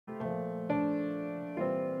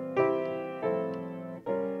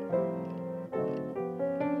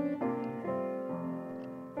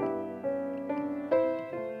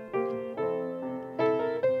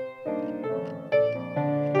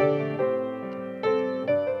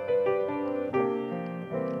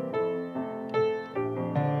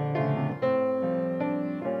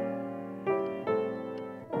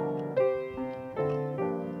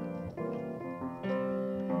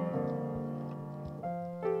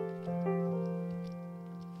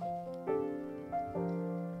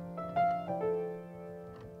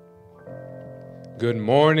Good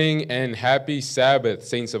morning and happy Sabbath,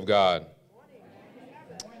 saints of God.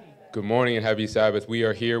 Good morning and happy Sabbath. We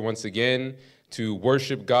are here once again to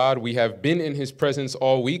worship God. We have been in his presence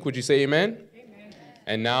all week. Would you say amen? Amen.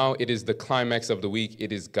 And now it is the climax of the week.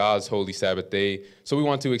 It is God's holy Sabbath day. So we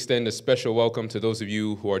want to extend a special welcome to those of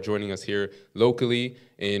you who are joining us here locally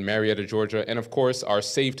in Marietta, Georgia, and of course, our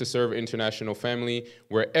Save to Serve international family,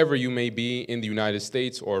 wherever you may be in the United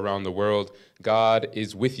States or around the world. God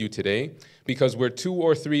is with you today, because where two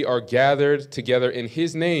or three are gathered together in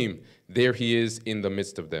his name, there he is in the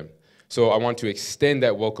midst of them. So I want to extend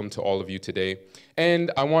that welcome to all of you today.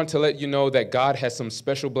 And I want to let you know that God has some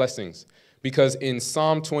special blessings, because in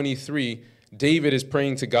Psalm 23, David is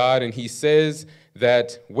praying to God, and he says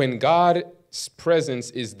that when God's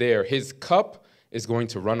presence is there, his cup is going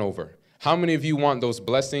to run over. How many of you want those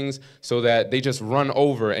blessings so that they just run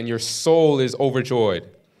over and your soul is overjoyed?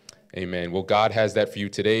 Amen. Well, God has that for you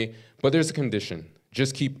today, but there's a condition.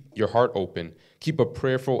 Just keep your heart open, keep a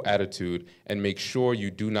prayerful attitude, and make sure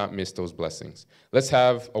you do not miss those blessings. Let's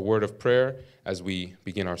have a word of prayer as we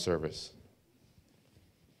begin our service.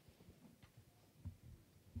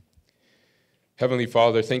 Heavenly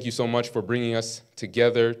Father, thank you so much for bringing us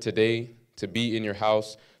together today to be in your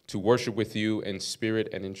house, to worship with you in spirit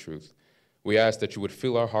and in truth. We ask that you would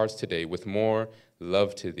fill our hearts today with more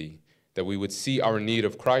love to thee, that we would see our need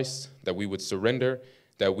of Christ, that we would surrender,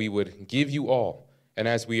 that we would give you all. And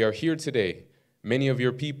as we are here today, many of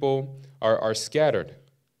your people are scattered.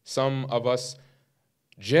 Some of us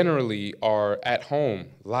generally are at home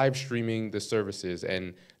live streaming the services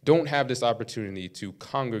and don't have this opportunity to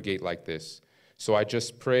congregate like this. So I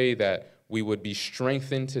just pray that we would be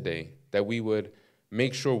strengthened today, that we would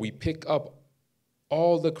make sure we pick up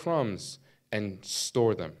all the crumbs and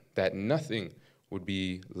store them, that nothing would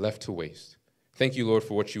be left to waste. Thank you, Lord,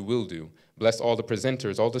 for what you will do. Bless all the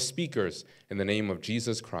presenters, all the speakers, in the name of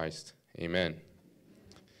Jesus Christ. Amen.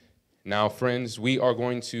 Now, friends, we are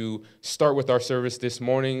going to start with our service this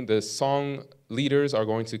morning. The song leaders are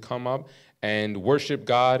going to come up and worship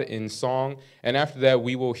God in song. And after that,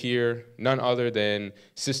 we will hear none other than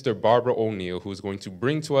Sister Barbara O'Neill, who is going to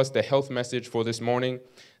bring to us the health message for this morning.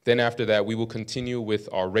 Then after that, we will continue with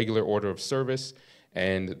our regular order of service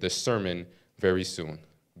and the sermon very soon.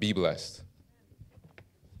 Be blessed.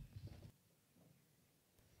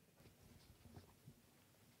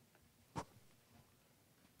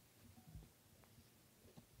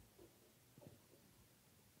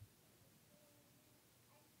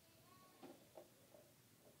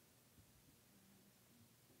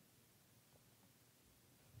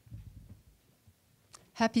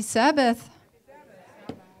 Happy Sabbath.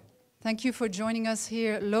 Thank you for joining us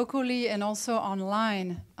here locally and also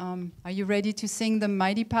online. Are you ready to sing the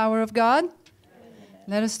mighty power of God?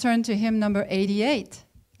 Let us turn to hymn number 88.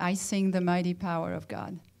 I sing the mighty power of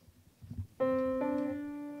God.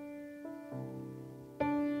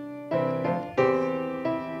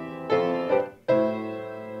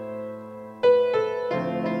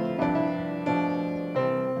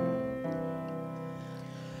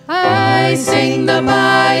 I sing the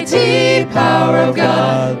mighty power of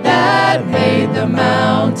God that made the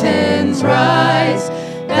mountains rise,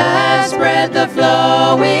 that spread the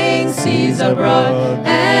flowing seas abroad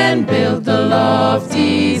and built the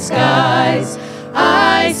lofty skies.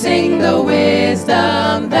 I sing the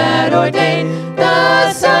wisdom that ordained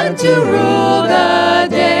the sun to rule the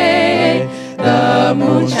day. The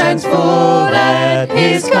moon shines full at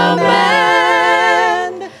his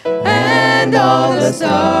command, and all the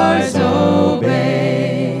stars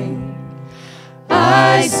obey.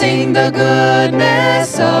 I sing the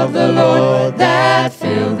goodness of the Lord that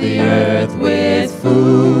filled the earth with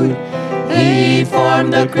food. He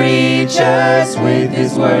formed the creatures with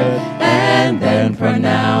his word and then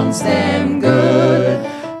pronounced them good.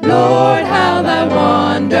 Lord, how thy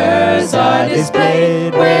wonders are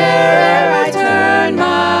displayed where'er I turn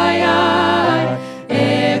my eye.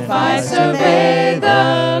 If I survey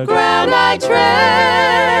the ground I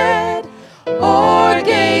tread, or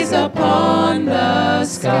gaze upon the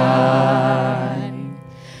sky,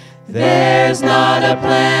 there's not a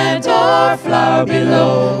plant or flower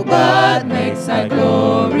below but makes thy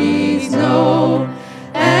glories known.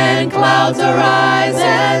 And clouds arise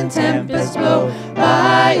and tempests blow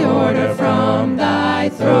by order from thy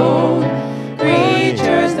throne.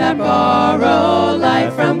 Creatures that borrow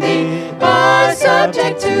life from thee are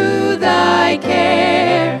subject to thy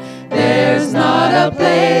care. There's not a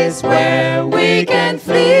place where we can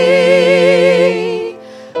flee,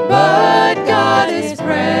 but God is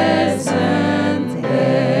present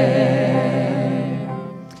there.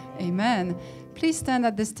 Amen. Please stand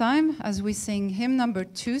at this time as we sing hymn number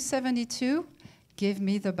 272, Give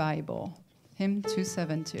me the Bible. Hymn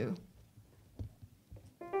 272.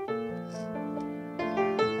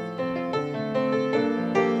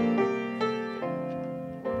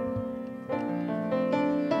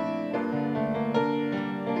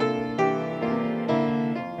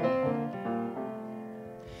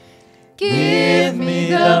 Give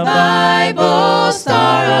me the Bible,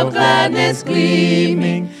 star of gladness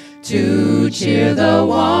gleaming, to cheer the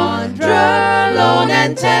wanderer, lone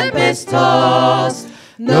and tempest-tossed.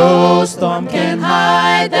 No storm can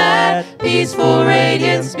hide that peaceful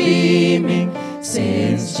radiance beaming,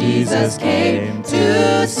 since Jesus came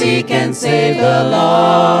to seek and save the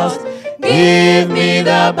lost. Give me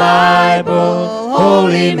the Bible,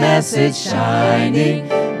 holy message shining,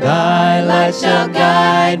 thy light shall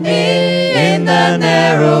guide me in the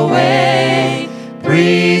narrow way.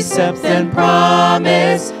 Precept and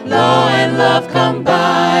promise, law and love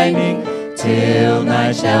combining, till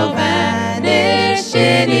night shall vanish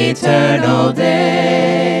in eternal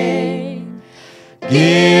day.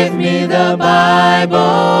 Give me the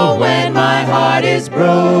Bible when my heart is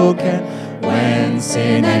broken, when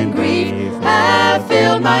sin and grief have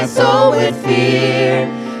filled my soul with fear.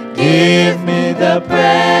 Give me the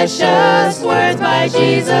precious words by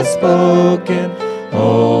Jesus spoken,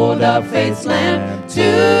 hold up faith's lamp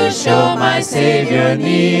to show my Savior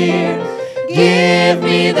near. Give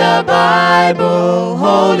me the Bible,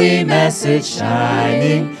 holy message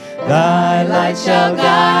shining, thy light shall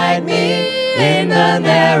guide me in the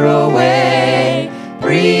narrow way.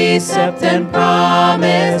 Precept and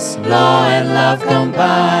promise, law and love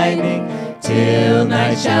combining, till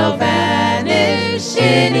night shall vanish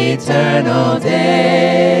in eternal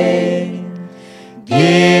day.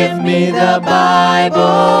 Give me the Bible,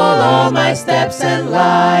 all my steps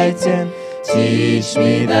enlighten, teach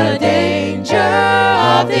me the danger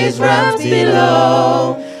of these realms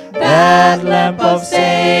below. That lamp of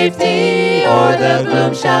safety o'er the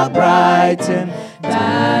gloom shall brighten,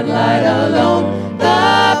 that light alone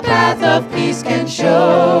the path of peace can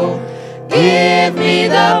show. Give me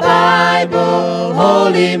the Bible,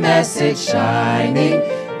 holy message shining,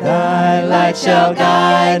 thy light shall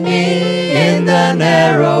guide me in the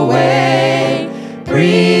narrow way.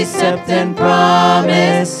 Precept and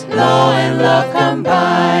promise, law and love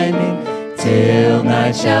combining, till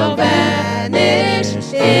night shall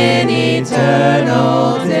vanish in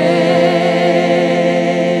eternal day.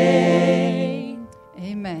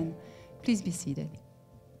 Amen. Please be seated.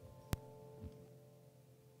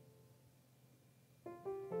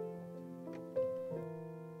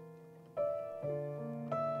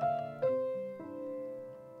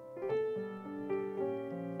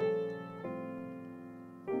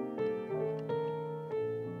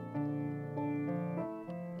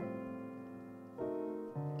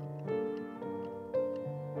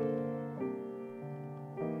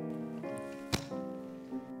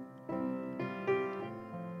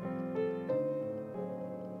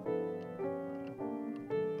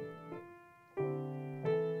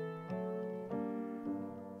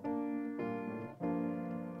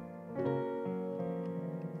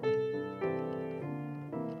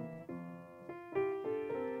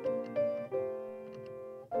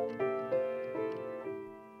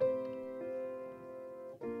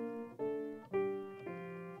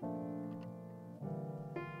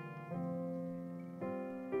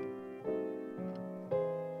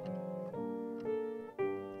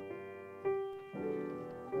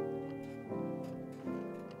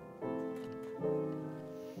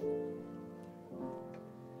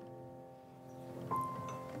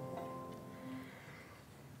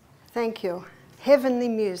 Thank you. Heavenly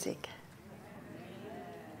music.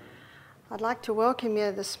 I'd like to welcome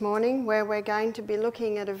you this morning where we're going to be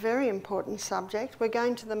looking at a very important subject. We're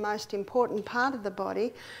going to the most important part of the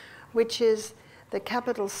body, which is the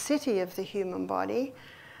capital city of the human body,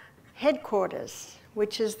 headquarters,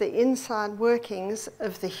 which is the inside workings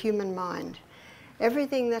of the human mind.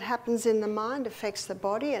 Everything that happens in the mind affects the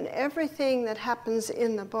body, and everything that happens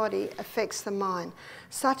in the body affects the mind.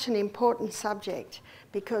 Such an important subject,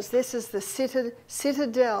 because this is the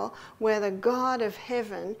citadel where the God of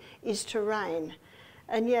heaven is to reign.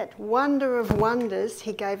 And yet, wonder of wonders,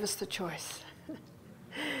 he gave us the choice.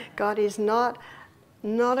 God is not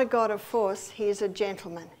a God of force, he is a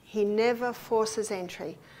gentleman. He never forces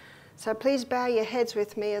entry. So please bow your heads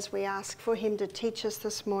with me as we ask for him to teach us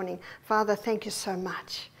this morning. Father, thank you so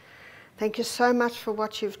much. Thank you so much for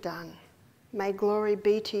what you've done. May glory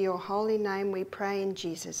be to your holy name, we pray in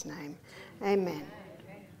Jesus' name. Amen.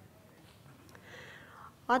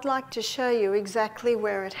 I'd like to show you exactly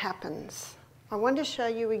where it happens. I want to show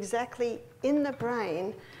you exactly in the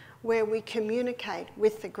brain where we communicate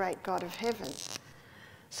with the great God of heaven.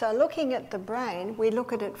 So looking at the brain, we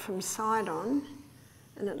look at it from side on,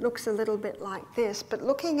 and it looks a little bit like this, but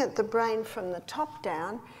looking at the brain from the top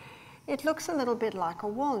down, it looks a little bit like a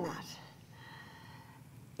walnut.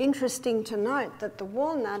 Interesting to note that the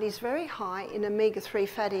walnut is very high in omega-3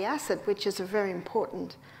 fatty acid, which is a very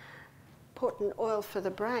important oil for the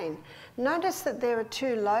brain. Notice that there are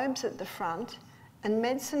two lobes at the front, and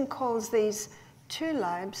medicine calls these two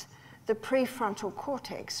lobes the prefrontal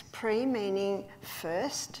cortex. Pre meaning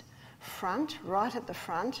first, front, right at the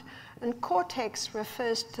front, and cortex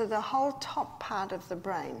refers to the whole top part of the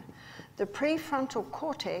brain. The prefrontal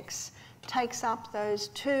cortex takes up those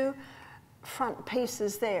two front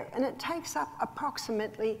pieces there, and it takes up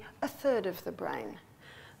approximately a third of the brain.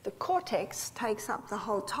 The cortex takes up the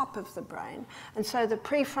whole top of the brain, and so the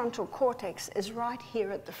prefrontal cortex is right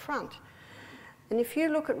here at the front. And if you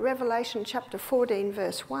look at Revelation chapter 14,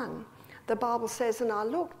 verse 1, the Bible says, "And I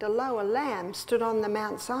looked, lo, a lamb stood on the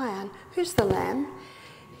Mount Zion." Who's the lamb?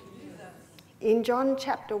 In John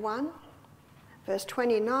chapter 1, verse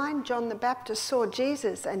 29, John the Baptist saw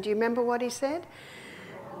Jesus, and do you remember what he said?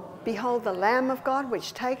 "Behold the Lamb of God,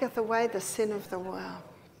 which taketh away the sin of the world."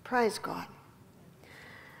 Praise God.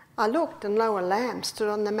 "I looked, and lo, a lamb stood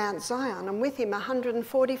on the Mount Zion, and with him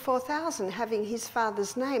 144,000, having his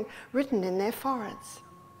Father's name written in their foreheads."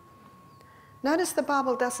 Notice the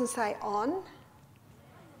Bible doesn't say on,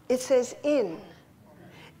 it says in.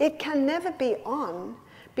 It can never be on,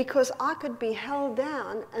 because I could be held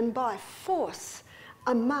down and by force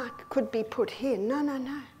a mark could be put here. No, no,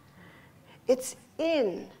 no. It's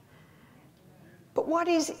in. But what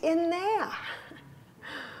is in there?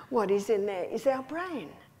 What is in there is our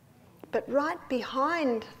brain. But right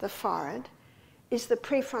behind the forehead is the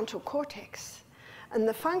prefrontal cortex. And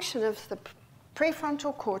the function of the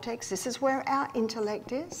prefrontal cortex, this is where our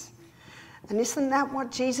intellect is. And isn't that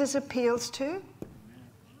what Jesus appeals to?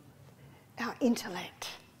 Our intellect.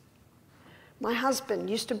 My husband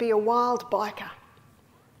used to be a wild biker.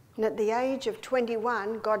 And at the age of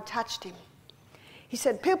 21, God touched him. He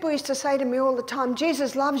said, people used to say to me all the time,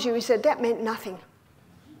 "Jesus loves you." He said, that meant nothing.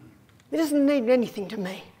 It doesn't need anything to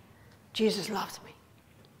me. Jesus loves me.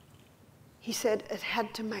 He said it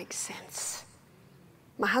had to make sense.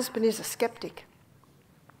 My husband is a skeptic.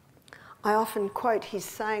 I often quote his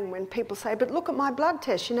saying when people say, "But look at my blood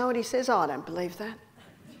test." You know what he says? "Oh, I don't believe that."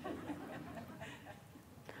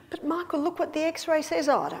 "But Michael, look what the x-ray says."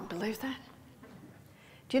 "Oh, I don't believe that."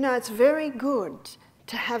 Do you know, it's very good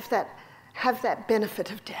to have that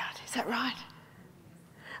benefit of doubt. Is that right?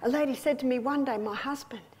 A lady said to me one day, my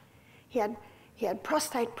husband, he had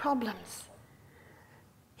prostate problems.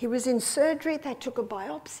 He was in surgery, they took a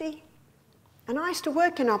biopsy. And I used to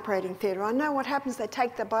work in operating theatre. I know what happens. They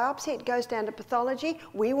take the biopsy, it goes down to pathology.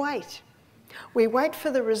 We wait. We wait for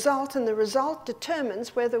the result, and the result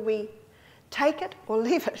determines whether we take it or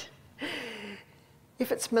leave it.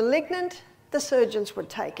 If it's malignant, the surgeons would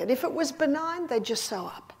take it. If it was benign, they'd just sew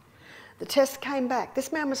up. The test came back.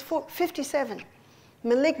 This man was 57,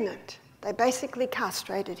 malignant. They basically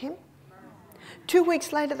castrated him. 2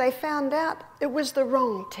 weeks later, they found out it was the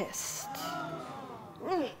wrong test.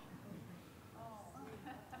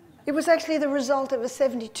 It was actually the result of a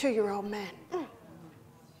 72-year-old man.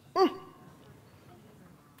 Do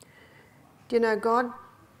you know,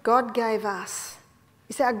 God gave us,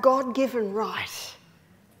 it's our God-given right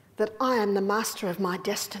that I am the master of my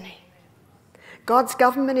destiny. God's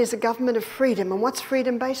government is a government of freedom. And what's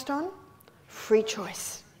freedom based on? Free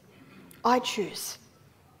choice. I choose.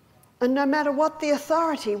 And no matter what the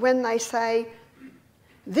authority, when they say,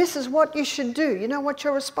 "This is what you should do," you know what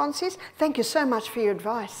your response is? "Thank you so much for your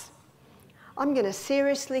advice. I'm going to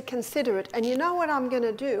seriously consider it. And you know what I'm going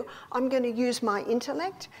to do? I'm going to use my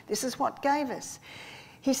intellect." This is what gave us.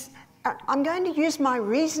 I'm going to use my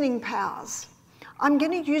reasoning powers. I'm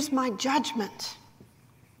going to use my judgment.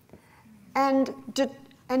 And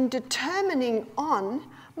determining on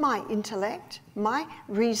my intellect, my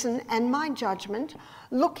reason and my judgment,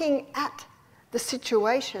 looking at the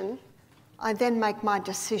situation, I then make my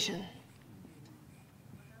decision.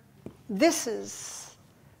 This is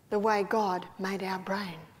the way God made our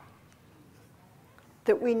brain.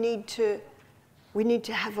 That we need to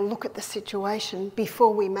have a look at the situation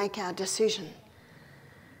before we make our decision.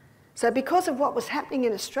 So because of what was happening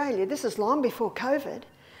in Australia, this is long before COVID,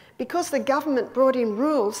 because the government brought in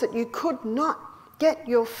rules that you could not get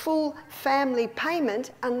your full family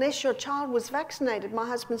payment unless your child was vaccinated, my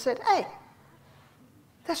husband said, "Hey,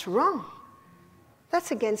 that's wrong.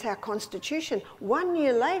 That's against our constitution." 1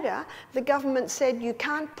 year later, the government said you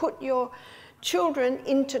can't put your children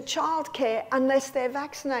into childcare unless they're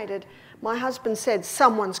vaccinated. My husband said,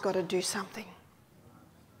 someone's got to do something.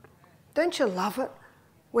 Don't you love it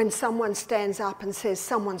when someone stands up and says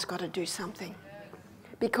someone's got to do something?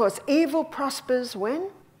 Because evil prospers when?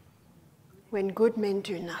 When good men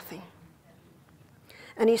do nothing.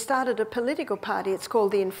 And he started a political party. It's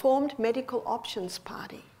called the Informed Medical Options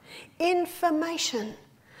Party. Information,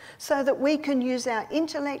 so that we can use our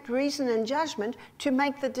intellect, reason and judgment to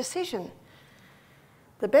make the decision.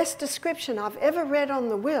 The best description I've ever read on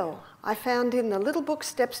the will, I found in the little book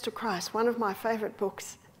Steps to Christ, one of my favourite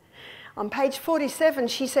books. On page 47,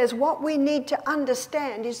 she says, what we need to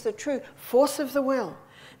understand is the true force of the will.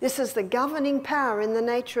 This is the governing power in the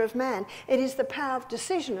nature of man. It is the power of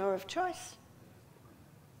decision or of choice.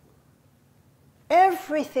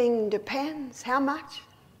 Everything depends. How much?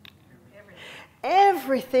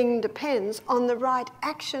 Everything depends on the right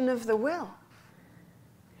action of the will.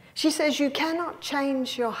 She says you cannot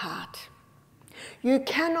change your heart. You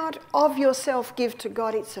cannot of yourself give to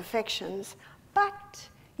God its affections, but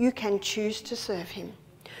you can choose to serve him.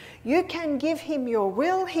 You can give him your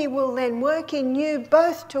will. He will then work in you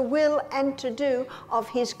both to will and to do of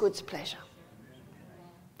his good pleasure.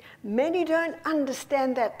 Many don't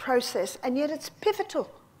understand that process, and yet it's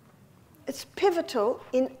pivotal. It's pivotal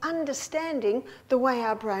in understanding the way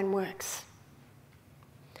our brain works.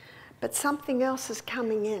 But something else is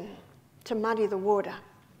coming in to muddy the water.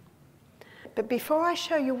 But before I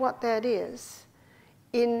show you what that is,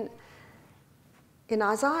 in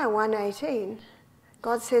Isaiah 1:18,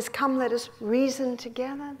 God says, come, let us reason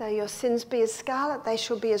together. Though your sins be as scarlet, they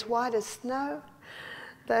shall be as white as snow.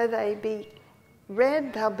 Though they be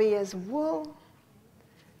red, they'll be as wool.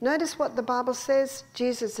 Notice what the Bible says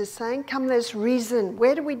Jesus is saying. Come, let's reason.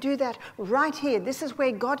 Where do we do that? Right here. This is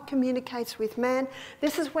where God communicates with man.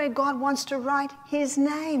 This is where God wants to write his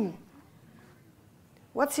name.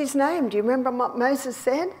 What's his name? Do you remember what Moses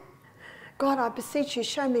said? God, I beseech you,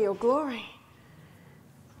 show me your glory.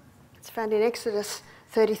 It's found in Exodus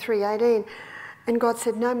 33:18. And God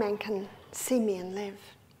said, no man can see me and live.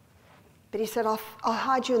 But he said, I'll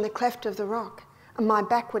hide you in the cleft of the rock, and my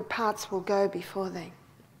backward parts will go before thee.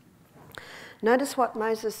 Notice what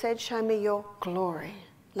Moses said, show me your glory.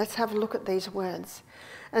 Let's have a look at these words.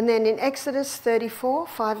 And then in Exodus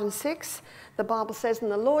 34:5 and 6, the Bible says,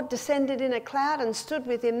 and the Lord descended in a cloud and stood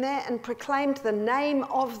with him there and proclaimed the name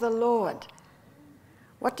of the Lord.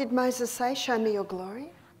 What did Moses say? Show me your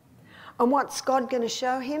glory. And what's God going to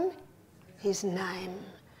show him? His name.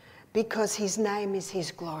 Because his name is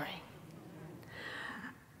his glory.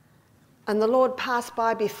 And the Lord passed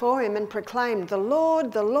by before him and proclaimed, the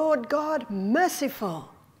Lord God, merciful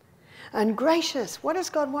and gracious. What does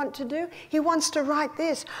God want to do? He wants to write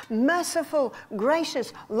this: merciful,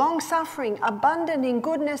 gracious, long-suffering, abundant in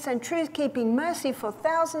goodness and truth-keeping, mercy for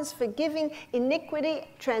thousands, forgiving iniquity,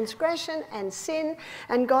 transgression and sin,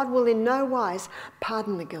 and God will in no wise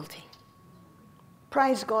pardon the guilty.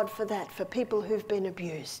 Praise God for that, for people who've been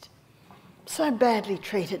abused, so badly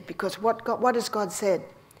treated, because what has God said?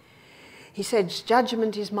 He said,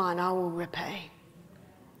 judgment is mine, I will repay.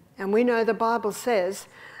 And we know the Bible says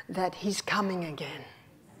that he's coming again.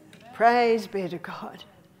 Praise be to God.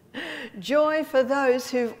 Joy for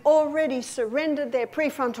those who've already surrendered their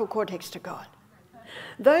prefrontal cortex to God.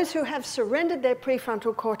 Those who have surrendered their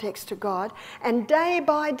prefrontal cortex to God and day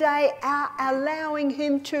by day are allowing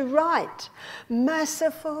him to write,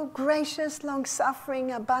 merciful, gracious,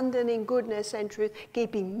 long-suffering, abundant in goodness and truth,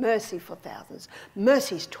 keeping mercy for thousands.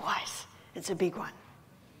 Mercy's twice. It's a big one.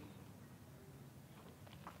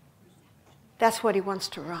 That's what he wants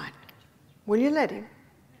to write. Will you let him?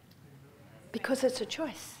 Because it's a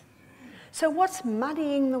choice. So what's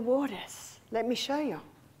muddying the waters? Let me show you.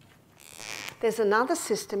 There's another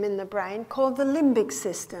system in the brain called the limbic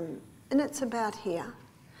system, and it's about here.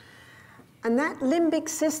 And that limbic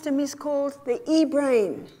system is called the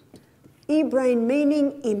E-brain. E-brain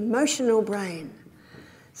meaning emotional brain.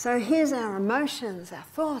 So here's our emotions, our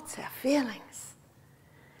thoughts, our feelings.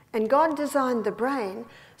 And God designed the brain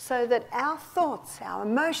so that our thoughts, our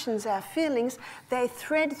emotions, our feelings, they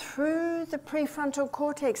thread through the prefrontal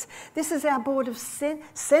cortex. This is our board of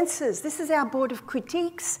senses. This is our board of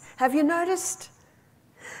critiques. Have you noticed?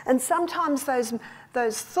 And sometimes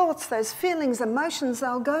those thoughts, those feelings, emotions,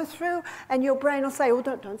 they'll go through and your brain will say, oh,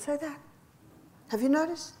 don't say that. Have you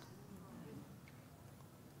noticed?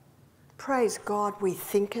 Praise God, we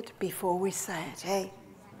think it before we say it, hey?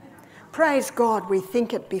 Praise God, we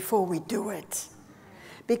think it before we do it.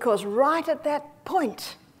 Because right at that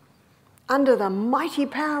point, under the mighty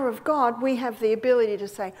power of God, we have the ability to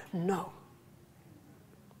say, no,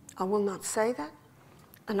 I will not say that,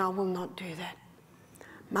 and I will not do that.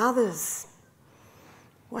 Mothers,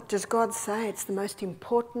 what does God say? It's the most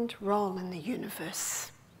important role in the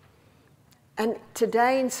universe. And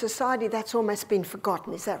today in society, that's almost been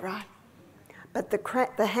forgotten, is that right? But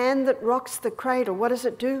the hand that rocks the cradle, what does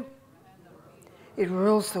it do? It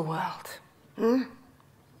rules the world.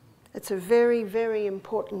 It's a very, very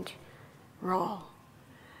important role.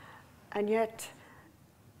 And yet,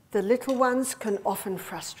 the little ones can often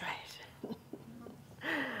frustrate.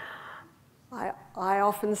 I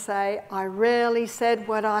often say, I rarely said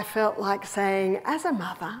what I felt like saying as a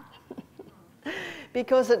mother,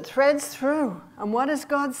 because it threads through. And what does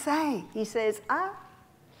God say? He says,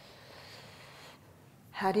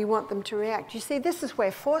 how do you want them to react? You see, this is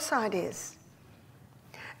where foresight is.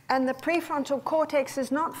 And the prefrontal cortex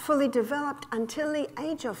is not fully developed until the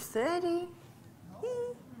age of 30.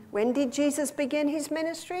 When did Jesus begin his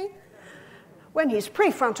ministry? When his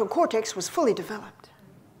prefrontal cortex was fully developed.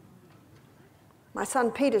 My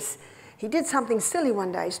son Peter, he did something silly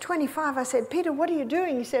one day. He's 25. I said, Peter, what are you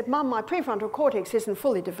doing? He said, Mum, my prefrontal cortex isn't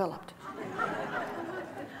fully developed.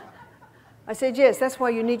 I said, yes, that's why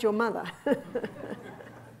you need your mother.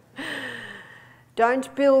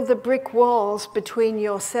 Don't build the brick walls between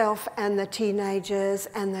yourself and the teenagers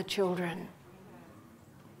and the children.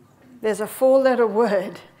 There's a 4-letter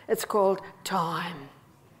word. It's called time.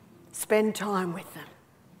 Spend time with them.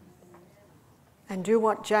 And do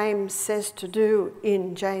what James says to do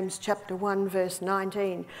in James chapter 1, verse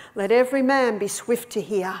 19. Let every man be swift to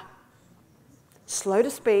hear, slow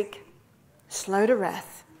to speak, slow to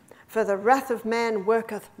wrath. For the wrath of man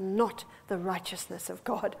worketh not the righteousness of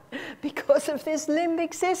God, because of this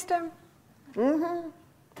limbic system. Let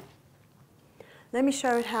me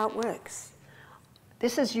show you how it works.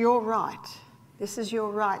 This is your right. This is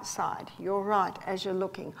your right side. Your right as you're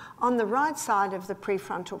looking. On the right side of the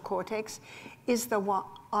prefrontal cortex is the what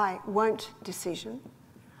I won't decision.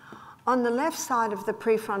 On the left side of the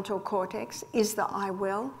prefrontal cortex is the I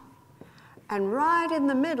will. And right in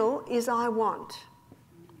the middle is I want.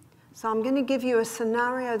 So I'm going to give you a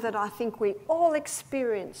scenario that I think we all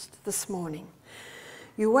experienced this morning.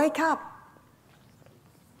 You wake up,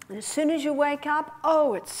 and as soon as you wake up,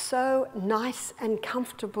 oh, it's so nice and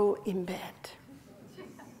comfortable in bed.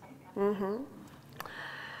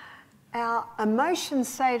 Our emotions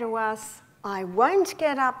say to us, I won't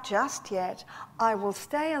get up just yet, I will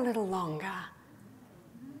stay a little longer.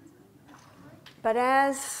 But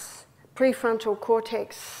as prefrontal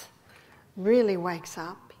cortex really wakes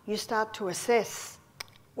up, you start to assess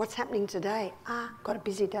what's happening today. Got a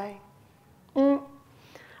busy day.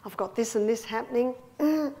 I've got this and this happening.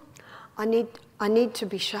 I need to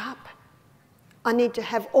be sharp. I need to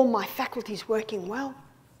have all my faculties working well.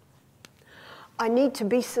 I need to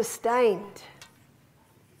be sustained.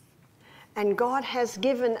 And God has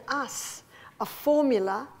given us a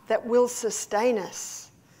formula that will sustain us.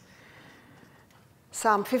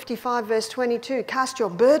 Psalm 55 verse 22, cast your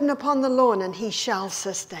burden upon the Lord and he shall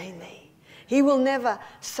sustain thee. He will never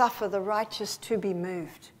suffer the righteous to be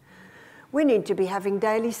moved. We need to be having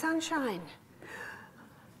daily sunshine.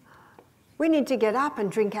 We need to get up and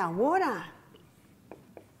drink our water.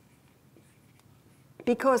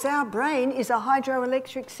 Because our brain is a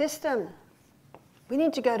hydroelectric system. We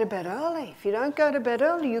need to go to bed early. If you don't go to bed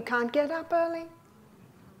early, you can't get up early.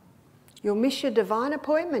 You'll miss your divine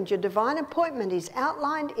appointment. Your divine appointment is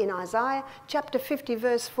outlined in Isaiah chapter 50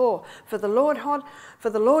 verse 4. For the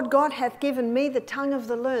Lord God hath given me the tongue of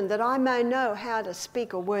the learned, that I may know how to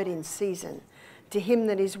speak a word in season to him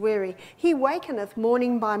that is weary. He wakeneth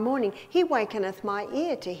morning by morning. He wakeneth my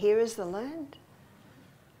ear to hear as the learned.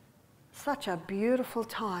 Such a beautiful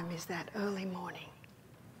time is that early morning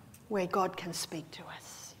where God can speak to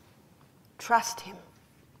us. Trust him.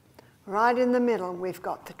 Right in the middle, we've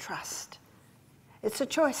got the trust. It's a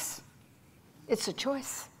choice. It's a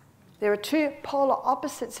choice. There are two polar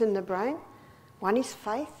opposites in the brain. One is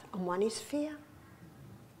faith and one is fear.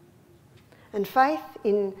 And faith,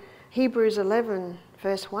 in Hebrews 11,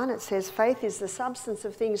 verse 1, it says, faith is the substance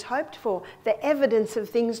of things hoped for, the evidence of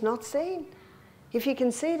things not seen. If you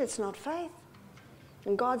can see it, it's not faith.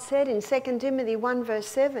 And God said in 2 Timothy 1, verse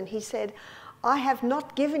 7, he said, I have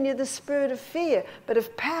not given you the spirit of fear, but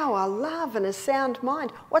of power, love, and a sound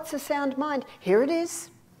mind. What's a sound mind? Here it is.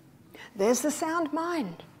 There's the sound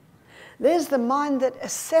mind. There's the mind that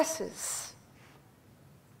assesses.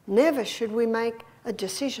 Never should we make a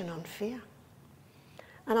decision on fear.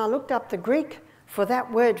 And I looked up the Greek for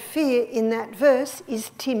that word fear in that verse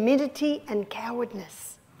is timidity and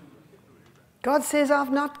cowardness. God says,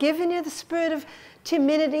 I've not given you the spirit of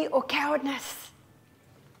timidity or cowardness.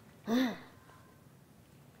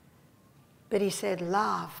 But he said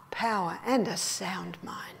love, power, and a sound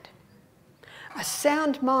mind. A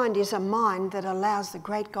sound mind is a mind that allows the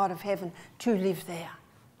great God of heaven to live there.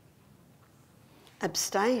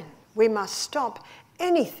 Abstain. We must stop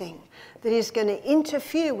anything that is going to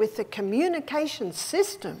interfere with the communication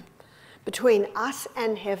system between us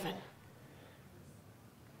and heaven.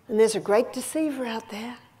 And there's a great deceiver out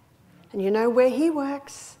there. And you know where he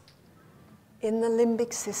works? In the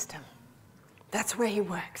limbic system. That's where he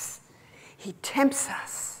works. He tempts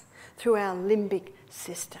us through our limbic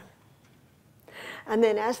system. And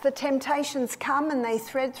then as the temptations come and they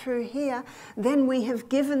thread through here, then we have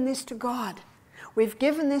given this to God. We've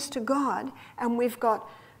given this to God, and we've got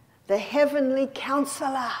the heavenly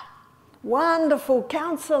counselor, wonderful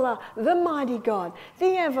counselor, the mighty God,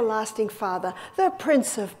 the everlasting Father, the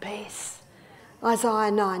Prince of Peace.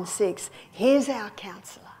 Isaiah 9:6, here's our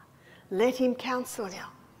counselor. Let him counsel you.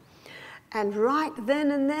 And right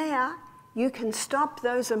then and there, you can stop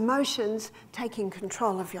those emotions taking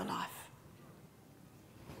control of your life.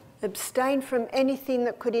 Abstain from anything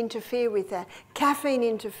that could interfere with that. Caffeine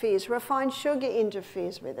interferes, refined sugar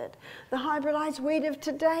interferes with it. The hybridized wheat of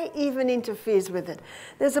today even interferes with it.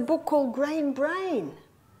 There's a book called Grain Brain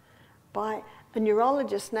by a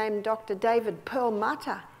neurologist named Dr. David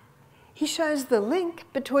Perlmutter. He shows the link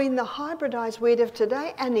between the hybridized wheat of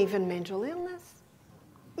today and even mental illness.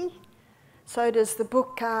 So does the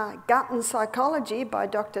book Gut and Psychology by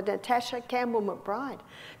Dr. Natasha Campbell McBride.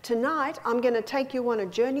 Tonight, I'm going to take you on a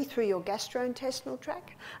journey through your gastrointestinal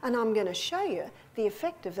tract, and I'm going to show you the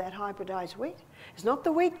effect of that hybridized wheat. It's not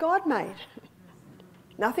the wheat God made.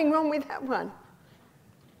 Nothing wrong with that one.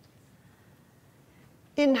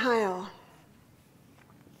 Inhale.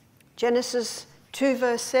 Genesis 2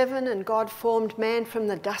 verse 7, and God formed man from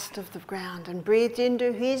the dust of the ground and breathed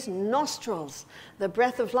into his nostrils the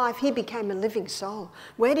breath of life. He became a living soul.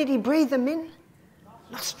 Where did he breathe them in?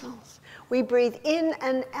 Nostrils. We breathe in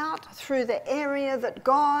and out through the area that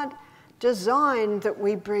God designed that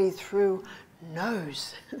we breathe through.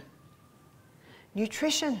 Nose.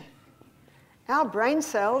 Nutrition. Our brain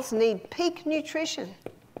cells need peak nutrition.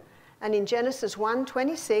 And in Genesis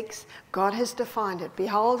 1:26, God has defined it.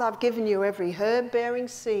 Behold, I've given you every herb-bearing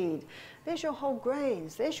seed. There's your whole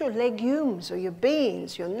grains. There's your legumes or your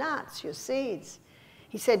beans, your nuts, your seeds.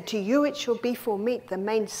 He said, to you it shall be for meat, the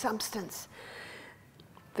main substance.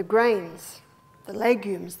 The grains, the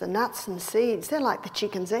legumes, the nuts and seeds, they're like the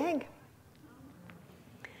chicken's egg.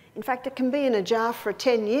 In fact, it can be in a jar for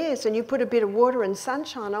 10 years and you put a bit of water and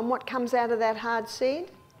sunshine on, what comes out of that hard seed?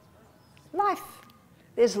 Life.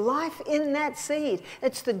 There's life in that seed.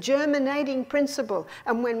 It's the germinating principle.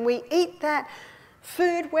 And when we eat that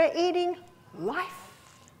food, we're eating life.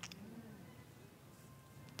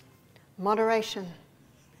 Moderation.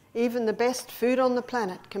 Even the best food on the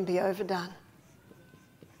planet can be overdone.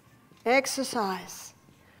 Exercise.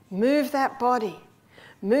 Move that body.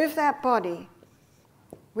 Move that body,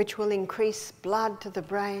 which will increase blood to the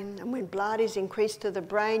brain. And when blood is increased to the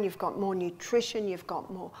brain, you've got more nutrition, you've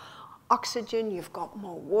got more oxygen, you've got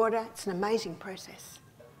more water. It's an amazing process.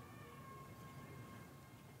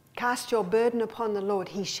 Cast your burden upon the Lord,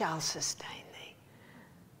 he shall sustain thee.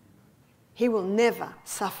 He will never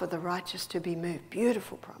suffer the righteous to be moved.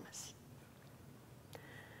 Beautiful promise.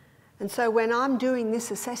 And so when I'm doing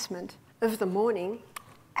this assessment of the morning,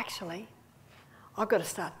 actually, I've got to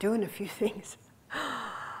start doing a few things.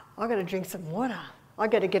 I've got to drink some water.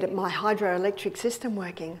 I've got to get my hydroelectric system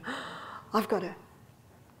working. I've got to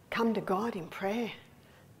come to God in prayer.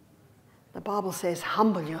 The Bible says,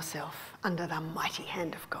 humble yourself under the mighty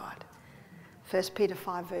hand of God. 1 Peter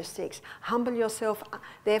 5 verse 6. Humble yourself,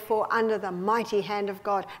 therefore, under the mighty hand of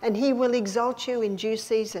God, and he will exalt you in due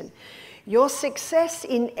season. Your success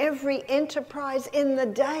in every enterprise in the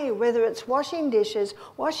day, whether it's washing dishes,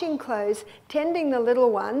 washing clothes, tending the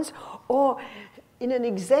little ones, or in an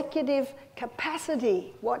executive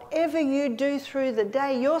capacity, whatever you do through the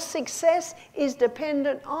day, your success is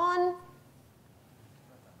dependent on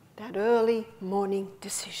that early morning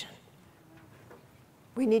decision.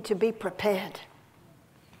 We need to be prepared.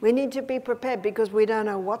 We need to be prepared because we don't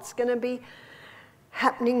know what's going to be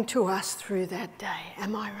happening to us through that day.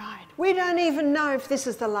 Am I right? We don't even know if this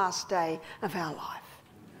is the last day of our life.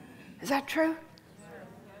 Is that true?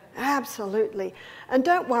 Absolutely. And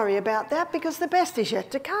don't worry about that because the best is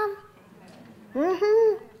yet to come.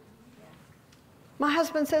 My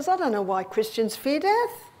husband says, I don't know why Christians fear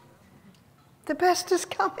death. The best is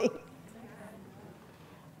coming.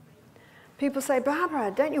 People say,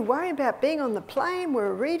 Barbara, don't you worry about being on the plane?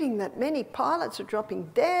 We're reading that many pilots are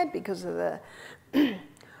dropping dead because of the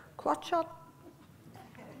clot shot.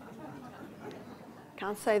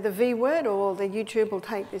 Can't say the V word or the YouTube will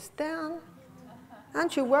take this down.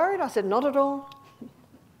 Aren't you worried? I said, not at all.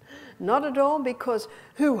 Not at all, because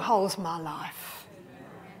who holds my life?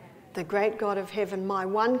 the great God of heaven, my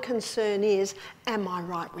one concern is, am I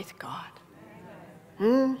right with God?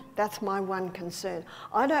 That's my one concern.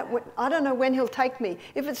 I don't know when he'll take me.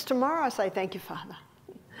 If it's tomorrow, I say, thank you, Father.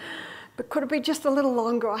 But could it be just a little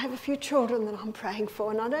longer? I have a few children that I'm praying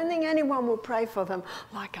for, and I don't think anyone will pray for them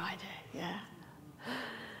like I do, yeah.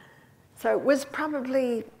 So it was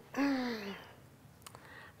probably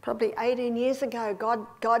 18 years ago,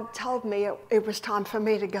 God told me it was time for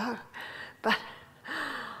me to go. But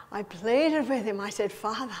I pleaded with him. I said,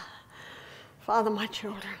 Father, my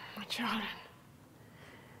children.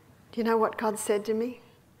 Do you know what God said to me?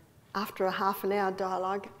 After a half an hour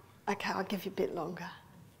dialogue, okay, I'll give you a bit longer.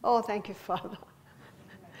 Oh, thank you, Father.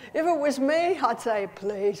 If it was me, I'd say,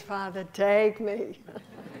 please, Father, take me.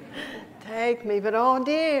 Take me. But oh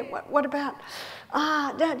dear, what about,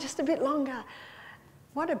 no, just a bit longer.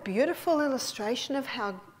 What a beautiful illustration of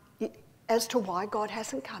as to why God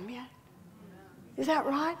hasn't come yet. Is that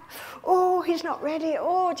right? Oh, he's not ready.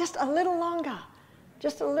 Oh, just a little longer.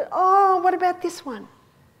 Just a little. Oh, what about this one?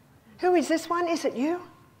 Who is this one? Is it you?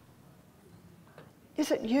 Is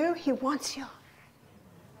it you? He wants you.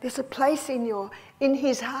 There's a place in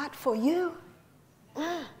his heart for you.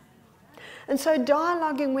 And so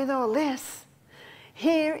dialoguing with all this,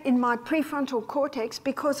 here in my prefrontal cortex,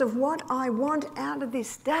 because of what I want out of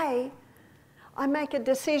this day, I make a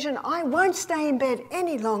decision. I won't stay in bed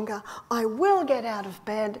any longer. I will get out of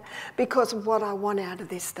bed because of what I want out of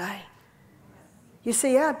this day. You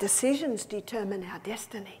see, our decisions determine our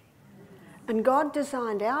destiny. And God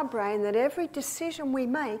designed our brain that every decision we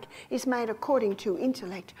make is made according to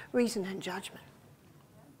intellect, reason and judgment.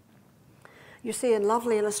 You see a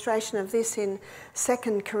lovely illustration of this in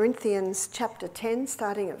 2 Corinthians chapter 10,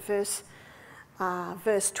 starting at verse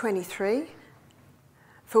 23.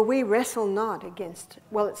 For we wrestle not against,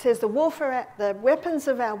 well, it says the weapons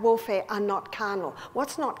of our warfare are not carnal.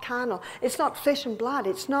 What's not carnal? It's not flesh and blood.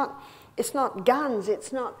 It's not guns.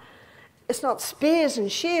 It's not spears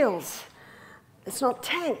and shields. It's not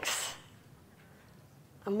tanks.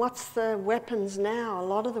 And what's the weapons now? A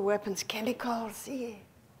lot of the weapons, chemicals, yeah.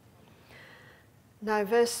 No,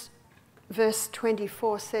 verse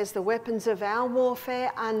 24 says, the weapons of our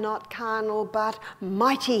warfare are not carnal, but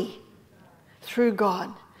mighty through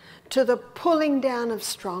God, to the pulling down of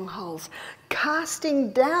strongholds,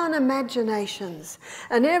 casting down imaginations,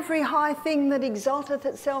 and every high thing that exalteth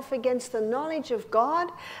itself against the knowledge of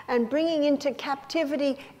God, and bringing into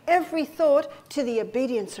captivity every thought to the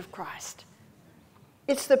obedience of Christ.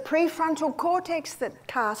 It's the prefrontal cortex that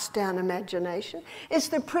casts down imagination. It's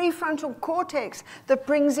the prefrontal cortex that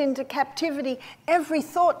brings into captivity every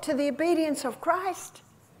thought to the obedience of Christ.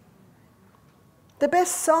 The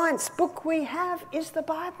best science book we have is the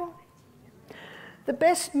Bible. The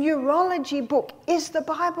best neurology book is the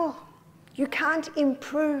Bible. You can't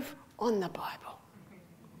improve on the Bible.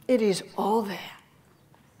 It is all there.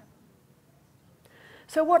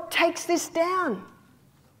 So what takes this down?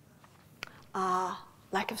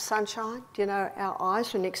 Lack of sunshine. Do you know our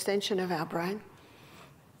eyes are an extension of our brain?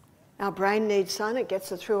 Our brain needs sun, it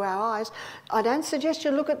gets it through our eyes. I don't suggest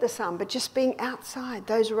you look at the sun, but just being outside,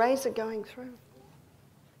 those rays are going through.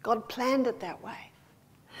 God planned it that way.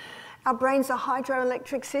 Our brain's a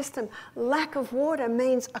hydroelectric system. Lack of water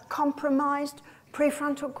means a compromised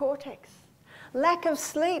prefrontal cortex. Lack of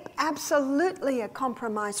sleep, absolutely a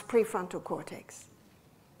compromised prefrontal cortex.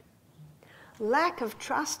 Lack of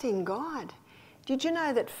trust in God. Did you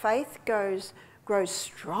know that faith grows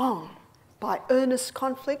strong by earnest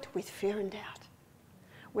conflict with fear and doubt?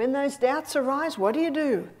 When those doubts arise, what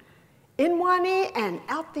do? In one ear and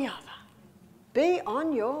out the other. Be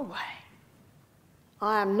on your way.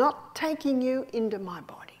 I am not taking you into my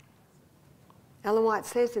body. Ellen White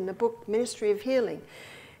says in the book Ministry of Healing,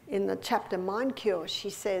 in the chapter Mind Cure, she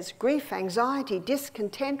says, grief, anxiety,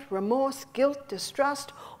 discontent, remorse, guilt,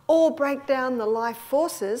 distrust, all break down the life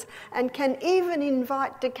forces and can even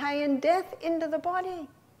invite decay and death into the body.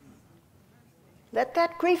 Let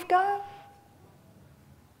that grief go.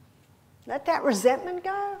 Let that resentment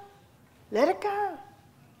go. Let it go.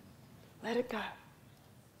 Let it go.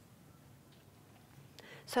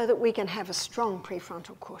 So that we can have a strong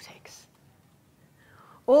prefrontal cortex.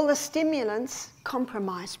 All the stimulants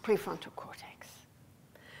compromise prefrontal cortex.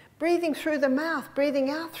 Breathing through the mouth, breathing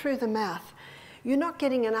out through the mouth. You're not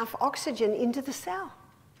getting enough oxygen into the cell.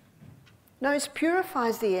 Nose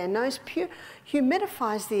purifies the air, nose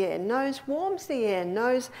humidifies the air, nose warms the air,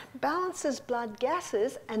 nose balances blood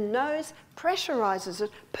gases, and nose pressurizes it,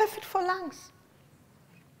 perfect for lungs.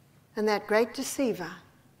 And that great deceiver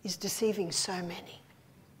is deceiving so many.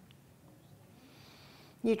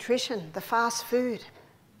 Nutrition, the fast food.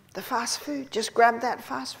 The fast food, just grab that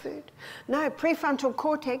fast food. No, prefrontal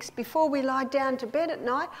cortex, before we lie down to bed at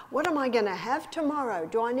night, what am I going to have tomorrow?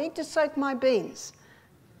 Do I need to soak my beans?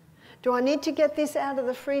 Do I need to get this out of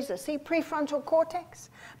the freezer? See, prefrontal cortex?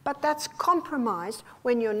 But that's compromised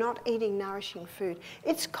when you're not eating nourishing food.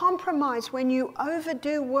 It's compromised when you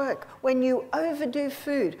overdo work, when you overdo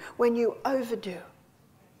food, when you overdo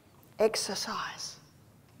exercise.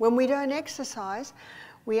 When we don't exercise,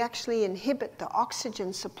 we actually inhibit the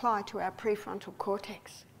oxygen supply to our prefrontal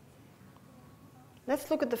cortex. Let's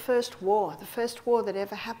look at the first war that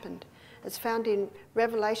ever happened. It's found in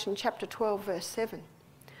Revelation chapter 12, verse 7.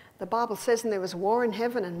 The Bible says, and there was war in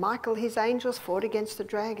heaven, and Michael, his angels, fought against the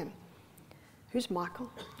dragon. Who's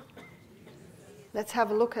Michael? Let's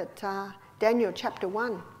have a look at Daniel chapter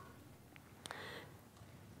 1.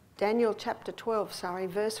 Daniel chapter 12,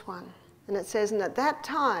 verse 1. And it says, and at that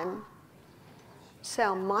time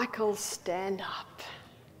shall Michael stand up.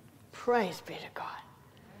 Praise be to God.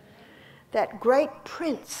 That great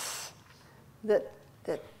prince that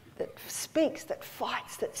speaks, that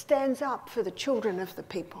fights, that stands up for the children of the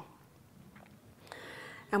people.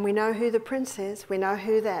 And we know who the prince is. We know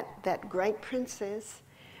who that great prince is.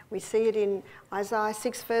 We see it in Isaiah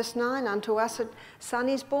 6 verse 9. Unto us a son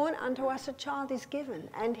is born, unto us a child is given.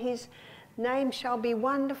 And his name shall be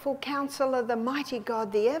Wonderful Counselor, the Mighty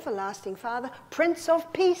God, the Everlasting Father, Prince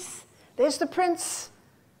of Peace. There's the prince.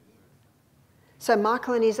 So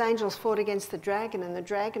Michael and his angels fought against the dragon, and the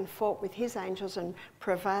dragon fought with his angels and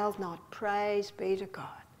prevailed not. Praise be to God.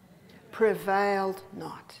 Prevailed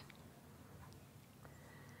not.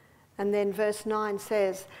 And then verse 9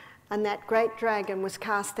 says, and that great dragon was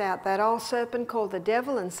cast out, that old serpent called the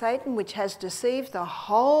devil and Satan, which has deceived the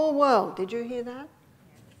whole world. Did you hear that?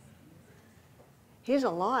 He's a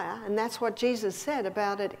liar, and that's what Jesus said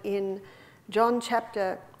about it in John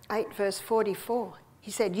chapter 8 verse 44. He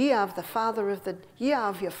said, ye are of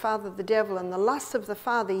your father the devil, and the lusts of the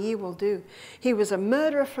father ye will do. He was a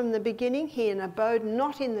murderer from the beginning, he abode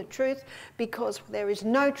not in the truth, because there is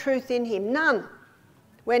no truth in him, none.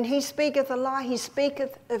 When he speaketh a lie, he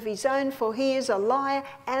speaketh of his own, for he is a liar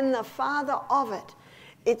and the father of it.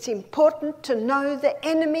 It's important to know the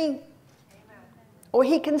enemy, or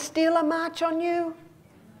he can steal a march on you.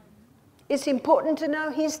 It's important to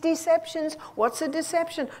know his deceptions. What's a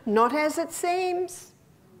deception? Not as it seems.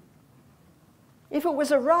 If it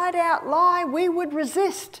was a right-out lie, we would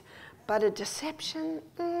resist. But a deception,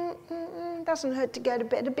 doesn't hurt to go to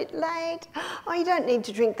bed a bit late. Oh, you don't need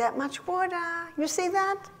to drink that much water. You see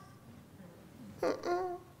that?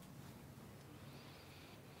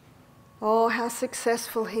 Oh, how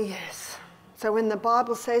successful he is. So when the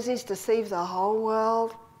Bible says he's deceived the whole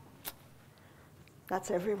world,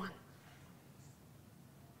 that's everyone.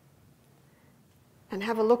 And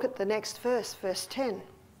have a look at the next verse, verse 10.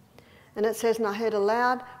 And it says, and I heard a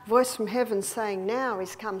loud voice from heaven saying, now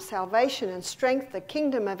is come salvation and strength, the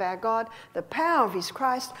kingdom of our God, the power of his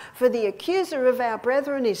Christ, for the accuser of our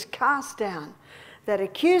brethren is cast down, that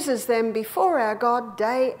accuses them before our God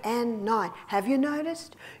day and night. Have you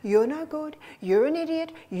noticed? You're no good. You're an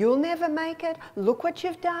idiot. You'll never make it. Look what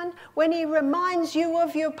you've done. When he reminds you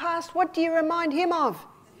of your past, what do you remind him of?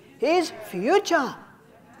 His future.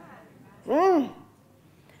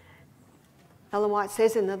 Ellen White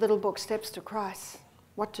says in the little book, Steps to Christ,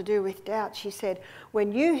 what to do with doubt. She said,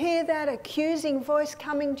 when you hear that accusing voice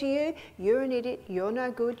coming to you, you're an idiot, you're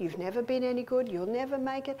no good, you've never been any good, you'll never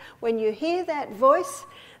make it. When you hear that voice,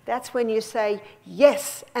 that's when you say,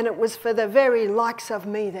 yes, and it was for the very likes of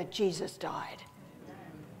me that Jesus died.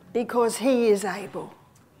 Because he is able.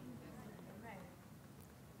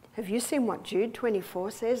 Have you seen what Jude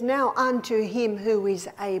 24 says? Now unto him who is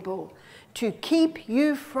able to keep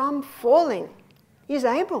you from falling. He's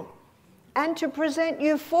able. And to present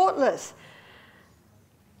you faultless.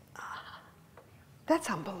 That's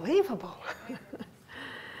unbelievable.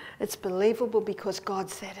 It's believable because God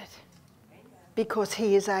said it. Because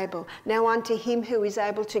he is able. Now unto him who is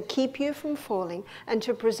able to keep you from falling and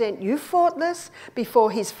to present you faultless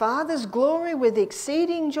before his Father's glory with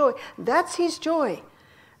exceeding joy. That's his joy.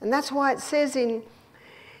 And that's why it says in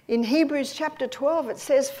Hebrews chapter 12, it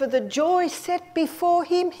says, for the joy set before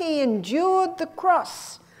him, he endured the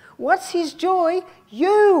cross. What's his joy?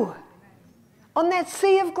 You. On that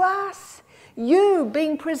sea of glass. You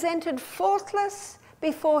being presented faultless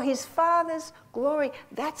before his Father's glory.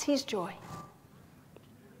 That's his joy.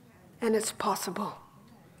 And it's possible.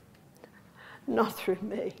 Not through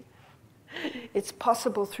me. It's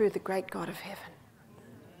possible through the great God of heaven.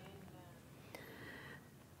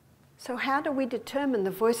 So how do we determine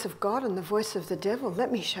the voice of God and the voice of the devil?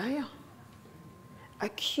 Let me show you.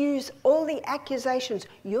 Accuse, all the accusations.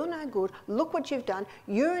 You're no good. Look what you've done.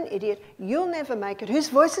 You're an idiot. You'll never make it. Whose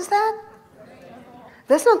voice is that?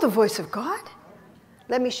 That's not the voice of God.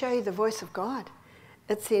 Let me show you the voice of God.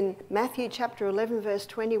 It's in Matthew chapter 11, verse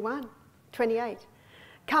 28.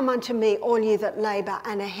 Come unto me, all ye that labour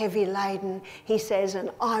and are heavy laden, he says,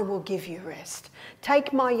 and I will give you rest.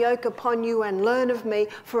 Take my yoke upon you and learn of me,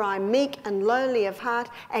 for I am meek and lowly of heart,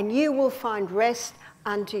 and you will find rest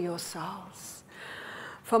unto your souls.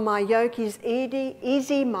 For my yoke is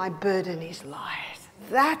easy, my burden is light.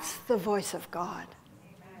 That's the voice of God.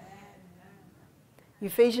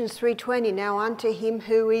 Ephesians 3:20, now unto him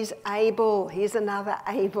who is able, here's another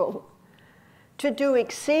able, to do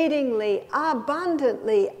exceedingly,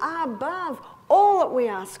 abundantly, above all that we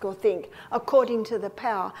ask or think, according to the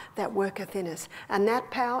power that worketh in us. And that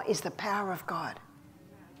power is the power of God.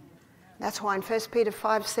 That's why in 1 Peter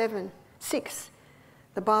 5:6,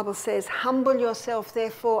 the Bible says, humble yourself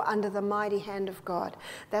therefore under the mighty hand of God.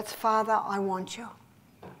 That's, Father, I want you.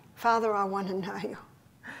 Father, I want to know you.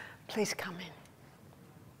 Please come in.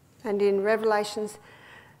 And in Revelations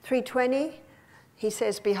 3:20, he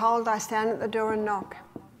says, behold, I stand at the door and knock.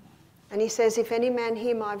 And he says, if any man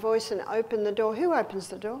hear my voice and open the door, who opens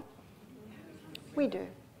the door? We do.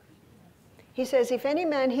 He says, if any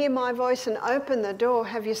man hear my voice and open the door,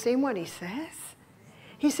 have you seen what he says?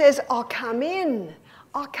 He says, I'll come in.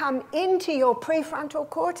 I'll come into your prefrontal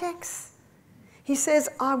cortex. He says,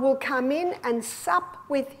 I will come in and sup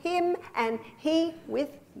with him and he with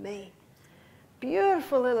me.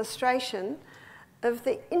 Beautiful illustration of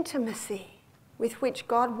the intimacy with which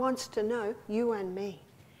God wants to know you and me.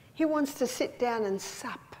 He wants to sit down and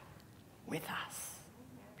sup with us.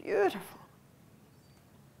 Beautiful.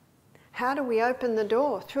 How do we open the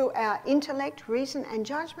door? Through our intellect, reason, and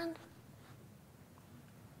judgment?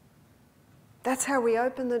 That's how we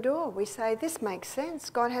open the door. We say, this makes sense.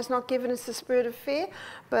 God has not given us the spirit of fear,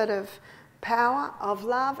 but of power, of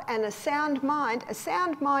love, and a sound mind. A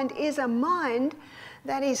sound mind is a mind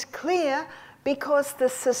that is clear because the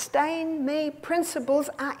sustain me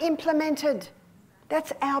principles are implemented.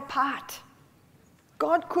 That's our part.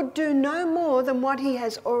 God could do no more than what he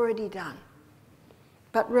has already done.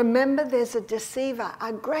 But remember, there's a deceiver,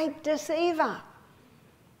 a great deceiver,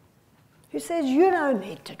 who says, you don't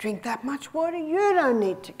need to drink that much water, you don't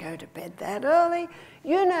need to go to bed that early,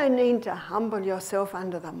 you don't need to humble yourself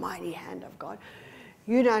under the mighty hand of God.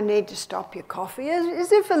 You don't need to stop your coffee,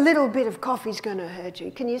 as if a little bit of coffee is going to hurt you.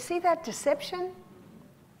 Can you see that deception?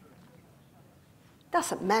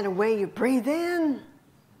 Doesn't matter where you breathe in.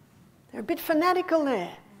 They're a bit fanatical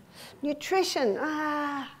there. Nutrition,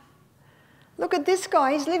 look at this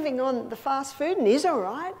guy, he's living on the fast food and he's all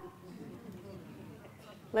right.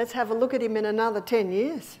 Let's have a look at him in another 10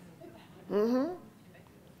 years.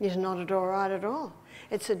 He's not at all right at all.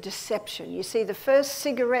 It's a deception. You see, the first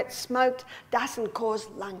cigarette smoked doesn't cause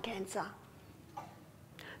lung cancer.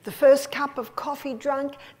 The first cup of coffee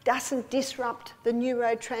drunk doesn't disrupt the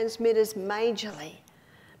neurotransmitters majorly.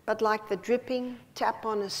 But like the dripping tap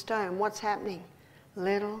on a stone, what's happening?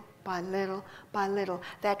 Little by little by little,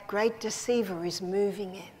 that great deceiver is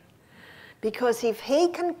moving in. Because if he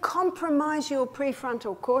can compromise your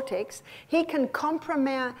prefrontal cortex, he can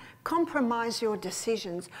compromise your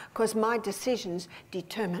decisions, because my decisions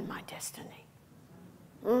determine my destiny.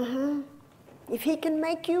 If he can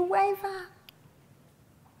make you waver,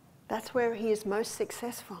 that's where he is most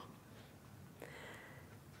successful.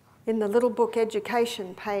 In the little book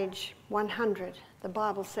Education, page 100, the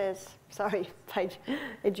Bible says,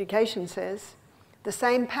 Education says, the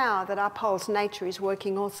same power that upholds nature is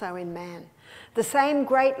working also in man. The same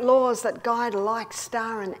great laws that guide like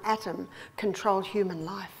star and atom control human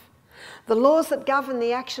life. The laws that govern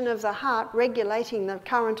the action of the heart, regulating the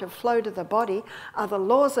current of flow to the body, are the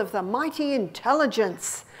laws of the mighty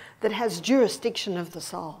intelligence that has jurisdiction of the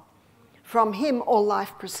soul. From him all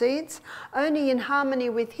life proceeds. Only in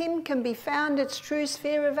harmony with him can be found its true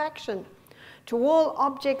sphere of action. To all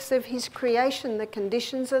objects of his creation, the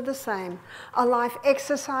conditions are the same. A life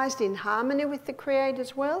exercised in harmony with the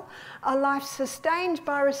Creator's will, a life sustained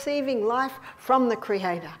by receiving life from the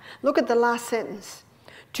Creator. Look at the last sentence.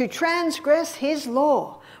 To transgress his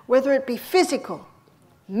law, whether it be physical,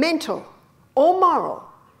 mental, or moral,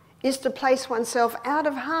 is to place oneself out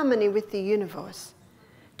of harmony with the universe,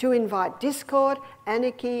 to invite discord,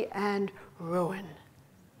 anarchy, and ruin.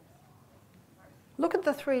 Look at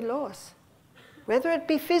the three laws. Whether it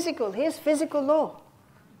be physical, here's physical law.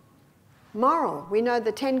 Moral, we know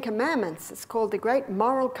the 10 Commandments. It's called the Great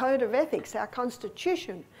Moral Code of Ethics. Our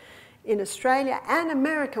Constitution in Australia and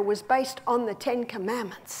America was based on the 10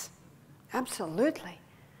 Commandments. Absolutely.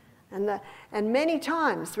 And many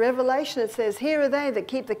times, Revelation, it says, here are they that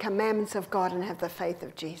keep the commandments of God and have the faith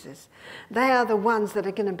of Jesus. They are the ones that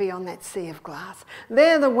are going to be on that sea of glass.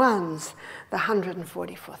 They're the ones, the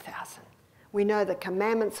 144,000. We know the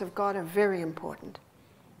commandments of God are very important.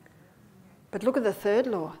 But look at the third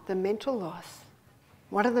law, the mental laws.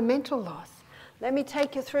 What are the mental laws? Let me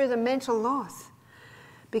take you through the mental laws.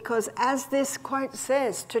 Because as this quote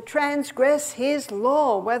says, to transgress his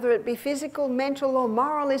law, whether it be physical, mental or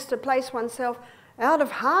moral, is to place oneself out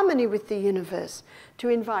of harmony with the universe, to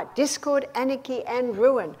invite discord, anarchy and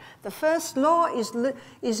ruin. The first law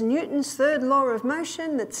is Newton's third law of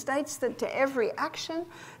motion that states that to every action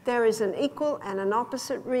there is an equal and an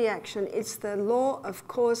opposite reaction. It's the law of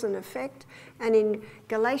cause and effect. And in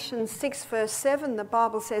Galatians 6 verse 7, the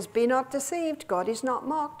Bible says, be not deceived, God is not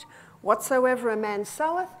mocked. Whatsoever a man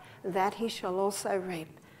soweth, that he shall also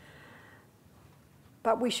reap.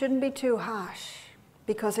 But we shouldn't be too harsh,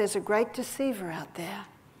 because there's a great deceiver out there.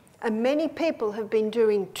 And many people have been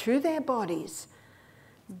doing to their bodies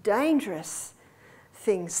dangerous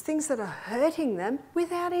things that are hurting them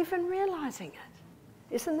without even realizing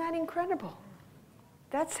it. Isn't that incredible?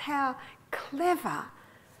 That's how clever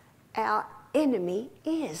our enemy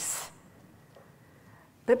is.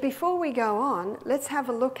 But before we go on, let's have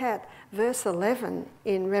a look at verse 11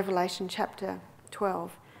 in Revelation chapter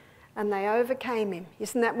 12. And they overcame him.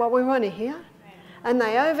 Isn't that what we want to hear? And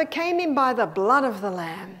they overcame him by the blood of the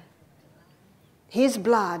Lamb. His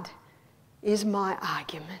blood is my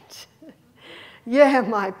argument. Yeah,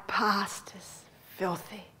 my past is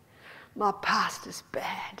filthy. My past is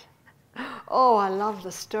bad. Oh, I love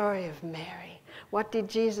the story of Mary. What did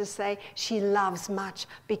Jesus say? She loves much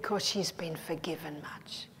because she's been forgiven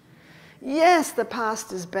much. Yes, the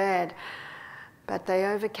past is bad, but they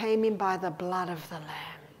overcame him by the blood of the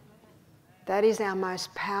Lamb. That is our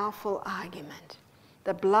most powerful argument.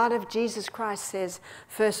 The blood of Jesus Christ, says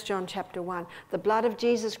 1 John chapter 1, the blood of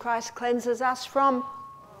Jesus Christ cleanses us from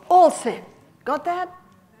all sin. Got that?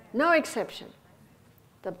 No exception.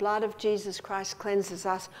 The blood of Jesus Christ cleanses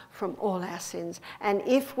us from all our sins. And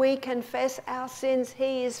if we confess our sins,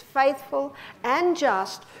 he is faithful and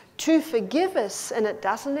just to forgive us. And it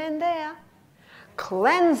doesn't end there.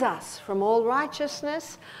 Cleanse us from all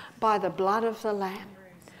righteousness by the blood of the Lamb.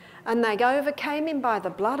 And they overcame him by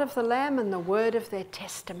the blood of the Lamb and the word of their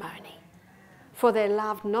testimony. For they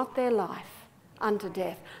loved not their life unto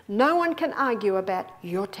death. No one can argue about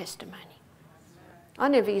your testimony. I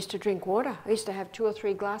never used to drink water. I used to have 2 or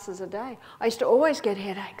 3 glasses a day. I used to always get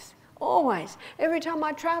headaches. Always. Every time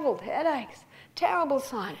I travelled, headaches. Terrible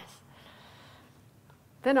sinus.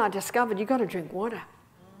 Then I discovered you've got to drink water.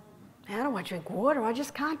 How do I drink water? I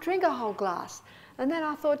just can't drink a whole glass. And then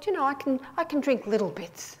I thought, you know, I can drink little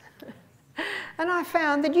bits. And I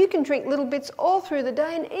found that you can drink little bits all through the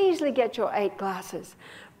day and easily get your 8 glasses.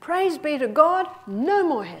 Praise be to God, no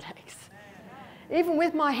more headaches. Even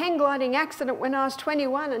with my hang gliding accident when I was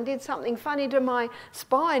 21 and did something funny to my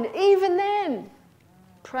spine, even then,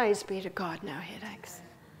 praise be to God, no headaches.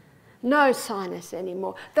 No sinus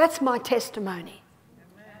anymore. That's my testimony.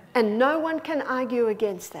 And no one can argue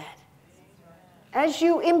against that. As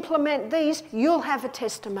you implement these, you'll have a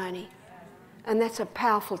testimony. And that's a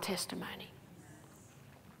powerful testimony.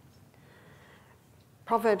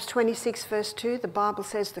 Proverbs 26 verse 2, the Bible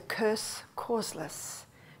says, the curse causeless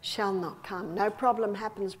shall not come. No problem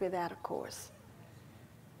happens without a cause.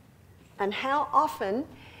 And how often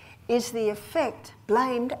is the effect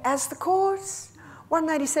blamed as the cause? One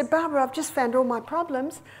lady said, Barbara, I've just found all my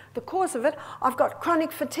problems. The cause of it, I've got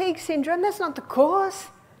chronic fatigue syndrome. That's not the cause.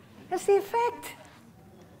 That's the effect.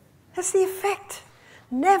 That's the effect.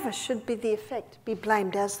 Never should be the effect be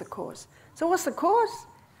blamed as the cause. So what's the cause?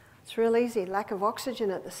 It's real easy, lack of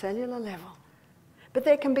oxygen at the cellular level. But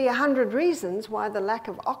there can be 100 reasons why the lack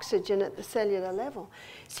of oxygen at the cellular level.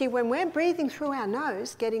 See, when we're breathing through our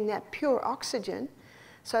nose, getting that pure oxygen,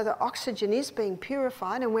 so the oxygen is being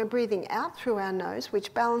purified and we're breathing out through our nose,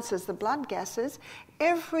 which balances the blood gases,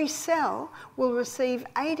 every cell will receive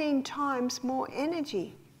 18 times more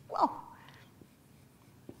energy. Whoa!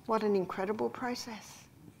 What an incredible process.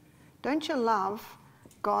 Don't you love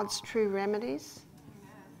God's true remedies?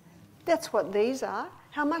 That's what these are.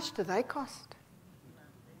 How much do they cost?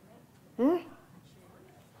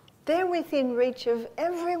 They're within reach of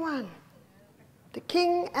everyone. The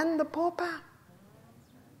king and the pauper.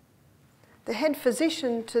 The head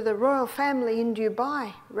physician to the royal family in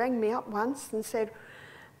Dubai rang me up once and said,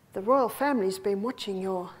 the royal family's been watching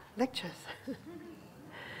your lectures.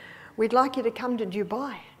 We'd like you to come to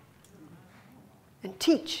Dubai and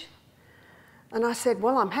teach. And I said,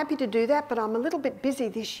 well, I'm happy to do that, but I'm a little bit busy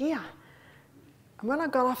this year. And when I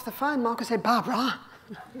got off the phone, Michael said, Barbara,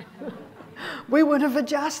 we would have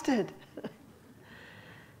adjusted.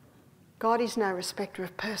 God is no respecter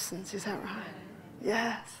of persons, is that right?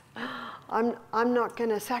 Yes. I'm not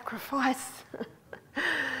going to sacrifice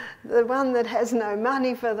the one that has no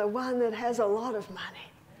money for the one that has a lot of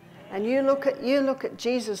money. And you look at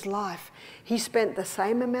Jesus' life. He spent the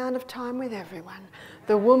same amount of time with everyone.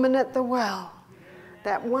 The woman at the well,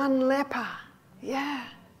 that one leper, yeah.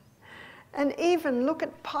 And even look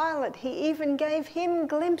at Pilate. He even gave him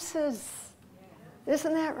glimpses.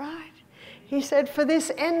 Isn't that right? He said, for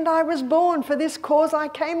this end I was born, for this cause I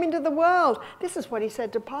came into the world. This is what he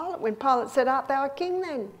said to Pilate when Pilate said, art thou a king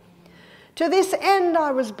then? To this end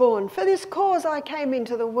I was born, for this cause I came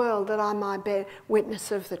into the world, that I might bear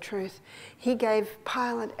witness of the truth. He gave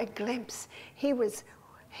Pilate a glimpse. He was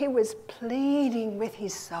pleading with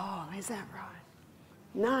his soul, is that right?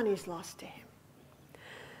 None is lost to him.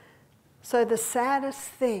 So the saddest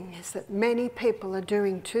thing is that many people are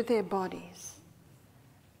doing to their bodies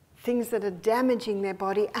things that are damaging their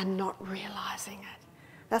body and not realising it.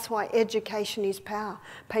 That's why education is power.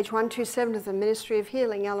 Page 127 of the Ministry of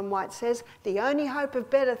Healing, Ellen White says, the only hope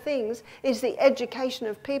of better things is the education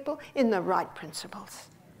of people in the right principles.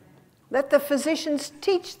 Let the physicians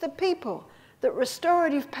teach the people that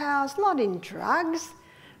restorative power is not in drugs,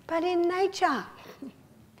 but in nature.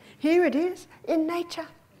 Here it is, in nature.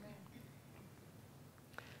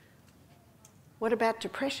 What about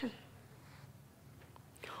depression?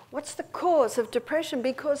 What's the cause of depression?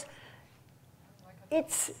 Because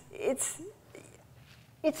it's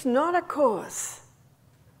not a cause.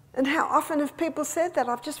 And how often have people said that?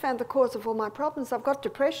 I've just found the cause of all my problems. I've got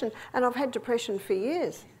depression, and I've had depression for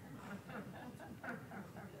years.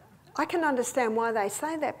 I can understand why they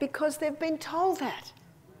say that, because they've been told that.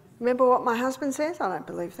 Remember what my husband says? I don't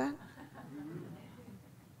believe that.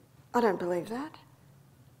 I don't believe that.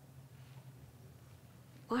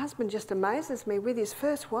 My husband just amazes me. With his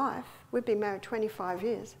first wife, we've been married 25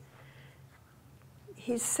 years.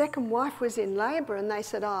 His second wife was in labour, and they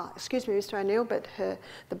said, oh, excuse me, Mr. O'Neill, but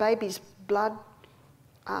the baby's blood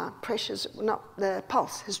pressures, not the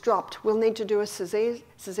pulse has dropped. We'll need to do a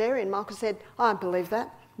caesarean. Michael said, I don't believe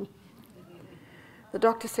that. The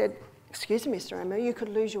doctor said, excuse me, Mr. O'Neill, you could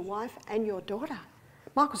lose your wife and your daughter.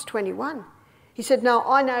 Michael's 21. He said, no,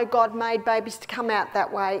 I know God made babies to come out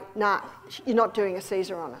that way. Nah, you're not doing a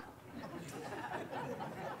Caesar on her.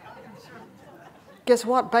 Guess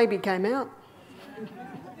what? Baby came out.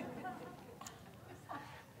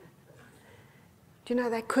 Do you know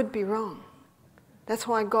that could be wrong? That's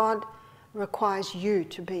why God requires you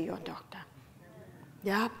to be your doctor.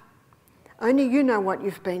 Yeah? Only you know what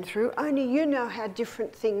you've been through. Only you know how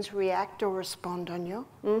different things react or respond on you.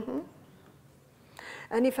 Mm-hmm.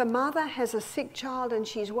 And if a mother has a sick child and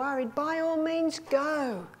she's worried, by all means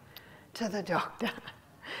go to the doctor.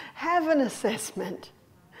 Have an assessment.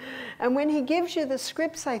 And when he gives you the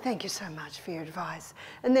script, say, thank you so much for your advice.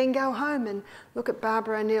 And then go home and look at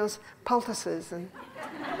Barbara O'Neill's poultices. And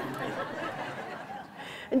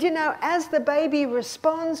you know, as the baby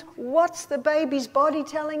responds, what's the baby's body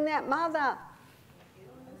telling that mother?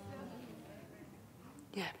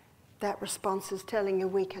 Yeah, that response is telling you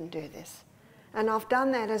we can do this. And I've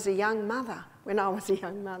done that as a young mother, when I was a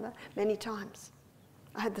young mother, many times.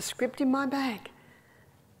 I had the script in my bag.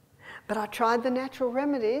 But I tried the natural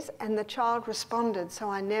remedies and the child responded, so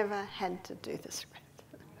I never had to do the script.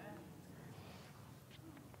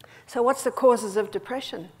 So what's the causes of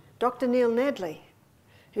depression? Dr. Neil Nedley,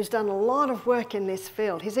 who's done a lot of work in this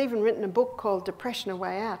field, he's even written a book called Depression: A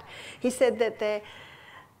Way Out. He said that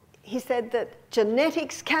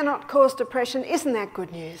genetics cannot cause depression. Isn't that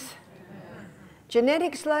good news?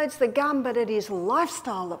 Genetics loads the gun, but it is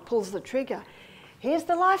lifestyle that pulls the trigger. Here's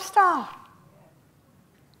the lifestyle.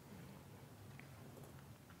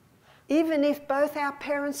 Even if both our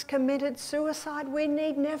parents committed suicide, we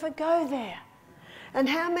need never go there. And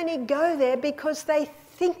how many go there because they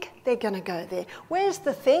think they're going to go there? Where's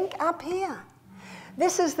the think? Up here.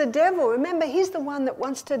 This is the devil. Remember, he's the one that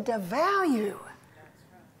wants to devour you.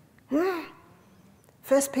 1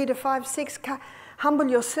 Peter 5:6,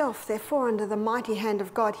 humble yourself, therefore, under the mighty hand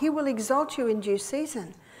of God. He will exalt you in due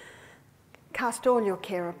season. Cast all your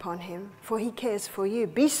care upon him, for he cares for you.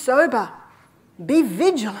 Be sober, be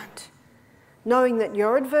vigilant, knowing that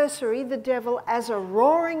your adversary, the devil, as a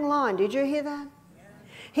roaring lion, did you hear that?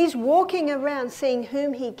 He's walking around seeing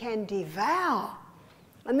whom he can devour.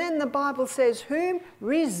 And then the Bible says, whom?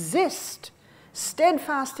 Resist,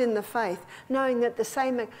 steadfast in the faith, knowing that the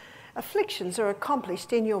same afflictions are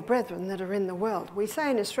accomplished in your brethren that are in the world. We say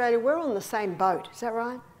in Australia, we're on the same boat. Is that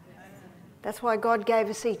right? That's why God gave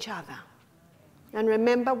us each other. And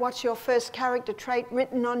remember, what's your first character trait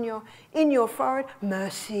written on in your forehead?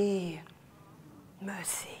 Mercy.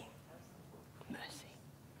 Mercy. Mercy.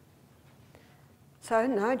 So,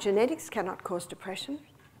 no, genetics cannot cause depression.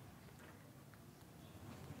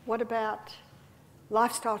 What about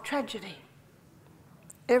lifestyle tragedy?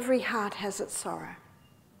 Every heart has its sorrow.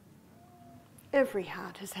 Every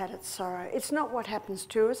heart has had its sorrow. It's not what happens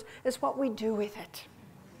to us, it's what we do with it.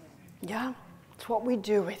 Yeah? It's what we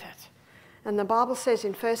do with it. And the Bible says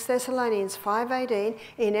in 1 Thessalonians 5:18,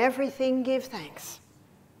 in everything give thanks.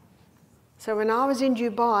 So when I was in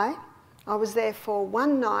Dubai, I was there for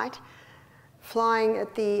one night, flying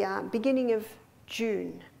at the beginning of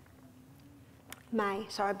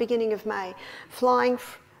beginning of May, flying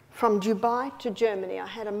from Dubai to Germany. I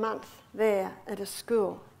had a month there at a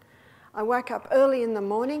school. I woke up early in the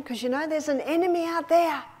morning, because you know there's an enemy out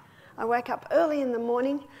there. I woke up early in the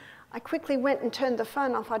morning. I quickly went and turned the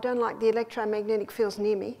phone off. I don't like the electromagnetic fields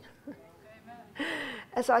near me.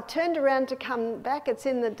 As I turned around to come back, it's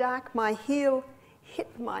in the dark, my heel hit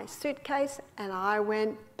my suitcase and I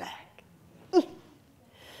went back.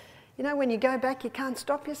 You know, when you go back, you can't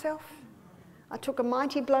stop yourself. I took a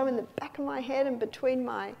mighty blow in the back of my head and between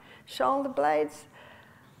my shoulder blades.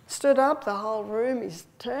 Stood up, the whole room is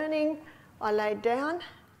turning. I laid down,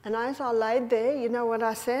 and as I laid there, you know what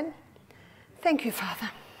I said? Thank you, Father.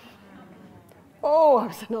 Oh, I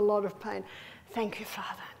was in a lot of pain. Thank you,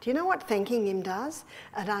 Father. Do you know what thanking him does?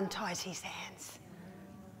 It unties his hands.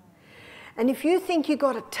 And if you think you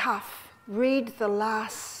got it tough, read the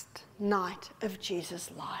last night of Jesus'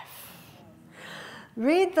 life.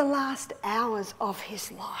 Read the last hours of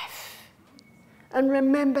his life. And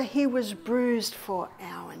remember, he was bruised for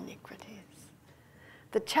our iniquities.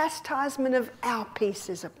 The chastisement of our peace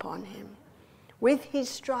is upon him. With his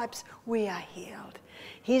stripes we are healed.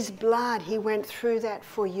 His blood, he went through that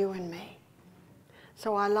for you and me.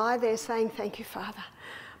 So I lie there saying, thank you, Father.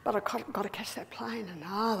 But I've got to catch that plane. And the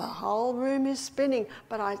whole room is spinning.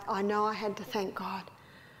 But I know I had to thank God.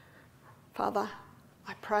 Father,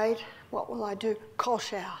 I prayed, what will I do? Cold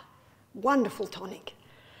shower. Wonderful tonic.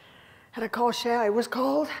 Had a cold shower, it was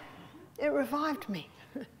cold. It revived me.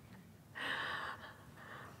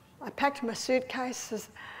 I packed my suitcases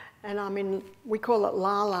and I'm in, we call it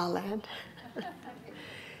La La Land.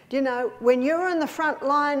 Do you know, when you're in the front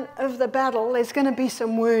line of the battle, there's going to be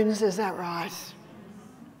some wounds, is that right?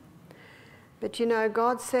 But you know,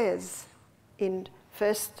 God says in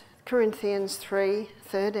 1 Corinthians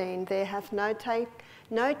 3:13, there hath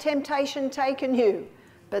no temptation taken you,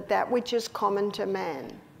 but that which is common to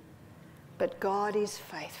man. But God is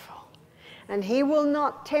faithful, and he will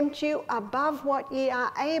not tempt you above what ye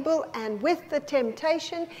are able, and with the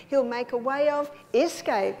temptation he'll make a way of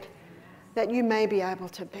escape, that you may be able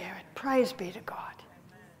to bear it. Praise be to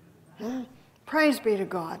God. Praise be to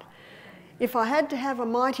God. If I had to have a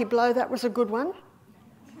mighty blow, that was a good one,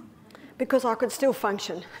 because I could still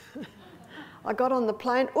function. I got on the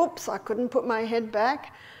plane, oops, I couldn't put my head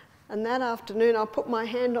back. And that afternoon, I put my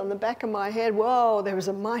hand on the back of my head. Whoa, there was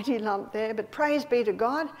a mighty lump there. But praise be to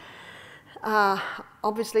God.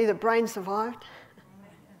 Obviously, the brain survived.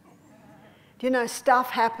 Do you know,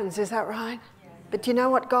 stuff happens, is that right? But do you know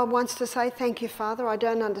what God wants to say? Thank you, Father. I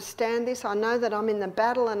don't understand this. I know that I'm in the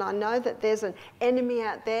battle and I know that there's an enemy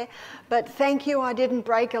out there. But thank you I didn't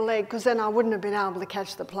break a leg, because then I wouldn't have been able to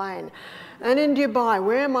catch the plane. And in Dubai,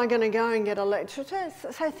 where am I going to go and get a leg? So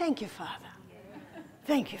thank you, Father.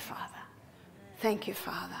 Thank you, Father. Thank you,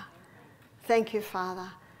 Father. Thank you, Father.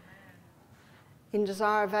 In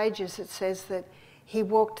Desire of Ages, it says that he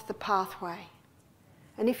walked the pathway.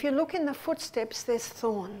 And if you look in the footsteps, there's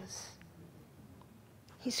thorns.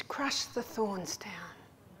 He's crushed the thorns down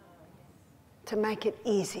to make it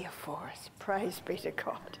easier for us. Praise be to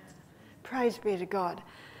God. Praise be to God.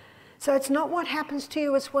 So it's not what happens to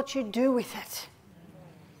you, it's what you do with it.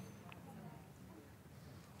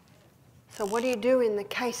 So what do you do in the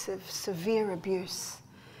case of severe abuse?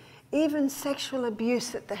 Even sexual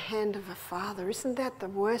abuse at the hand of a father. Isn't that the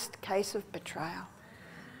worst case of betrayal?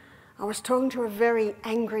 I was talking to a very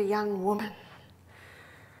angry young woman.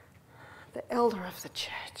 The elder of the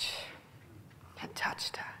church had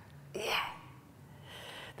touched her. Yeah.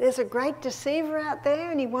 There's a great deceiver out there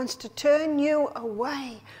and he wants to turn you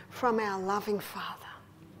away from our loving Father.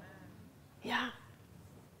 Yeah.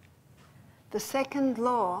 The second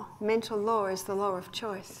law, mental law, is the law of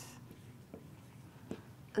choice.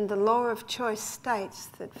 And the law of choice states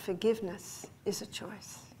that forgiveness is a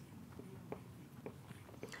choice.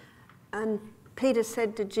 And Peter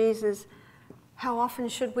said to Jesus, how often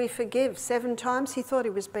should we forgive? 7 times? He thought he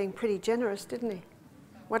was being pretty generous, didn't he?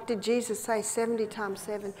 What did Jesus say? 70 times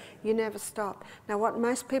 7. You never stop. Now, what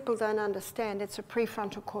most people don't understand, it's a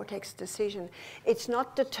prefrontal cortex decision. It's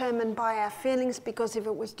not determined by our feelings, because if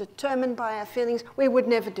it was determined by our feelings, we would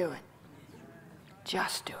never do it.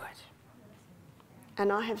 Just do it.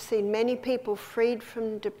 And I have seen many people freed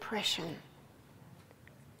from depression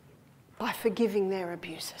by forgiving their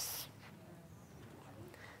abusers.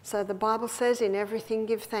 So the Bible says, in everything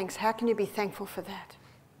give thanks. How can you be thankful for that?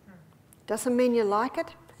 Doesn't mean you like it,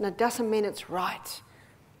 and it doesn't mean it's right.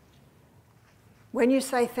 When you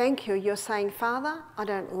say thank you, you're saying, Father, I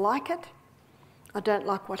don't like it. I don't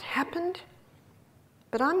like what happened,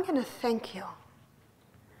 but I'm going to thank you,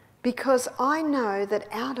 because I know that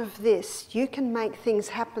out of this you can make things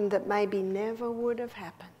happen that maybe never would have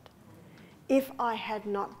happened if I had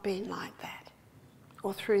not been like that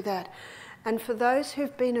or through that. And for those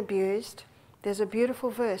who've been abused, there's a beautiful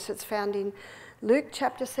verse. It's found in Luke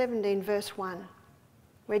chapter 17, verse 1,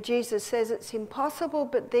 where Jesus says it's impossible,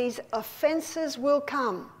 but these offences will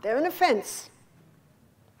come. They're an offence.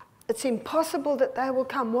 It's impossible that they will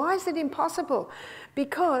come. Why is it impossible?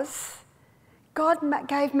 Because God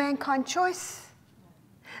gave mankind choice.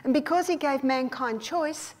 And because he gave mankind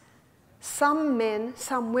choice, some men,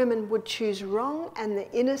 some women would choose wrong, and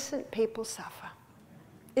the innocent people suffer.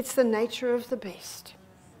 It's the nature of the beast.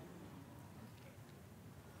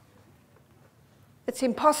 It's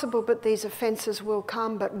impossible, but these offences will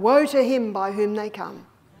come, but woe to him by whom they come.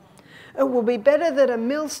 It will be better that a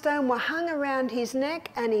millstone were hung around his neck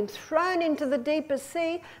and him thrown into the deepest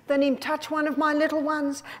sea than him touch one of my little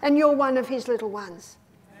ones, and you're one of his little ones.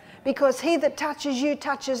 Because he that touches you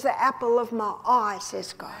touches the apple of my eye,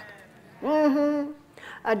 says God.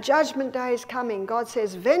 A judgment day is coming. God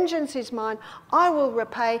says, vengeance is mine, I will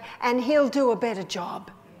repay, and he'll do a better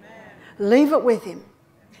job. Leave it with him.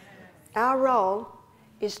 Our role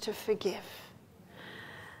is to forgive.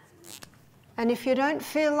 And if you don't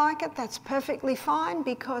feel like it, that's perfectly fine,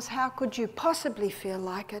 because how could you possibly feel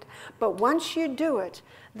like it? But once you do it,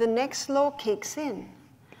 the next law kicks in.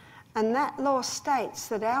 And that law states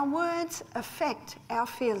that our words affect our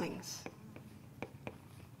feelings.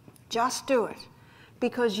 Just do it,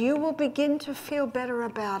 because you will begin to feel better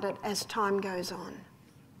about it as time goes on.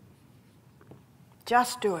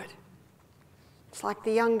 Just do it. It's like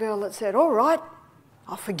the young girl that said, all right,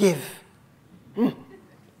 I'll forgive.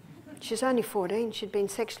 She's only 14. She'd been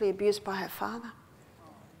sexually abused by her father.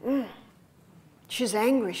 She's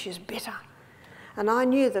angry. She's bitter. And I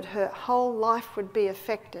knew that her whole life would be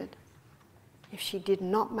affected if she did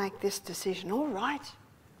not make this decision. All right,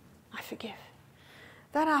 I forgive.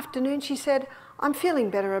 That afternoon she said, I'm feeling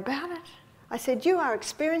better about it. I said, you are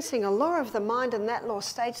experiencing a law of the mind, and that law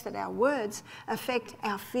states that our words affect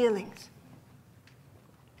our feelings.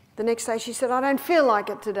 The next day she said, I don't feel like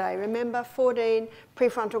it today. Remember, 14,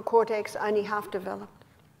 prefrontal cortex only half developed.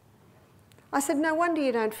 I said, no wonder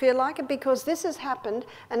you don't feel like it, because this has happened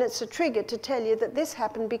and it's a trigger to tell you that this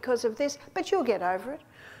happened because of this, but you'll get over it.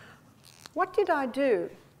 What did I do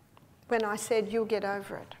when I said you'll get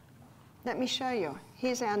over it? Let me show you.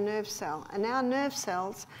 Here's our nerve cell. And our nerve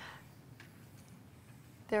cells,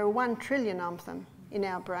 there are 1 trillion of them in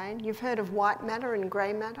our brain. You've heard of white matter and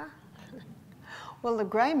grey matter? Well, the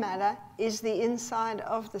grey matter is the inside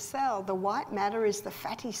of the cell. The white matter is the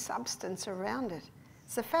fatty substance around it.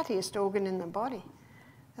 It's the fattiest organ in the body.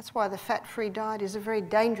 That's why the fat-free diet is a very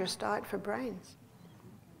dangerous diet for brains.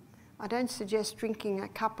 I don't suggest drinking a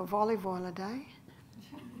cup of olive oil a day.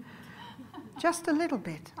 Just a little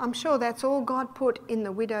bit. I'm sure that's all God put in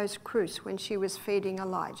the widow's cruse when she was feeding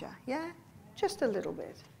Elijah. Yeah? Just a little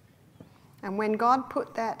bit. And when God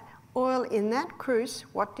put that oil in that cruse,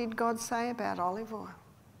 what did God say about olive oil?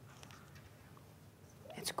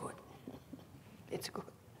 It's good. It's good.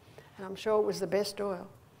 And I'm sure it was the best oil.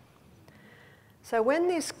 So when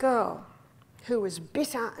this girl, who was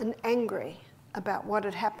bitter and angry about what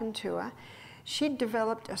had happened to her, she'd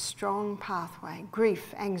developed a strong pathway: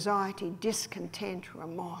 grief, anxiety, discontent,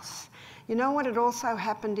 remorse. You know what had also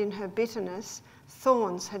happened in her bitterness?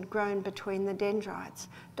 Thorns had grown between the dendrites.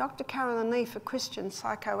 Dr. Carolyn Leaf, a Christian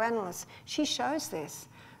psychoanalyst, she shows this,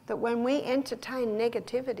 that when we entertain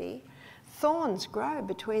negativity, thorns grow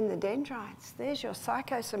between the dendrites. There's your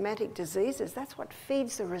psychosomatic diseases. That's what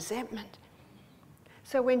feeds the resentment.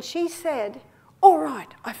 So when she said, all right,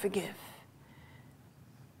 I forgive,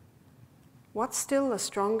 what's still the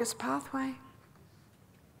strongest pathway?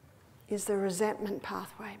 Is the resentment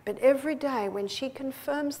pathway. But every day when she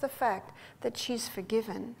confirms the fact that she's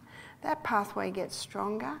forgiven, that pathway gets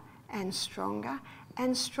stronger and stronger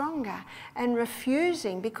and stronger. And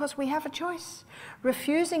refusing, because we have a choice,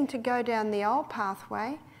 refusing to go down the old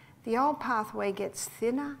pathway the old pathway gets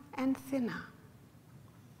thinner and thinner.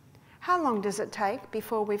 How long does it take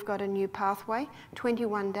before we've got a new pathway?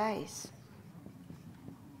 21 days.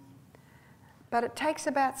 But it takes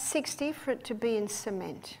about 60 for it to be in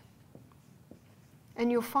cement.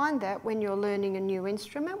 And you'll find that when you're learning a new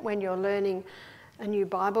instrument, when you're learning a new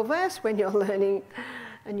Bible verse, when you're learning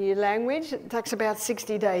a new language, it takes about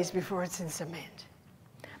 60 days before it's in cement.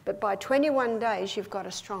 But by 21 days, you've got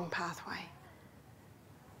a strong pathway.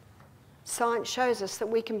 Science shows us that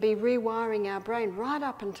we can be rewiring our brain right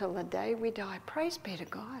up until the day we die. Praise be to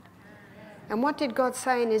God. And what did God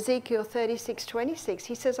say in Ezekiel 36:26?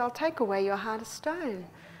 He says, I'll take away your heart of stone.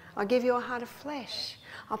 I'll give you a heart of flesh.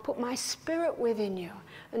 I'll put my spirit within you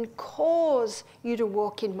and cause you to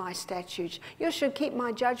walk in my statutes. You should keep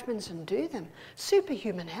my judgments and do them.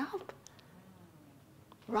 Superhuman help.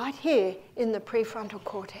 Right here in the prefrontal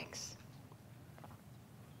cortex.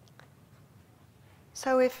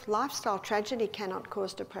 So if lifestyle tragedy cannot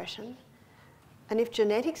cause depression, and if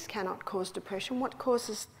genetics cannot cause depression, what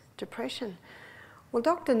causes depression? Well,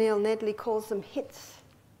 Dr. Neil Nedley calls them hits.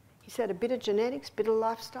 He said a bit of genetics, bit of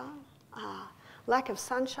lifestyle, lack of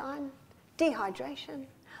sunshine, dehydration,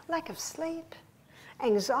 lack of sleep,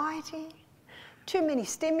 anxiety, too many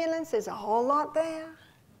stimulants, there's a whole lot there,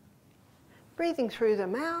 breathing through the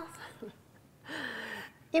mouth,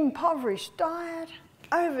 impoverished diet,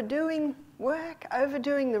 overdoing work,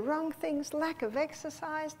 overdoing the wrong things, lack of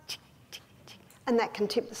exercise, and that can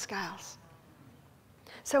tip the scales.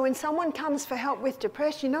 So when someone comes for help with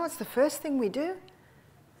depression, you know what's the first thing we do?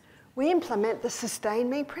 We implement the sustain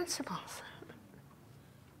me principles.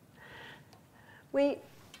 We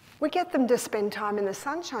get them to spend time in the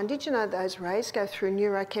sunshine. Did you know those rays go through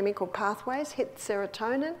neurochemical pathways, hit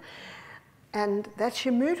serotonin, and that's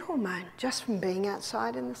your mood hormone just from being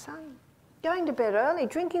outside in the sun. Going to bed early,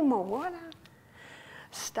 drinking more water,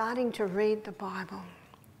 starting to read the Bible.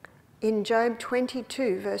 In Job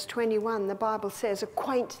 22, verse 21, the Bible says,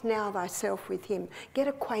 acquaint now thyself with him. Get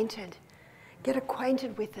acquainted. Get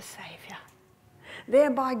acquainted with the Saviour.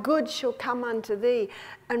 Thereby good shall come unto thee,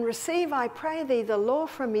 and receive, I pray thee, the law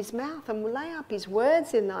from his mouth, and lay up his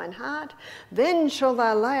words in thine heart. Then shall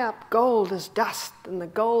thou lay up gold as dust, and the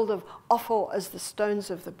gold of Ophir as the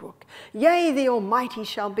stones of the brook. Yea, the Almighty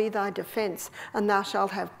shall be thy defence, and thou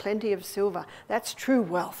shalt have plenty of silver. That's true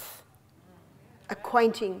wealth.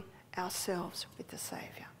 Acquainting ourselves with the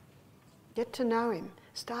Saviour. Get to know him.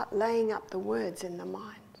 Start laying up the words in the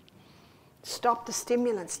mind. Stop the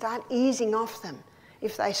stimulants. Start easing off them.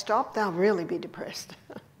 If they stop, they'll really be depressed.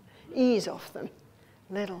 Ease off them,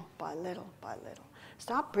 little by little by little.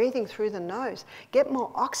 Start breathing through the nose. Get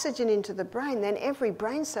more oxygen into the brain. Then every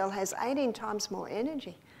brain cell has 18 times more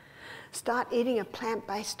energy. Start eating a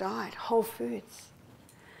plant-based diet, whole foods.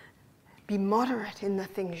 Be moderate in the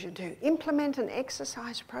things you do. Implement an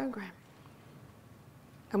exercise program.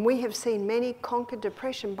 And we have seen many conquer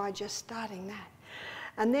depression by just starting that.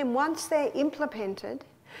 And then once they're implemented,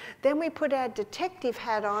 then we put our detective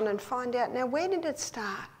hat on and find out, now where did it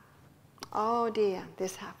start? Oh dear,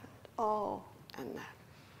 this happened. Oh, and that.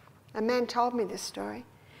 A man told me this story.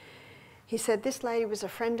 He said, this lady was a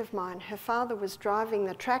friend of mine. Her father was driving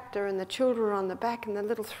the tractor and the children were on the back, and the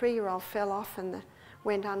little 3-year-old fell off and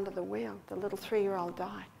went under the wheel. The little 3-year-old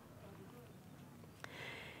died.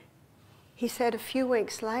 He said a few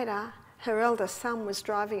weeks later, her eldest son was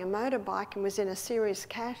driving a motorbike and was in a serious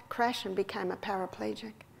crash and became a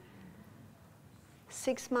paraplegic.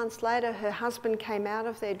 6 months later, her husband came out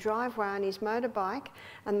of their driveway on his motorbike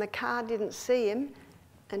and the car didn't see him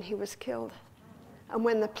and he was killed. And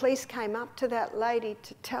when the police came up to that lady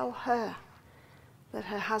to tell her that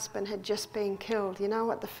her husband had just been killed, you know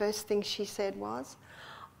what the first thing she said was?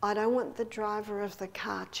 I don't want the driver of the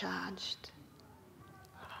car charged.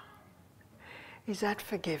 Is that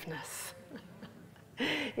forgiveness?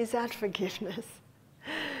 Is that forgiveness?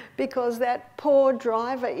 Because that poor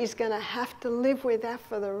driver is going to have to live with that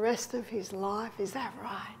for the rest of his life. Is that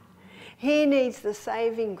right? He needs the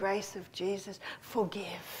saving grace of Jesus.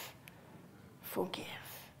 Forgive. Forgive.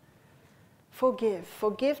 Forgive.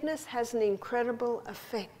 Forgiveness has an incredible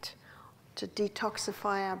effect to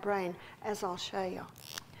detoxify our brain, as I'll show you.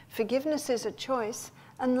 Forgiveness is a choice,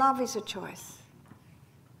 and love is a choice.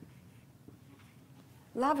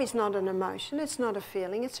 Love is not an emotion, it's not a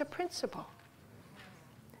feeling, it's a principle.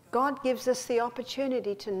 God gives us the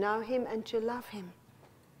opportunity to know him and to love him.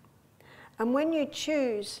 And when you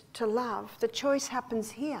choose to love, the choice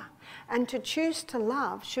happens here. And to choose to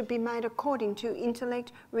love should be made according to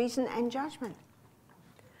intellect, reason, and judgment.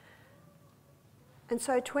 And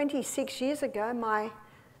so 26 years ago, my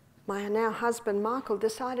now husband Michael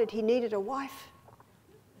decided he needed a wife.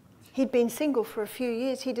 He'd been single for a few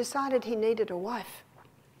years. He decided he needed a wife.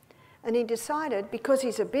 And he decided, because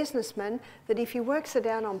he's a businessman, that if he works it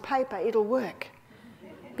out on paper, it'll work.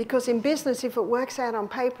 Because in business, if it works out on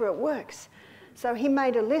paper, it works. So he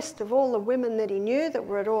made a list of all the women that he knew that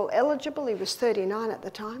were at all eligible. He was 39 at the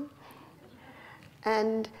time.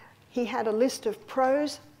 And he had a list of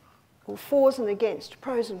pros, or fors and against,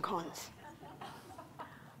 pros and cons.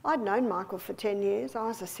 I'd known Michael for 10 years. I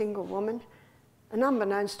was a single woman. And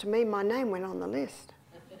unbeknownst to me, my name went on the list.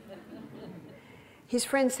 His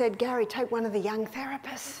friend said, Gary, take one of the young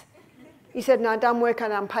therapists. He said, no, it doesn't work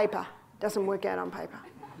out on paper. Doesn't work out on paper.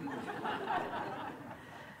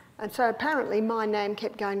 And so apparently my name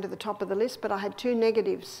kept going to the top of the list, but I had two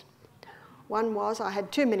negatives. One was I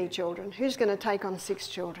had too many children. Who's going to take on 6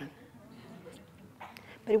 children?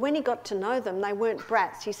 But when he got to know them, they weren't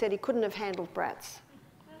brats. He said he couldn't have handled brats.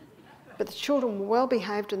 But the children were well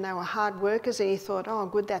behaved and they were hard workers, and he thought, oh,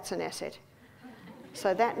 good, that's an asset.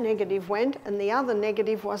 So that negative went, and the other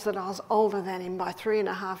negative was that I was older than him by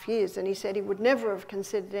 3.5 years, and he said he would never have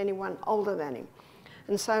considered anyone older than him.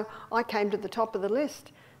 And so I came to the top of the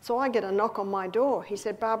list. So I get a knock on my door. He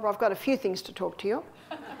said, Barbara, I've got a few things to talk to you.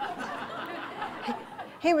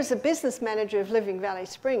 He was a business manager of Living Valley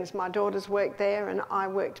Springs. My daughters worked there and I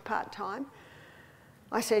worked part-time.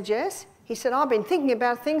 I said, yes. He said, I've been thinking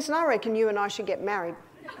about things and I reckon you and I should get married.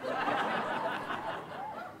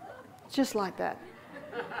 Just like that.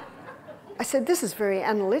 I said, this is very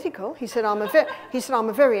analytical. He said, I'm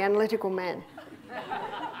a very analytical man.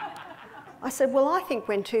 I said, well, I think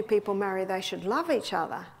when two people marry, they should love each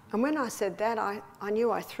other. And when I said that, I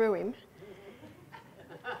knew I threw him.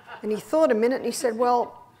 And he thought a minute and he said,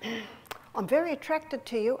 well, I'm very attracted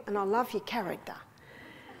to you and I love your character.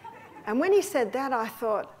 And when he said that, I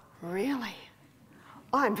thought, really?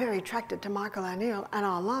 I'm very attracted to Michael O'Neill and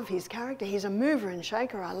I love his character. He's a mover and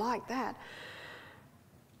shaker. I like that.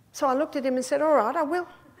 So I looked at him and said, all right, I will.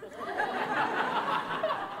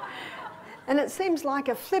 And it seems like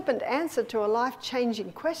a flippant answer to a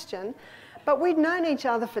life-changing question, but we'd known each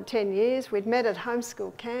other for 10 years. We'd met at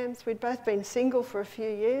homeschool camps. We'd both been single for a few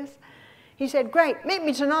years. He said, great, meet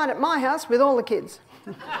me tonight at my house with all the kids.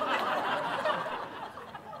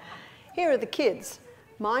 Here are the kids.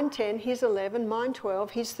 Mine 10, he's 11, mine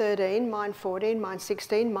 12, he's 13, mine 14, mine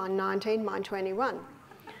 16, mine 19, mine 21.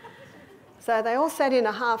 So they all sat in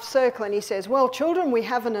a half circle and he says, well, children, we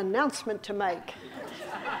have an announcement to make.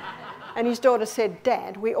 And his daughter said,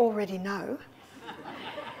 Dad, we already know.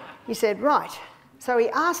 He said, right. So he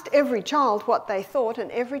asked every child what they thought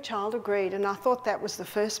and every child agreed, and I thought that was the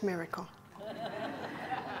first miracle.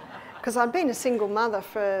 Because I'd been a single mother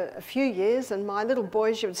for a few years and my little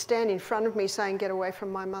boys would stand in front of me saying, get away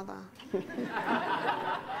from my mother.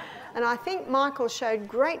 And I think Michael showed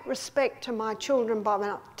great respect to my children by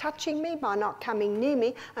not touching me, by not coming near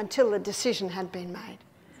me until the decision had been made.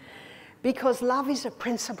 Because love is a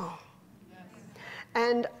principle.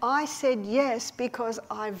 And I said yes because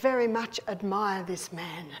I very much admire this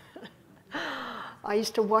man. I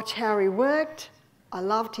used to watch how he worked. I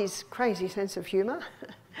loved his crazy sense of humour.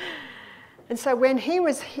 And so when he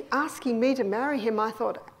was asking me to marry him, I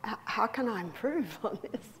thought, how can I improve on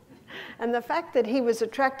this? And the fact that he was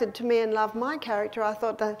attracted to me and loved my character, I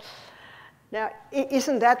thought that, now,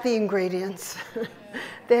 isn't that the ingredients?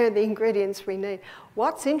 They're the ingredients we need.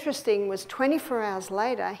 What's interesting was 24 hours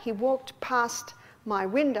later, he walked past my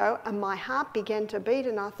window and my heart began to beat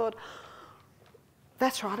and I thought,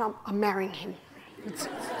 that's right, I'm marrying him. It's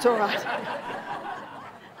all right.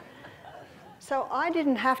 So I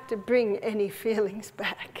didn't have to bring any feelings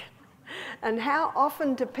back. And how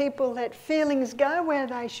often do people let feelings go where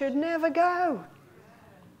they should never go?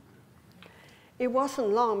 It wasn't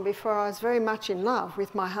long before I was very much in love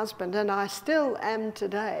with my husband, and I still am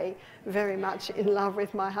today very much in love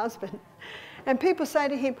with my husband. And people say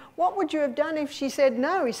to him, what would you have done if she said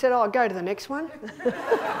no? He said, oh, I'll go to the next one.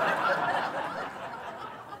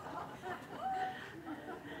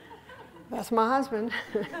 That's my husband.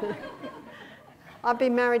 I've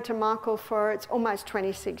been married to Michael for it's almost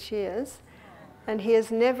 26 years, and he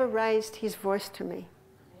has never raised his voice to me.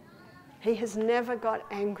 He has never got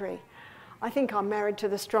angry. I think I'm married to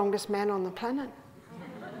the strongest man on the planet.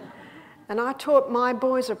 And I taught my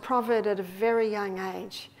boys a proverb at a very young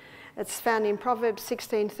age. It's found in Proverbs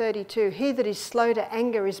 16:32. He that is slow to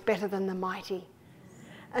anger is better than the mighty,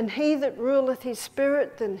 and he that ruleth his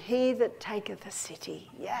spirit than he that taketh a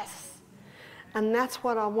city. Yes. And that's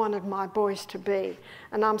what I wanted my boys to be.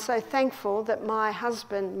 And I'm so thankful that my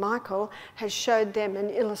husband, Michael, has showed them an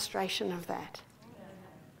illustration of that.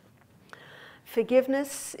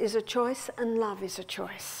 Forgiveness is a choice and love is a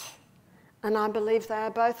choice. And I believe they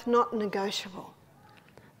are both not negotiable,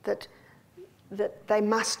 that they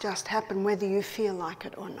must just happen whether you feel like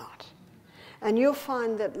it or not. And you'll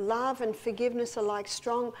find that love and forgiveness are like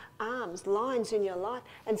strong arms, lines in your life.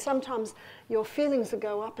 And sometimes your feelings will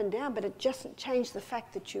go up and down, but it doesn't change the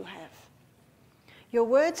fact that you have. Your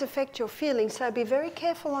words affect your feelings, so be very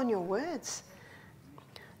careful on your words.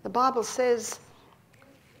 The Bible says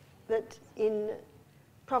that in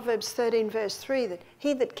Proverbs 13 verse 3, that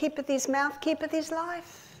he that keepeth his mouth keepeth his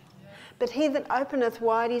life, but he that openeth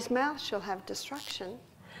wide his mouth shall have destruction.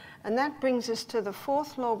 And that brings us to the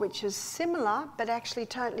fourth law, which is similar, but actually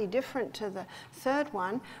totally different to the third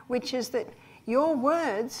one, which is that your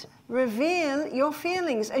words reveal your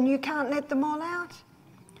feelings and you can't let them all out.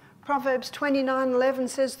 Proverbs 29:11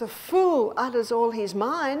 says, the fool utters all his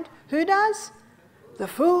mind. Who does? The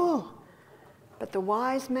fool. But the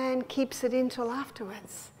wise man keeps it in till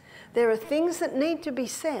afterwards. There are things that need to be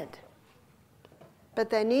said,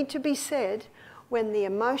 but they need to be said when the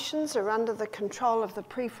emotions are under the control of the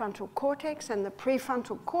prefrontal cortex, and the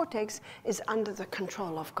prefrontal cortex is under the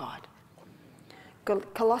control of God.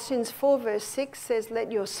 Colossians 4 verse 6 says,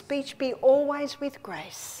 let your speech be always with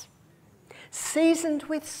grace, seasoned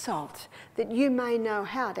with salt, that you may know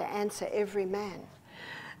how to answer every man.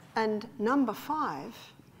 And number 5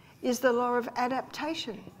 is the law of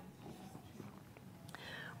adaptation.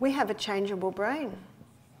 We have a changeable brain.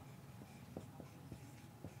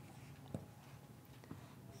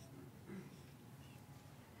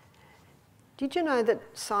 Did you know that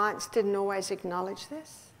science didn't always acknowledge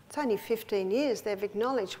this? It's only 15 years they've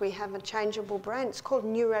acknowledged we have a changeable brain. It's called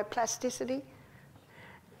neuroplasticity.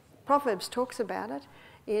 Proverbs talks about it.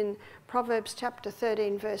 In Proverbs chapter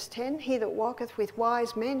 13 verse 10, he that walketh with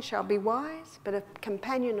wise men shall be wise, but a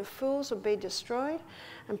companion of fools will be destroyed.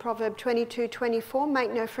 And Proverb 22:24,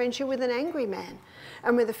 make no friendship with an angry man,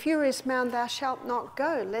 and with a furious man thou shalt not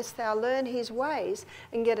go, lest thou learn his ways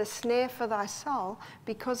and get a snare for thy soul,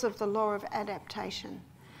 because of the law of adaptation.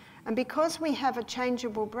 And because we have a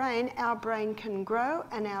changeable brain, our brain can grow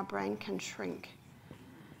and our brain can shrink.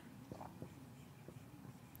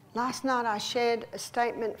 Last night I shared a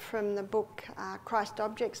statement from the book Christ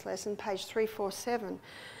Objects Lesson, page 347.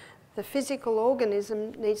 The physical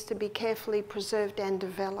organism needs to be carefully preserved and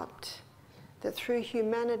developed, that through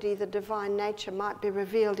humanity the divine nature might be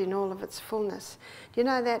revealed in all of its fullness. Do you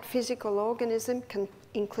know that physical organism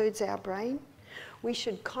includes our brain? We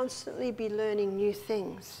should constantly be learning new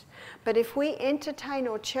things. But if we entertain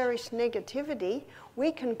or cherish negativity,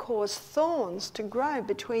 we can cause thorns to grow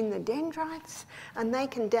between the dendrites, and they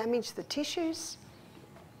can damage the tissues.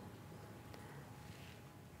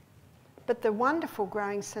 But the wonderful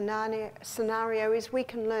growing scenario is we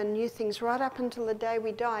can learn new things right up until the day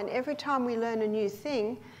we die. And every time we learn a new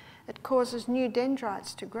thing, it causes new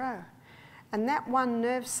dendrites to grow. And that one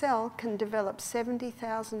nerve cell can develop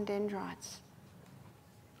 70,000 dendrites.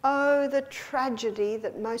 Oh, the tragedy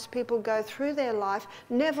that most people go through their life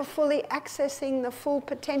never fully accessing the full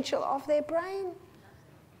potential of their brain.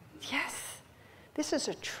 Yes, this is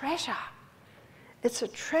a treasure. It's a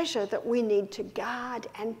treasure that we need to guard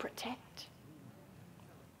and protect.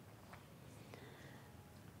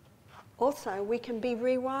 Also, we can be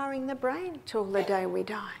rewiring the brain till the day we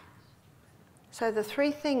die. So the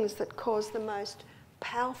 3 things that cause the most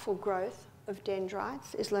powerful growth of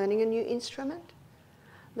dendrites is learning a new instrument,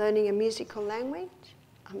 learning a musical language,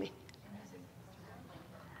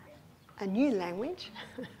 a new language.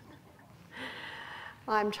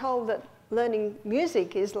 I'm told that learning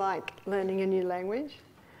music is like learning a new language.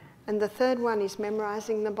 And the third one is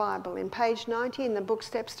memorizing the Bible. In page 90 in the book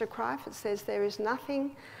Steps to Christ, it says there is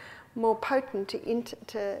nothing more potent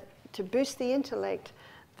to boost the intellect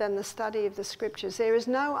than the study of the scriptures. There is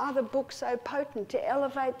no other book so potent to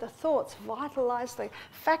elevate the thoughts, vitalize the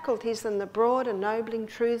faculties than the broad ennobling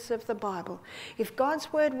truths of the Bible. If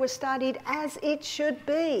God's word were studied as it should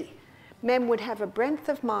be, men would have a breadth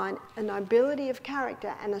of mind, a nobility of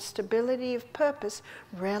character, and a stability of purpose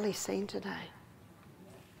rarely seen today.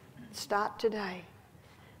 Start today.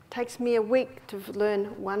 It takes me a week to learn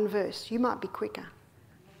 1 verse. You might be quicker.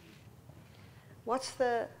 What's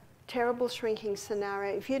the terrible shrinking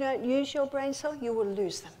scenario? If you don't use your brain cell, you will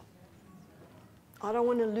lose them. I don't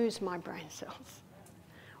want to lose my brain cells.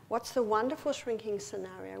 What's the wonderful shrinking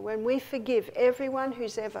scenario? When we forgive everyone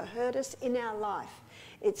who's ever hurt us in our life,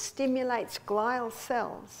 it stimulates glial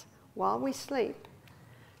cells while we sleep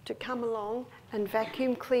to come along and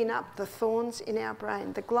vacuum clean up the thorns in our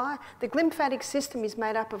brain. The glymphatic system is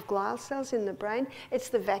made up of glial cells in the brain. It's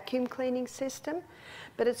the vacuum cleaning system,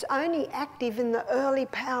 but it's only active in the early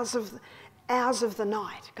hours of the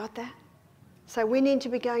night. Got that? So we need to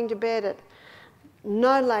be going to bed at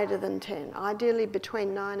no later than 10, ideally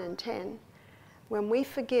between 9 and 10, when we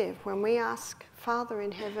forgive, when we ask, Father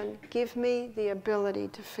in heaven, give me the ability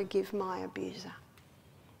to forgive my abuser.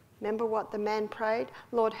 Remember what the man prayed?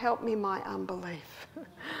 Lord, help me my unbelief.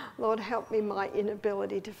 Lord, help me my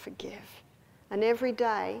inability to forgive. And every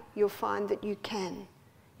day you'll find that you can.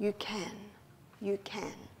 You can. You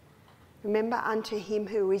can. Remember, unto him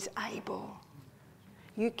who is able.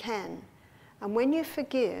 You can. And when you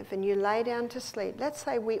forgive and you lay down to sleep, let's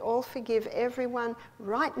say we all forgive everyone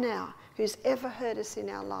right now who's ever hurt us in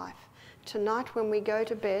our life. Tonight when we go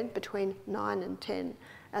to bed, between 9 and 10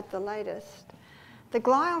 at the latest, the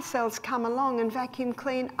glial cells come along and vacuum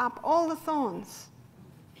clean up all the thorns.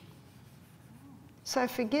 So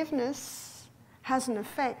forgiveness has an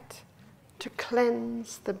effect to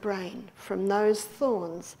cleanse the brain from those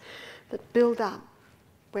thorns that build up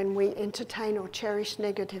when we entertain or cherish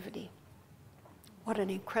negativity. What an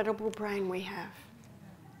incredible brain we have.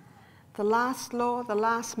 The last law, the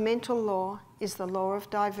last mental law, is the law of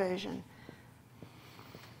diversion.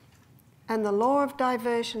 And the law of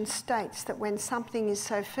diversion states that when something is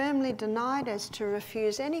so firmly denied as to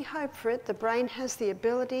refuse any hope for it, the brain has the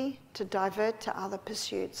ability to divert to other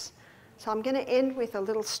pursuits. So I'm going to end with a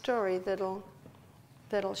little story that'll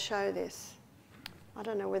show this. I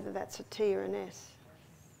don't know whether that's a T or an S.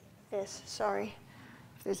 S, sorry.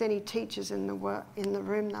 If there's any teachers in the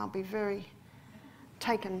room, they'll be very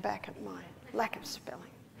taken back at my lack of spelling.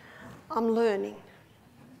 I'm learning.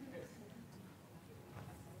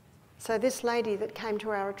 So this lady that came to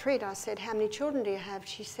our retreat, I said, how many children do you have?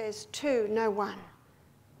 She says, 2, no 1.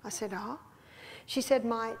 I said, oh. She said,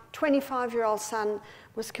 my 25-year-old son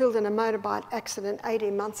was killed in a motorbike accident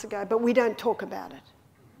 18 months ago, but we don't talk about it.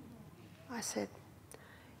 I said,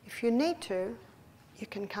 if you need to, you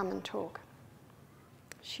can come and talk.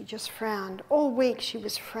 She just frowned. All week she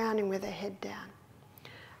was frowning with her head down.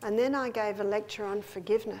 And then I gave a lecture on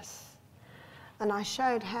forgiveness. And I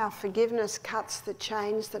showed how forgiveness cuts the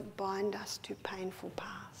chains that bind us to painful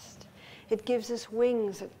past. It gives us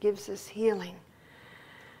wings, it gives us healing.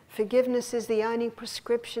 Forgiveness is the only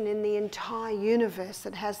prescription in the entire universe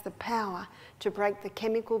that has the power to break the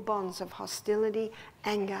chemical bonds of hostility,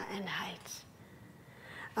 anger, and hate.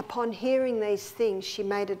 Upon hearing these things, she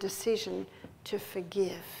made a decision to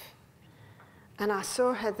forgive. And I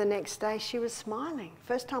saw her the next day, she was smiling.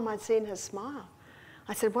 First time I'd seen her smile.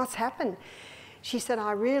 I said, what's happened? She said,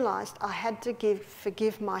 I realised I had to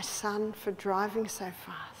forgive my son for driving so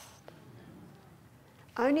fast.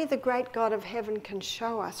 Only the great God of heaven can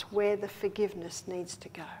show us where the forgiveness needs to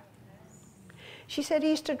go. She said, he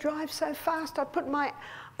used to drive so fast,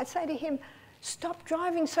 I'd say to him, stop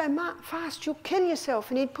driving so fast, you'll kill yourself.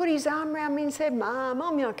 And he'd put his arm around me and said, Mum,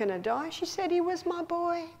 I'm not going to die. She said, he was my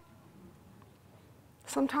boy.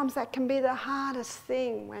 Sometimes that can be the hardest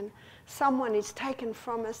thing when someone is taken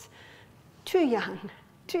from us too young,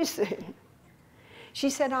 too soon. She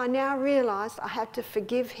said, I now realised I have to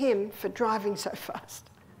forgive him for driving so fast.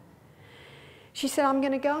 She said, I'm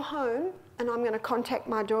going to go home and I'm going to contact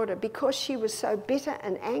my daughter. Because she was so bitter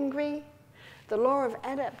and angry, the law of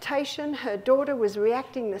adaptation, her daughter was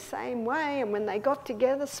reacting the same way, and when they got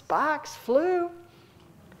together, sparks flew.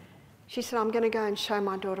 She said, I'm going to go and show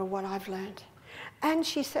my daughter what I've learned. And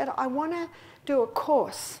she said, I want to do a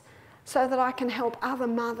course so that I can help other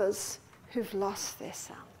mothers who've lost their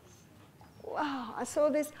sons. Wow, I saw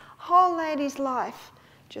this whole lady's life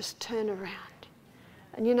just turn around.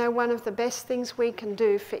 And you know, one of the best things we can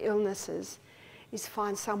do for illnesses is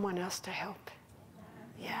find someone else to help.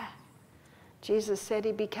 Yeah. Jesus said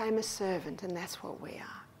he became a servant, and that's what we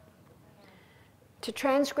are. To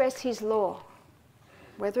transgress his law,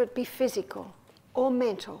 whether it be physical or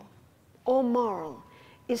mental or moral,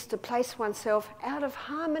 is to place oneself out of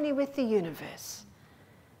harmony with the universe,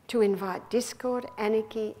 to invite discord,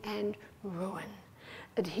 anarchy, and ruin.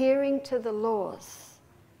 Adhering to the laws,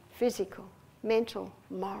 physical, mental,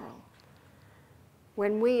 moral.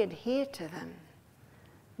 When we adhere to them,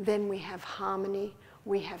 then we have harmony,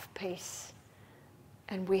 we have peace,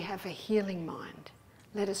 and we have a healing mind.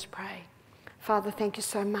 Let us pray. Father, thank you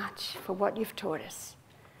so much for what you've taught us.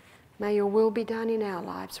 May your will be done in our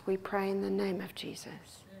lives, we pray in the name of Jesus.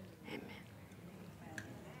 Amen.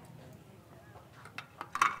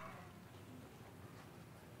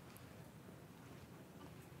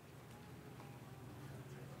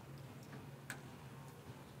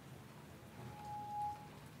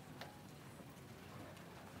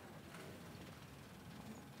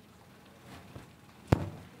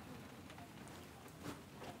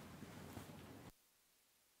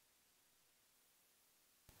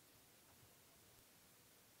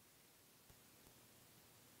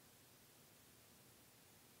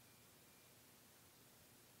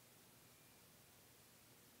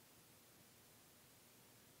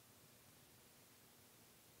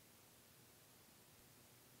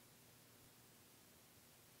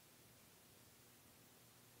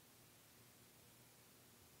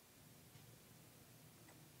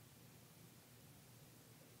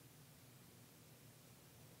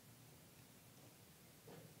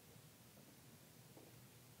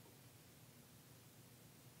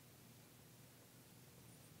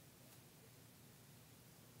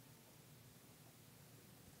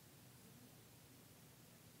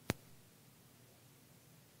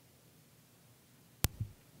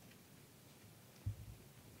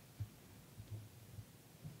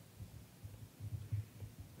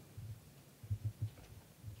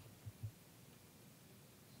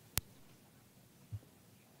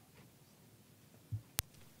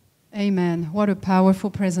 Amen. What a powerful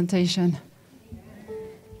presentation.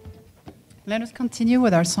 Let us continue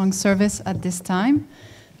with our song service at this time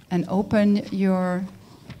and open your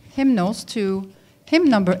hymnals to hymn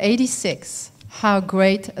number 86, How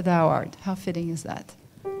Great Thou Art. How fitting is that?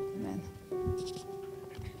 Amen.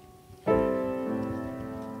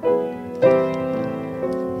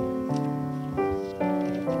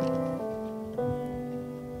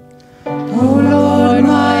 O Lord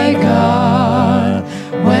my God,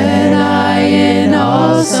 when I in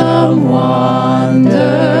awesome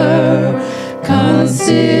wonder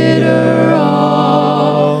consider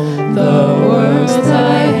all the works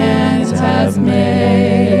thy hands have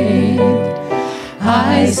made,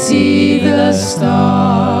 I see the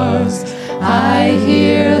stars, I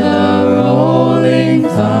hear the rolling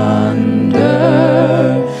thunder,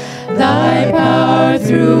 thy power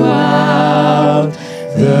throughout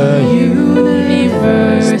the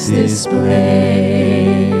universe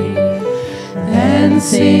display. Then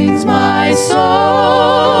sings my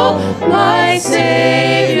soul, my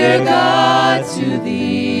Savior God, to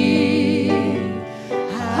thee.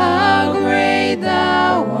 How great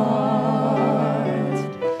thou art,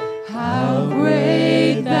 how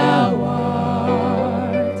great thou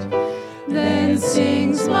art. Then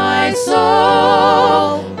sings my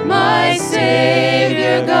soul, my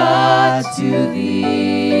Savior God, to thee.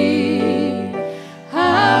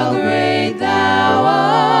 How great thou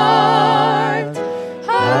art,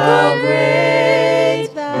 how great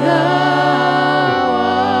thou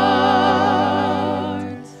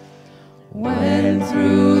art. When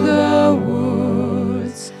through the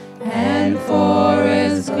woods and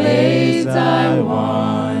forest glades I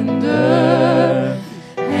wander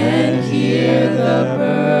and hear the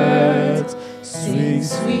birds sing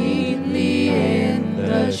sweetly in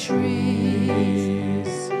the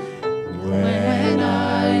trees, when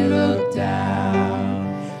I look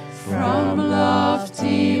down from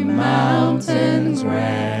lofty mountain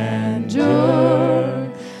grandeur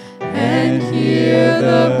and hear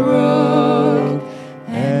the brook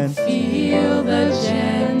and feel the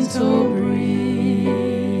gentle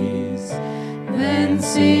breeze, then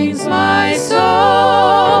sings my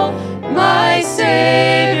soul, my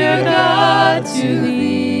Savior God, to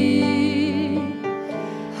thee.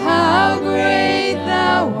 How great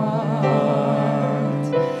thou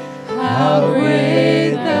art, how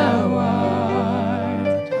great thou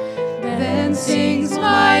art. Then sings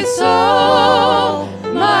my soul,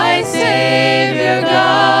 my Savior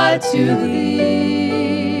God, to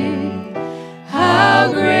thee.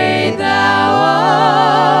 How great thou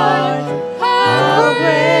art, how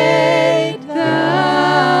great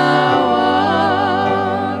thou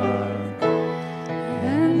art.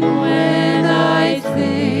 And when I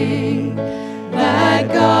think that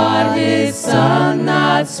God his Son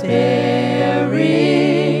not sparing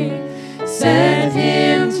sent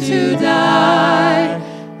him to die,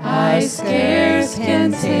 I scarce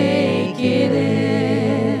can take it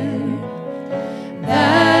in,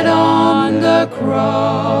 that on the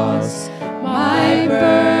cross my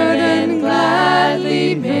burden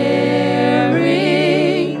gladly bearing,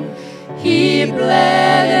 he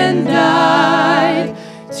bled and died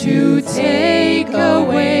to take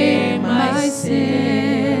away my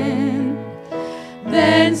sin.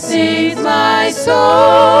 Then sings my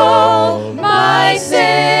soul, my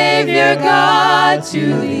Savior God,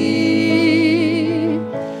 to thee.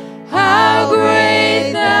 How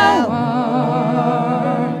great thou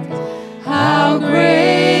art, how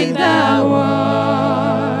great thou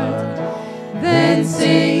art. Then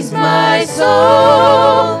sings my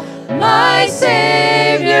soul, my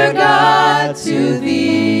Savior God, to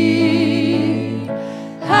thee.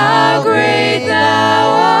 How great thou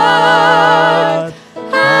art,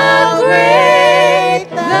 how great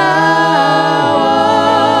thou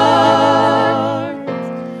art.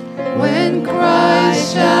 When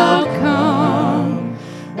Christ shall come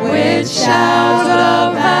with shout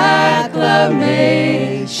of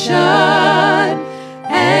acclamation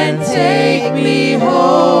and take me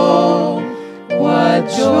home, what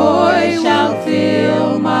joy shall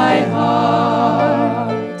fill my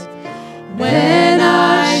heart, when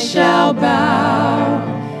I shall bow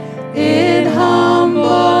in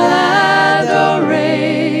humble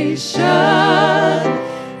adoration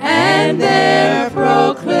and there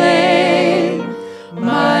proclaim,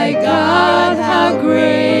 my God, how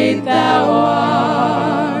great thou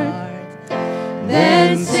art.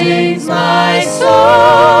 Then sings my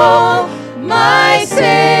soul, my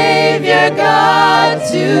Savior God,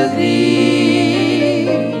 to thee.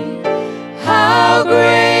 How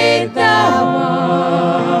great thou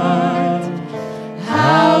art,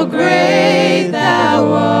 how great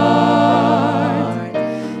thou art.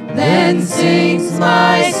 Then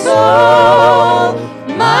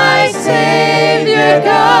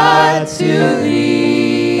to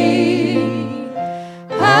thee.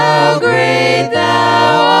 How great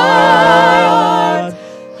thou art,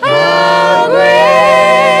 how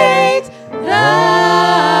great thou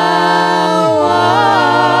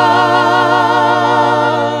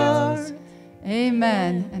art.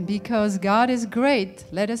 Amen. And because God is great,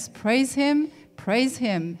 let us praise him. Praise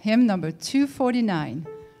him. Hymn number 249.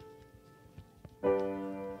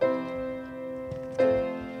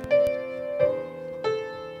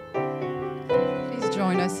 Please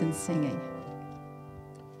join us in singing.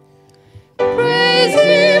 Praise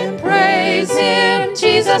him,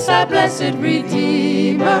 Jesus our blessed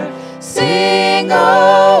Redeemer. Sing,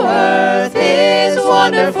 O earth, his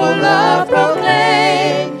wonderful love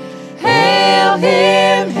proclaim. Hail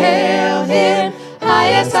him,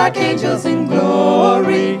 highest archangels in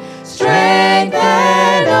glory. Strength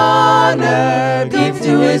and honor give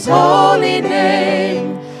to his holy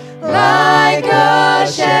name. Like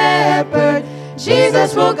a shepherd,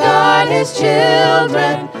 Jesus will guard his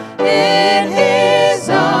children. In his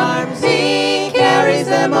arms he carries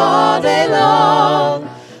them all day long.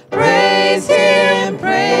 Praise him,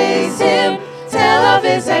 tell of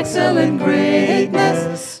his excellent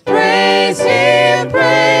greatness. Praise him,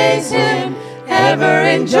 ever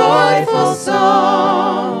in joyful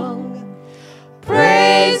song.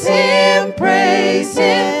 Praise him,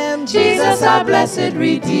 Jesus our blessed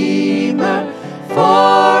Redeemer. For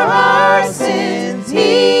our sins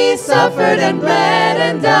he suffered and bled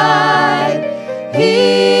and died.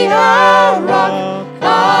 He our rock,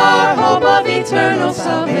 our hope of eternal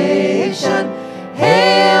salvation.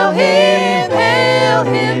 Hail him,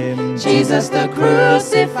 Jesus the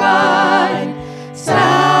crucified.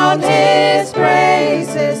 Sound his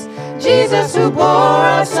praises, Jesus who bore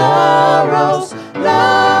our sorrows.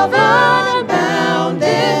 Love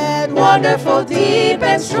unbounded, wonderful, deep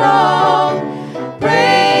and strong.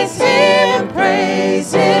 Praise him,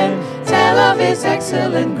 tell of his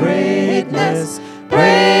excellent greatness.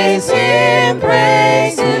 Praise him,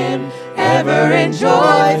 ever in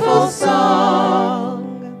joyful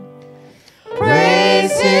song.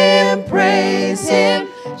 Praise him,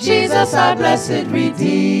 Jesus our blessed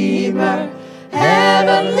Redeemer.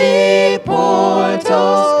 Heavenly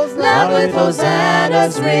portals loud with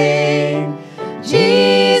hosannas ring.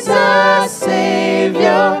 Jesus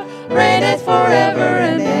Savior reigneth forever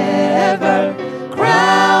and ever.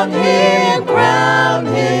 Crown him,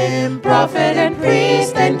 prophet and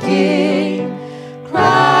priest and king.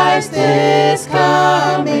 Christ is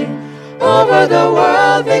coming, over the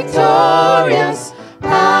world victorious.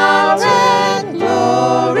 Power and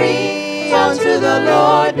glory unto the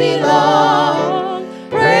Lord belong.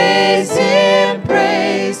 Praise him,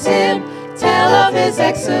 tell of his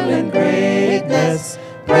excellent greatness.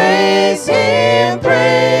 Praise him,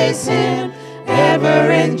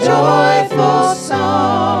 ever in joyful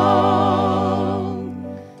song.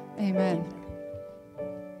 Amen.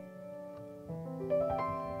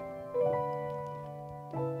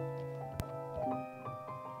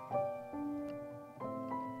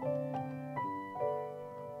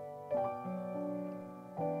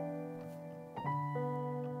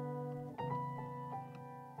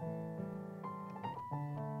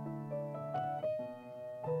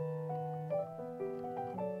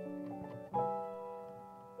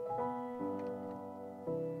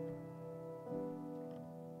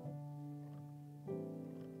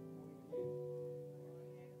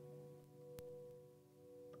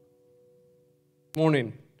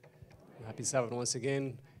 Morning. Happy Sabbath once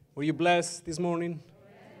again. Were you blessed this morning?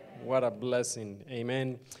 What a blessing.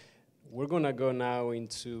 Amen. We're going to go now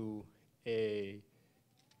into a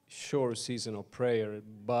short season of prayer,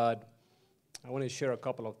 but I want to share a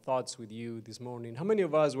couple of thoughts with you this morning. How many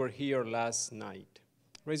of us were here last night?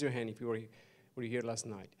 Raise your hand if you were here last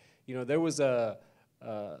night. You know, there was a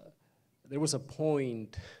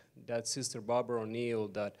point that Sister Barbara O'Neill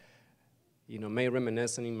that, made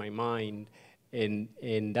reminiscent in my mind, and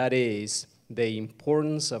that is the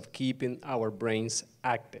importance of keeping our brains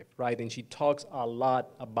active, right? And she talks a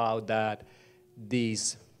lot about that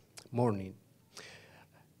this morning.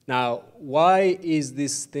 Now, why is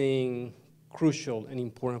this thing crucial and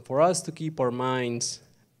important for us to keep our minds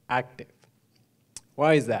active?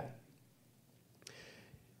 Why is that?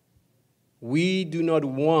 We do not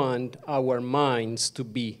want our minds to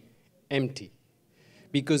be empty.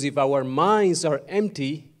 Because if our minds are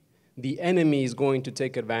empty, the enemy is going to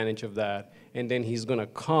take advantage of that, and then he's going to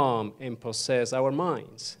come and possess our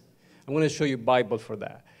minds. I'm going to show you Bible for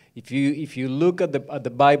that. If you look at the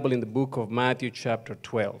Bible in the book of Matthew chapter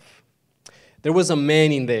 12, there was a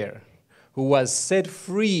man in there who was set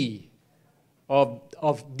free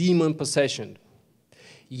of demon possession.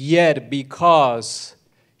 Yet because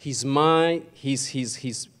his mind,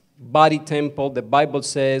 his body temple, the Bible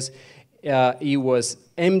says, it was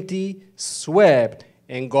empty, swept,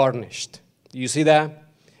 and garnished. You see that?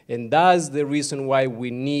 And that's the reason why we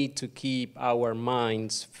need to keep our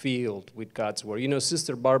minds filled with God's word. You know,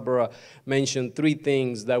 Sister Barbara mentioned 3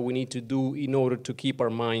 things that we need to do in order to keep our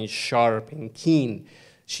minds sharp and keen.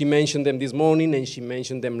 She mentioned them this morning, and she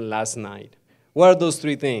mentioned them last night. What are those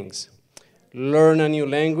 3 things? Learn a new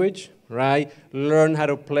language, right? Learn how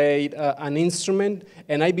to play an instrument.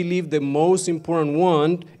 And I believe the most important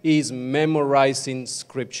one is memorizing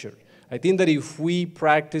Scripture. I think that if we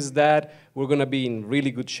practice that, we're going to be in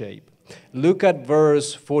really good shape. Look at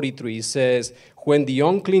verse 43. It says, when the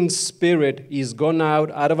unclean spirit is gone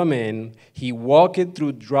out of a man, he walketh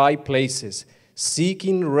through dry places,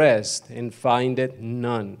 seeking rest, and findeth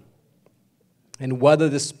none. And what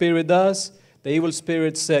the spirit does? The evil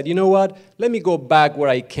spirit said, you know what? Let me go back where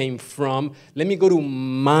I came from. Let me go to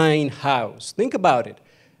mine house. Think about it.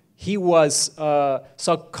 He was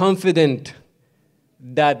so confident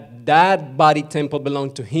that body temple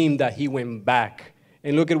belonged to him that he went back.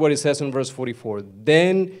 And look at what it says in verse 44.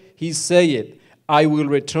 Then he saith, I will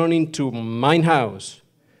return into mine house,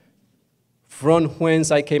 from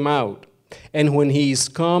whence I came out. And when he is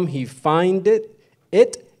come, he findeth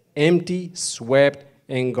it empty, swept,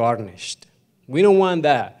 and garnished. We don't want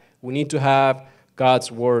that. We need to have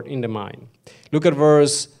God's word in the mind. Look at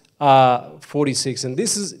verse 46. And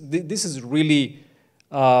this is really...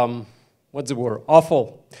 what's the word?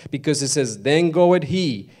 Awful. Because it says, then goeth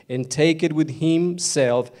he and taketh with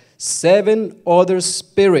himself 7 other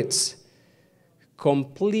spirits,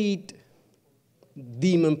 complete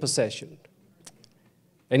demon possession.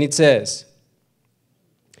 And it says,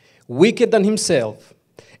 wicked than himself,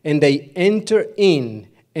 and they enter in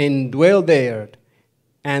and dwell there,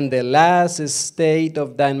 and the last estate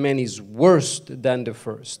of that man is worse than the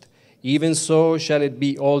first. Even so shall it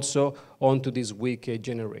be also unto these wicked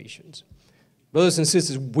generations. Brothers and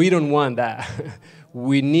sisters, we don't want that.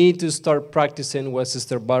 We need to start practicing what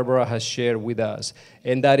Sister Barbara has shared with us,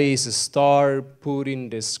 and that is start putting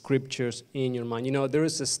the scriptures in your mind. You know, there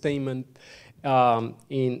is a statement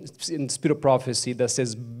in Spirit of Prophecy that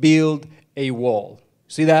says, build a wall.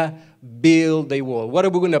 See that? Build a wall. What are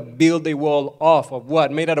we going to build a wall off of?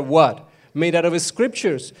 What? Made out of what? Made out of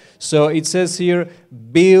scriptures. So it says here,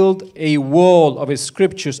 build a wall of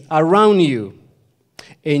scriptures around you,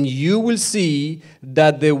 and you will see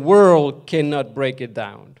that the world cannot break it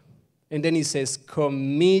down. And then he says,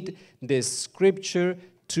 commit the scripture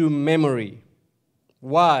to memory.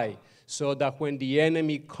 Why? So that when the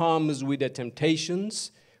enemy comes with the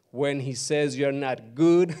temptations, when he says you're not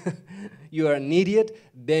good, you are an idiot,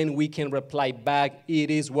 then we can reply back,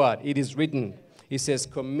 it is what? It is written. He says,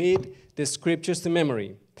 commit the scriptures to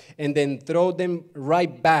memory, and then throw them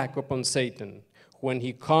right back upon Satan. When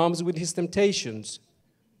he comes with his temptations,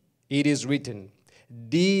 it is written.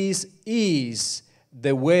 This is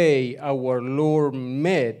the way our Lord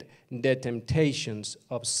met the temptations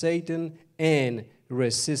of Satan and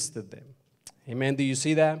resisted them. Amen. Do you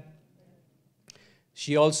see that?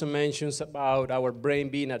 She also mentions about our brain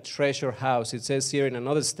being a treasure house. It says here in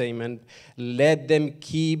another statement, let them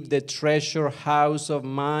keep the treasure house of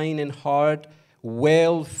mind and heart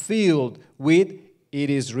well filled with it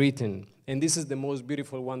is written. And this is the most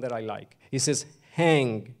beautiful one that I like. It says,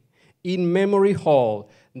 hang in memory hall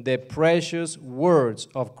the precious words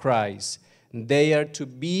of Christ. They are to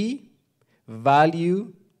be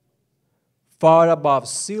valued far above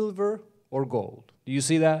silver or gold. Do you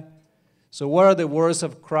see that? So what are the words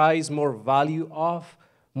of Christ more valuable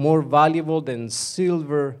than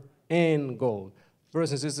silver and gold?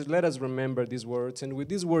 Brothers and sisters, let us remember these words. And with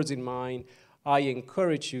these words in mind, I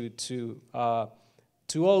encourage you to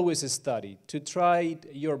always study, to try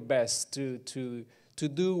your best to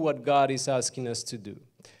do what God is asking us to do.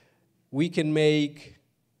 We can make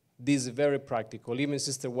this very practical. Even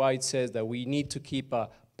Sister White says that we need to keep a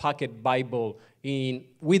pocket Bible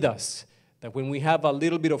with us. That when we have a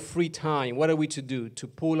little bit of free time, what are we to do? To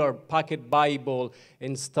pull our pocket Bible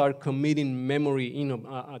and start committing memory,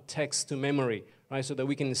 a text to memory, right? So that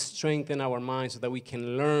we can strengthen our minds, so that we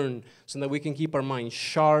can learn, so that we can keep our minds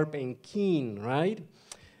sharp and keen, right?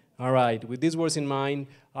 All right, with these words in mind,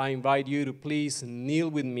 I invite you to please kneel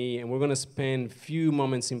with me, and we're going to spend a few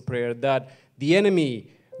moments in prayer that the enemy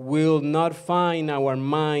will not find our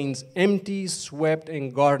minds empty, swept,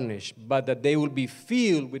 and garnished, but that they will be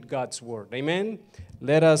filled with God's word. Amen?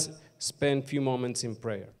 Let us spend a few moments in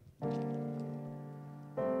prayer.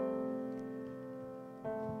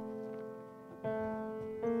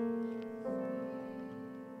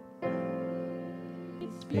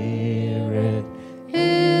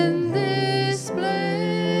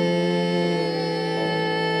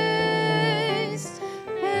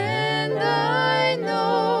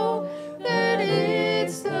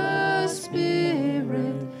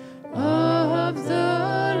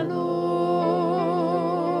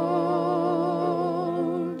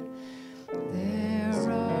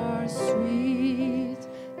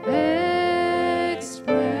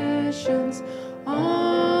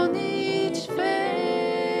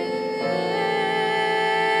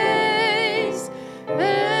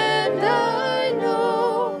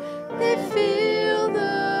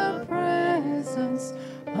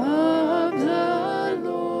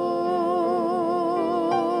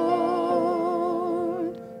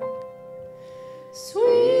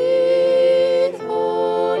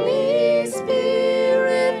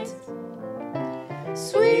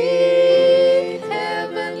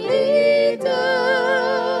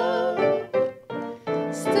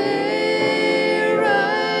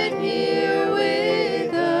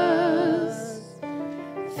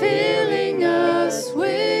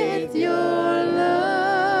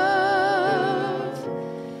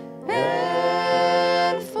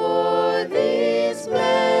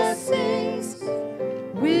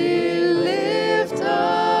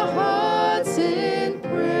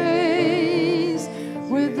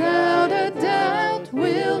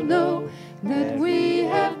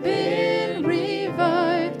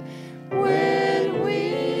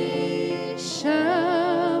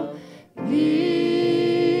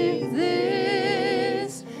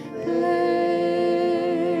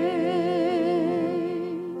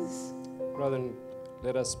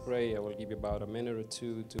 us pray. I will give you about a minute or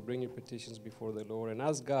two to bring your petitions before the Lord and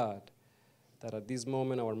ask God that at this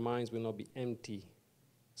moment our minds will not be empty,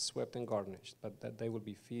 swept and garnished, but that they will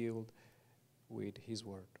be filled with His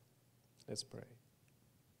word. Let's pray.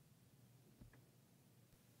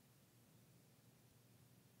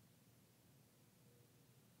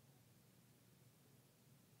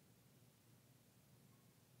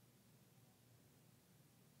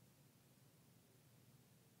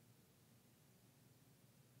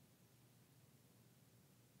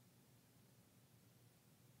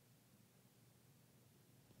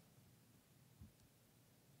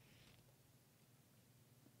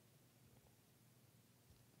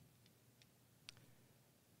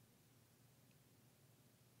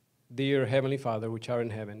 Dear Heavenly Father, which art in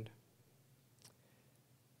heaven,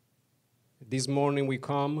 this morning we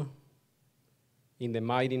come in the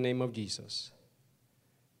mighty name of Jesus,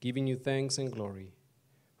 giving you thanks and glory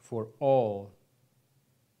for all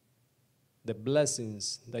the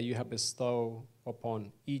blessings that you have bestowed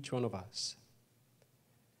upon each one of us.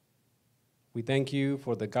 We thank you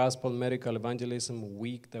for the Gospel Medical Evangelism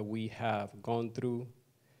week that we have gone through.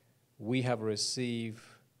 We have received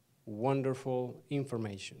wonderful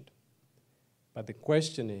information. But the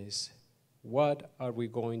question is, what are we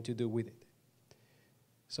going to do with it?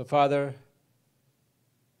 So, Father,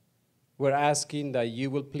 we're asking that you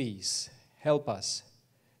will please help us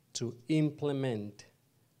to implement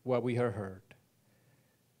what we have heard.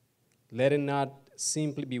 Let it not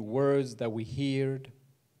simply be words that we heard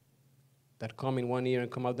that come in one ear and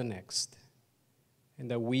come out the next, and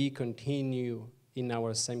that we continue in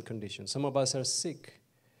our same condition. Some of us are sick,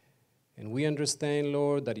 and we understand,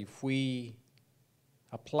 Lord, that if we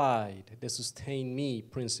applied the sustain me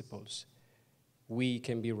principles, we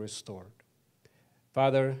can be restored.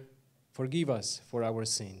 Father, forgive us for our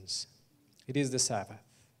sins. It is the Sabbath.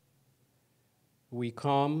 We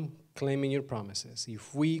come claiming your promises.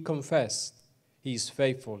 If we confess, He is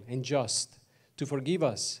faithful and just to forgive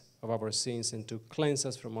us of our sins and to cleanse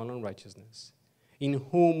us from all unrighteousness, in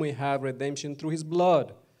whom we have redemption through His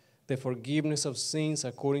blood, the forgiveness of sins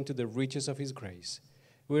according to the riches of His grace.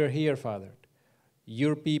 We are here, Father.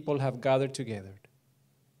 Your people have gathered together.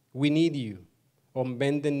 We need you. On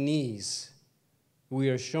bended knees, we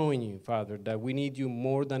are showing you, Father, that we need you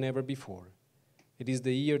more than ever before. It is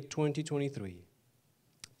the year 2023.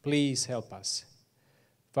 Please help us.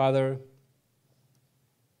 Father,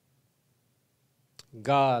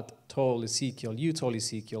 God told Ezekiel, you told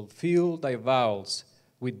Ezekiel, fill thy vials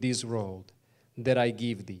with this roll that I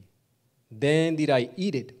give thee. Then did I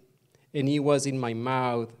eat it, and it was in my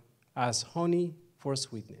mouth as honey for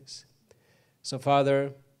sweetness. So,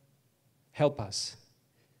 Father, help us.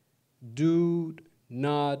 Do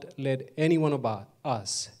not let anyone about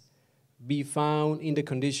us be found in the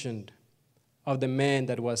condition of the man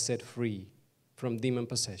that was set free from demon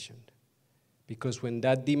possession. Because when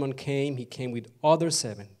that demon came, he came with other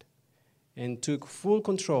 7 and took full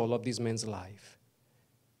control of this man's life,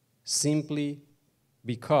 simply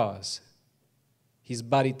because his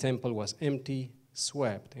body temple was empty,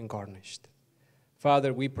 swept, and garnished.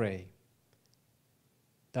 Father, we pray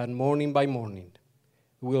that morning by morning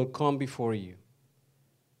we will come before you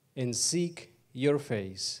and seek your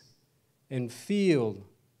face and fill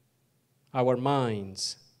our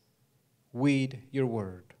minds with your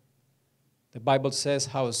word. The Bible says,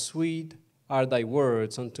 how sweet are thy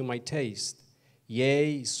words unto my taste,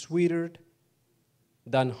 yea, sweeter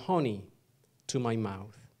than honey to my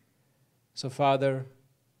mouth. So, Father,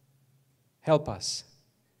 help us.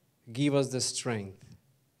 Give us the strength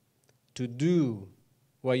to do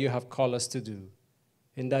what you have called us to do,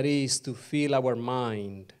 and that is to fill our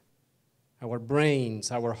mind, our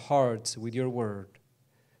brains, our hearts with your word.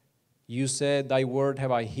 You said, thy word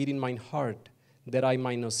have I hid in mine heart, that I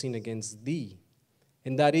might not sin against thee.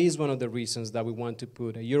 And that is one of the reasons that we want to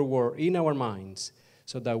put your word in our minds,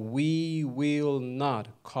 so that we will not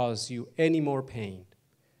cause you any more pain.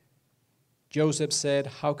 Joseph said,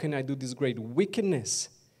 how can I do this great wickedness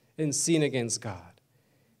and sin against God?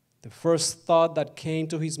 The first thought that came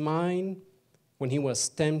to his mind when he was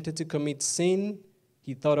tempted to commit sin,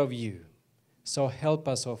 he thought of you. So help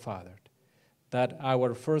us, O Father, that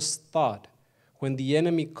our first thought when the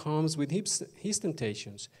enemy comes with his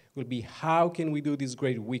temptations will be, how can we do this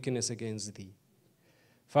great wickedness against thee?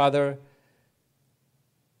 Father,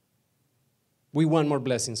 we want more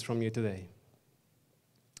blessings from you today.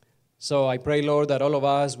 So I pray, Lord, that all of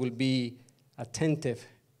us will be attentive.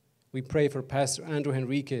 We pray for Pastor Andrew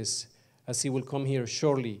Henriquez as he will come here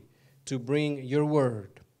shortly to bring your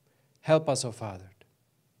word. Help us, O Father.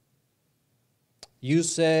 You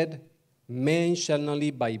said, man shall not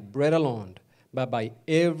live by bread alone, but by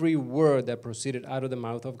every word that proceeded out of the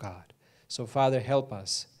mouth of God. So, Father, help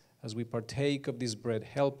us as we partake of this bread.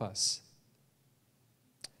 Help us.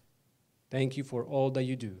 Thank you for all that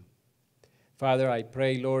you do. Father, I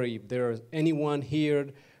pray, Lord, if there is anyone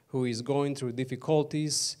here who is going through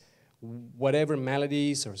difficulties, whatever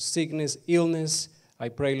maladies or sickness, illness, I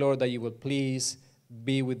pray, Lord, that you will please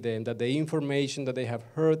be with them, that the information that they have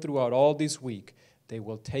heard throughout all this week, they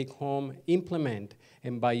will take home, implement,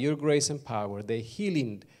 and by your grace and power, the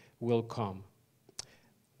healing will come.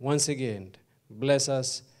 Once again, bless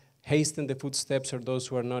us, hasten the footsteps of those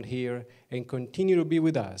who are not here, and continue to be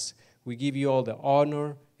with us. We give you all the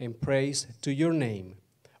honor and praise to your name.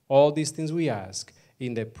 All these things we ask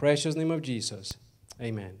in the precious name of Jesus.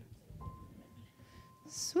 Amen.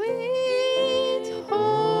 Sweet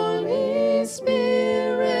Holy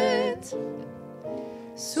Spirit,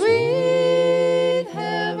 sweet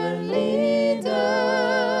heavenly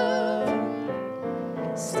dove,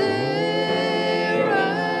 stay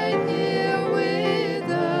right here with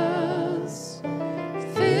us,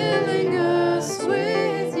 filling us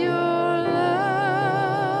with your love.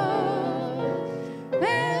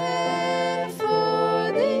 And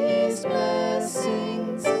for these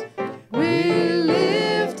blessings, we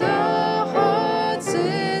lift our hearts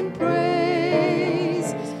in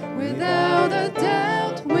praise. Without a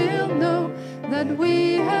doubt, we'll know that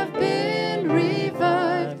we have been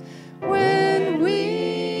revived when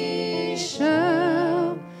we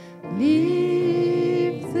shall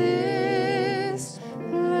leave this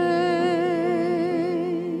place.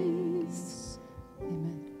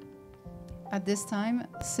 Amen. At this time,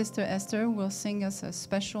 Sister Esther will sing us a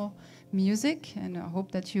special music, and I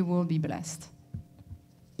hope that you will be blessed.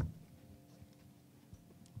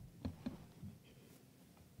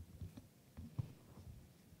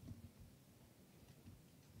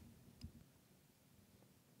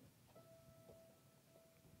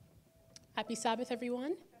 Happy Sabbath,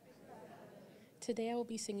 everyone. Today I will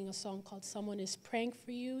be singing a song called Someone is Praying for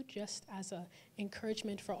You, just as an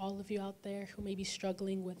encouragement for all of you out there who may be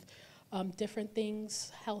struggling with different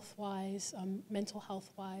things, health-wise, mental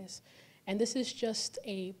health-wise. And this is just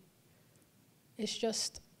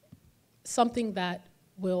something that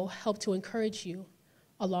will help to encourage you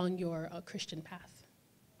along your Christian path.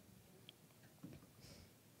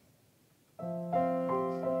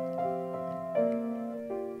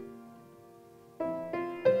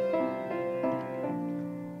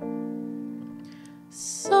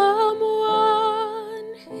 Someone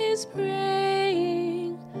is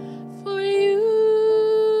praying for you.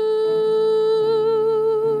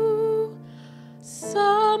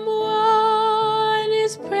 Someone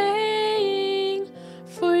is praying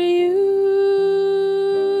for you.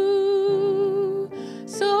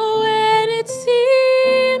 So when it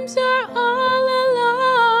seems you're all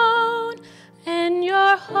alone and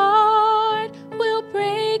your heart will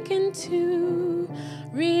break in two,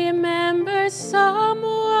 remember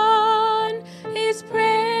someone is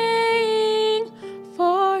praying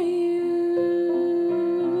for you.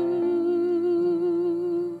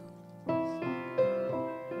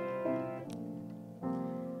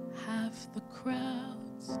 Have the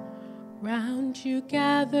crowds round you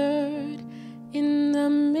gathered in the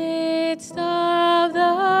midst of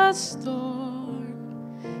the storm.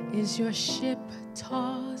 Is your ship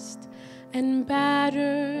tossed and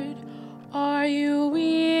battered? Are you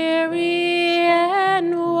weary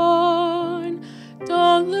and worn?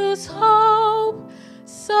 Don't lose hope.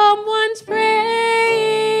 Someone's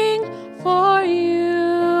praying for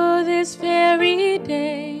you this very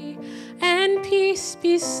day. And peace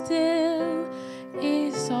be still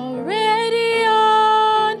is already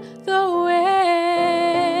on the way.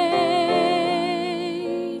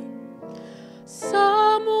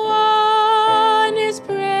 Someone is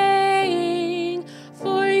praying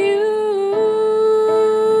for you.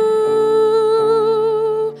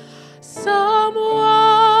 Someone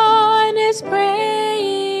is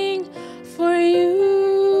praying for you.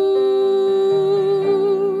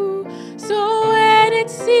 So when it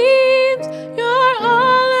seems you're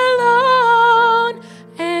all alone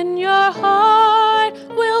and your heart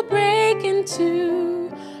will break in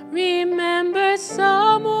two, remember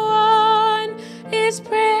someone is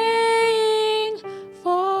praying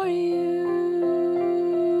for you.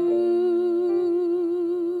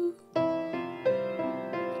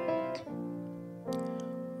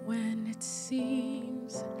 When it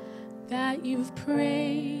seems that you've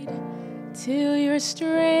prayed till your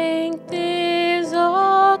strength is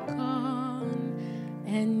all gone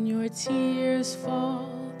and your tears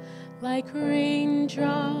fall like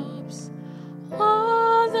raindrops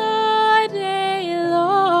all the day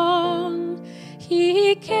long,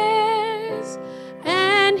 He cares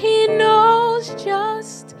knows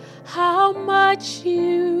just how much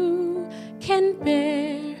you can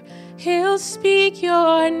bear. He'll speak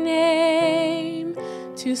your name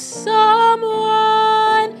to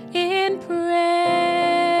someone in prayer.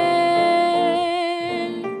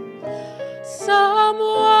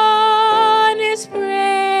 Someone is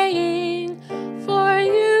praying for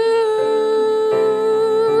you.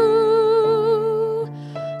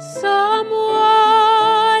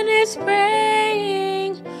 Someone is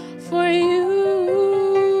praying for you.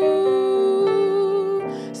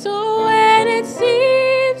 So when it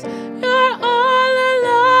seems you're all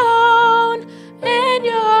alone and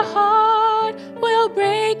your heart will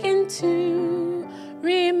break in two,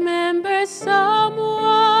 remember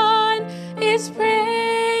someone is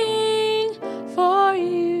praying for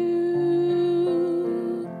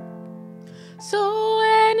you. So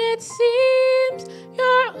when it seems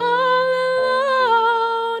you're all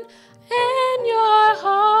alone and your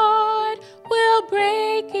heart will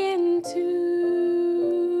break in two,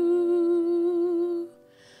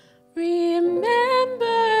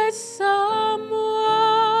 remember someone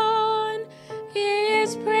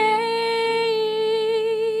is praying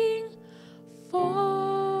for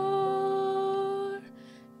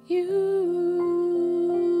you.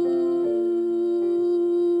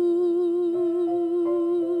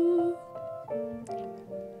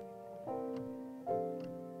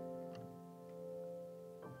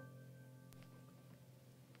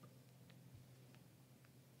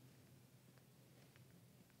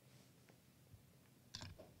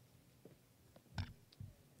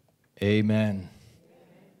 Amen.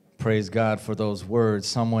 Praise God for those words.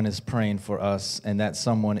 Someone is praying for us, and that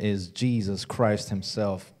someone is Jesus Christ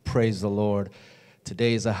himself. Praise the Lord.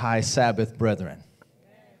 Today is a high Sabbath, brethren.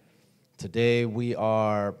 Today we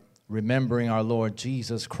are remembering our Lord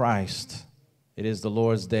Jesus Christ. It is the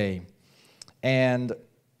Lord's Day. And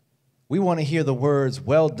we want to hear the words,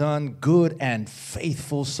 well done, good and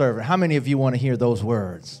faithful servant. How many of you want to hear those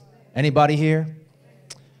words? Anybody here?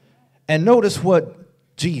 And notice what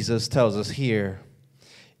Jesus tells us here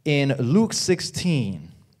in Luke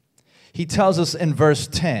 16. He tells us in verse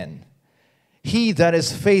 10, he that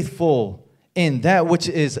is faithful in that which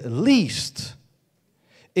is least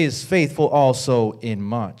is faithful also in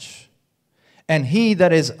much. And he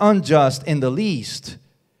that is unjust in the least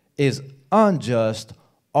is unjust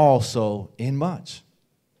also in much.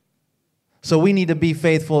 So we need to be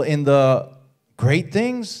faithful in the great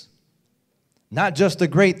things. Not just the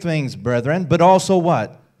great things, brethren, but also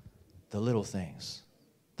what? The little things.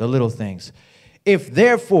 The little things. If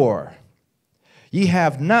therefore ye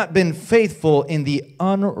have not been faithful in the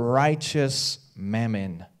unrighteous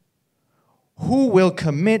mammon, who will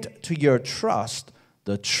commit to your trust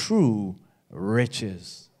the true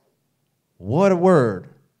riches? What a word.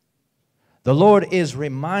 The Lord is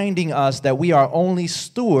reminding us that we are only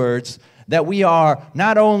stewards, that we are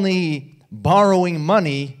not only borrowing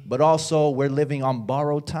money, but also we're living on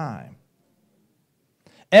borrowed time.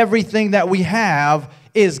 Everything that we have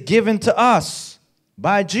is given to us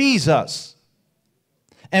by Jesus.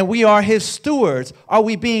 And we are his stewards. Are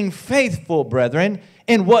we being faithful, brethren,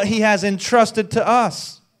 in what he has entrusted to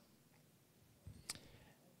us?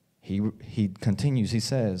 He continues, he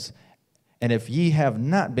says, and if ye have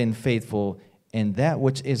not been faithful in that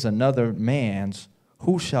which is another man's,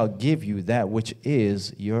 who shall give you that which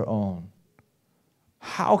is your own?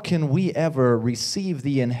 How can we ever receive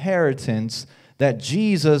the inheritance that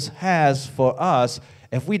Jesus has for us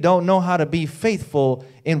if we don't know how to be faithful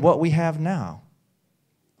in what we have now?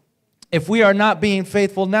 If we are not being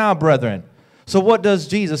faithful now, brethren. So what does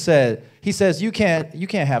Jesus say? He says, you can't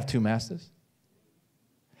have two masters.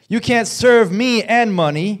 You can't serve me and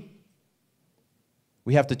money.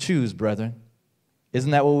 We have to choose, brethren. Isn't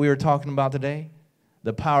that what we were talking about today?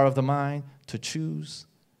 The power of the mind to choose.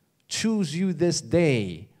 Choose you this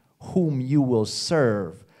day whom you will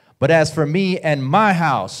serve. But as for me and my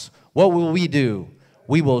house, what will we do?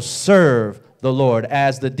 We will serve the Lord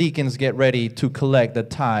as the deacons get ready to collect the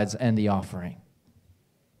tithes and the offering.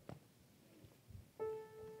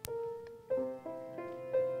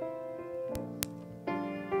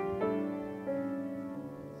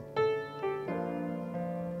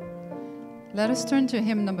 Let us turn to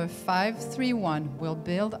hymn number 531, We'll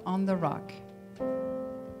Build on the Rock.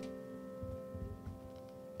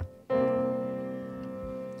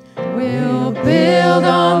 We'll build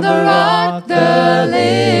on the rock, the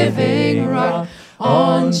living rock,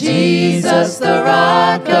 on Jesus, the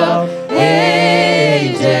rock of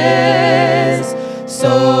ages.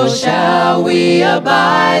 So shall we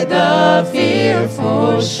abide the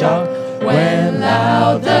fearful shock when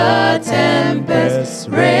loud the tempest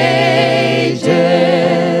rages.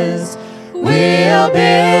 We'll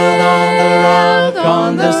build on the rock,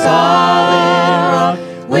 on the solid rock.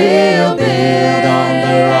 We'll build on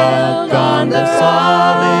the rock, on the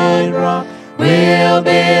solid rock. We'll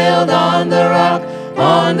build on the rock,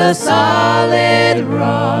 on the solid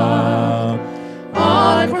rock.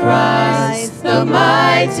 On Christ, the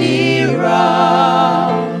mighty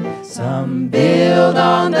rock. Some build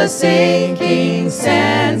on the sinking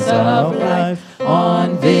sands of life,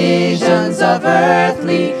 on visions of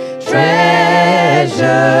earthly treasures.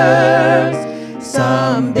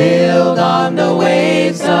 Some build on the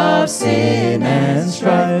waves of sin and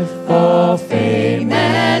strife, for fame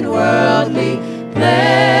and worldly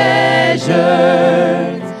pleasures.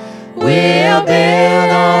 We'll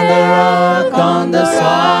build on the rock, on the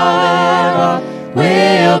solid rock.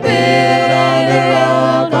 We'll build on the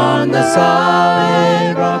rock, on the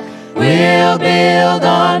solid rock. We'll build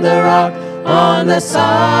on the rock, on the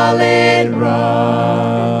solid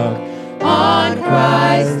rock. On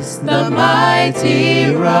Christ, the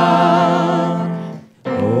mighty rock.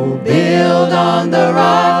 Oh, build on the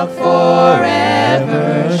rock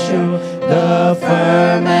forever sure, the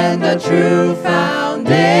firm and the true foundation.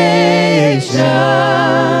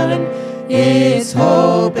 Its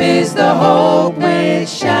hope is the hope which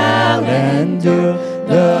shall endure,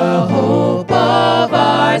 the hope of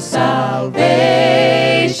our salvation.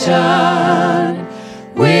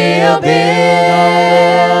 We'll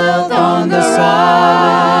build on the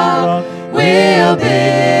rock. We'll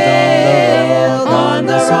build on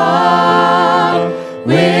the rock.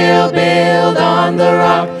 We'll build on the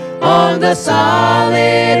rock, on the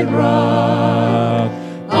solid rock.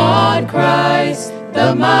 On Christ,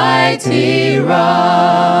 the mighty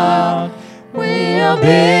rock. We'll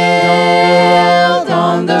build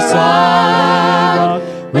on the rock.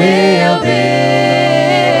 We'll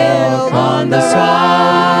build on the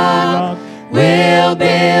rock. We'll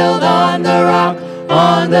build on the rock,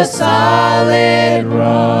 on the solid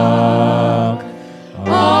rock.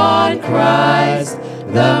 On Christ,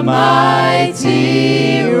 the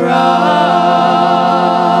mighty rock.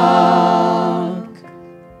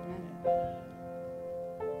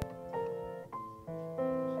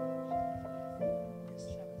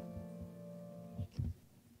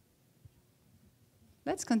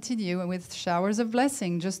 Let's continue with Showers of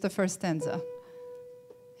Blessing, just the first stanza.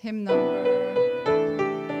 Hymn number,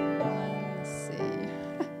 let's see.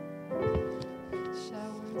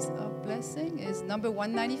 Showers of Blessing is number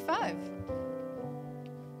 195.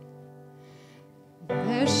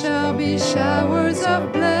 There shall be showers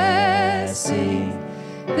of blessing.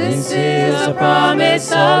 This is a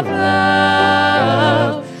promise of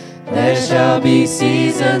love. There shall be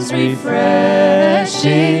seasons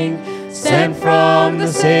refreshing, sent from the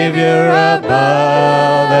Savior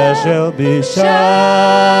above. There shall be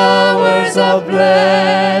showers of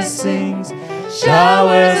blessings,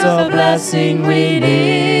 showers of blessing we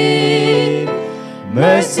need.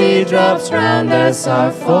 Mercy drops round us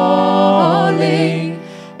are falling,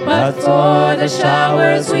 but for the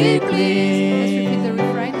showers we plead. Let's repeat the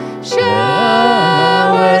refrain.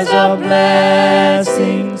 Showers of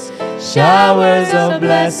blessings, showers of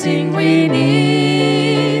blessing we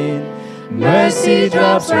need. Mercy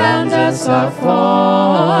drops round us are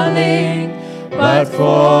falling, but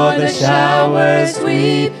for the showers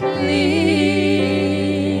we plead.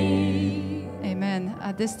 Amen.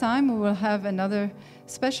 At this time, we will have another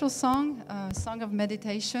special song, Song of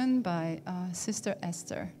Meditation by Sister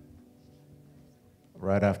Esther.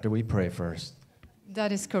 Right after we pray first.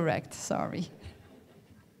 That is correct. Sorry.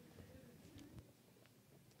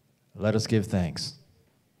 Let us give thanks.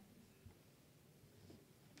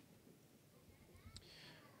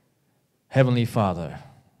 Heavenly Father,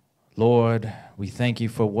 Lord, we thank you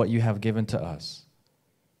for what you have given to us.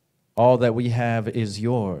 All that we have is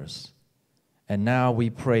yours. And now we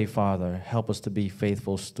pray, Father, help us to be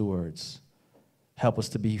faithful stewards. Help us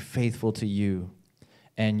to be faithful to you.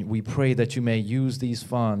 And we pray that you may use these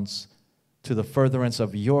funds to the furtherance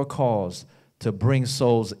of your cause to bring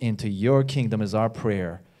souls into your kingdom is our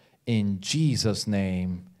prayer. In Jesus'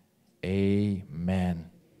 name, amen.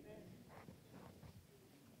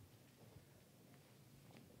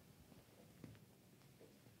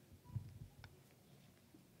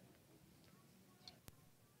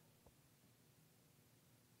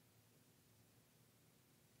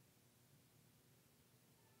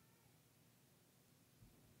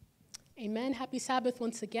 Amen. Happy Sabbath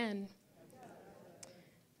once again.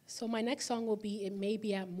 So my next song will be It May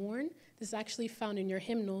Be at Morn. This is actually found in your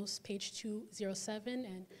hymnals, page 207,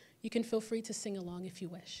 and you can feel free to sing along if you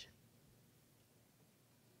wish.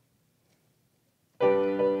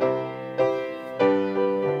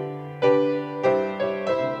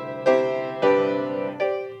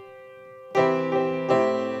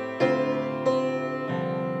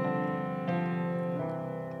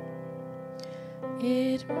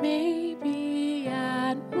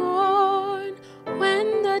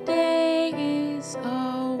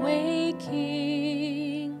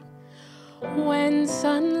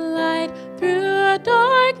 sunlight through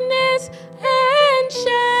darkness and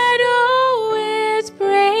shadow is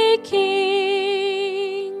breaking,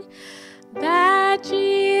 that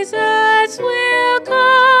Jesus will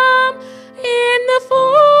come in the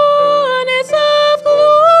fullness of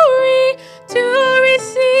glory to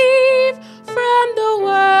receive from the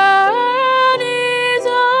world is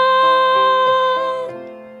all.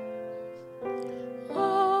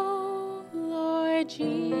 Oh, Lord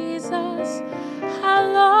Jesus, how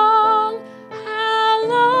long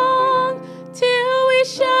till we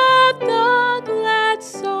shout the glad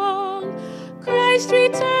song? Christ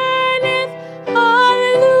returneth,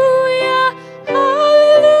 hallelujah,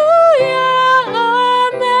 hallelujah,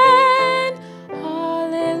 amen,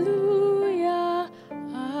 hallelujah,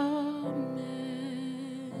 amen.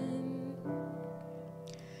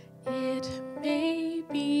 It may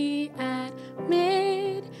be at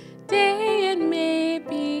midday, it may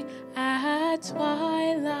be at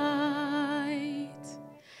twilight,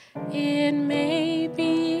 it may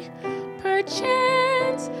be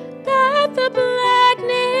perchance that the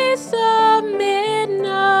blackness of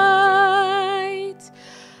midnight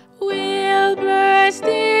will burst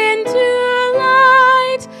into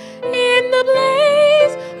light in the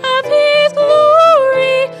blaze of His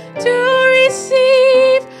glory to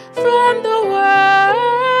receive from the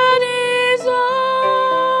world is all.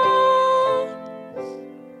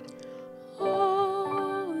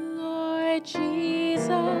 Oh, Lord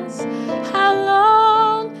Jesus, how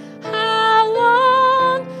long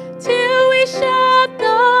till we shout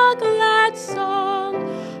the glad song?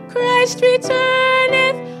 Christ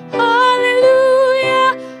returneth,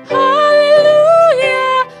 hallelujah,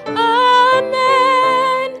 hallelujah,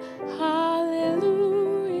 amen,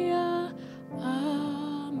 hallelujah,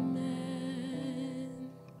 amen.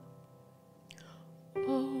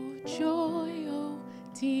 Oh, joy, oh,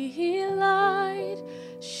 delight,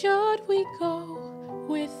 should we go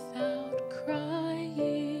without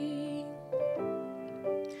crying?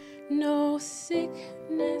 No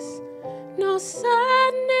sickness, no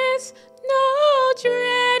sadness, no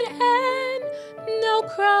dread, and no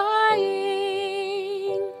crying.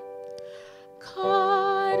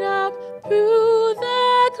 Caught up through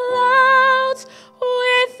the clouds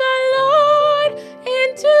with the Lord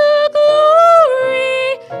into glory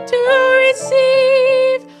to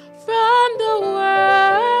receive from the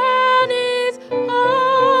world is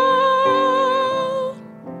all.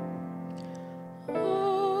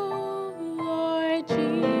 Oh, Lord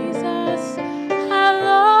Jesus, how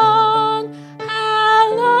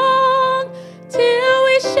long till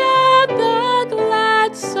we shout the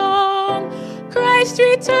glad song? Christ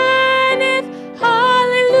returneth,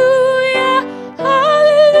 hallelujah,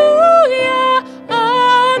 hallelujah,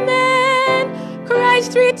 amen.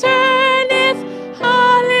 Christ returneth,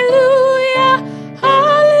 hallelujah,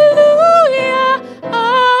 hallelujah,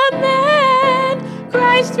 amen.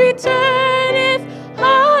 Christ returneth,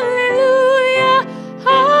 hallelujah,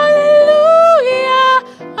 hallelujah,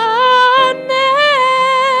 amen.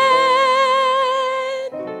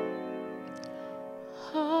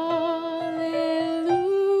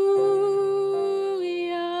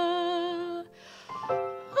 Hallelujah,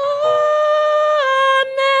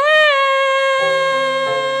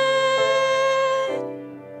 amen.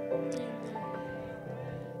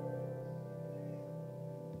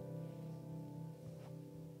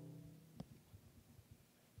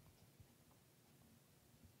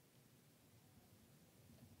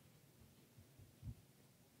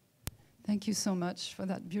 Thank you so much for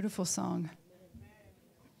that beautiful song.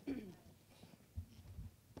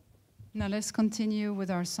 Now let's continue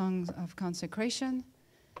with our songs of consecration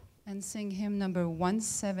and sing hymn number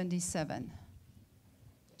 177.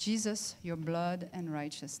 Jesus, your blood and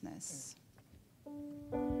righteousness.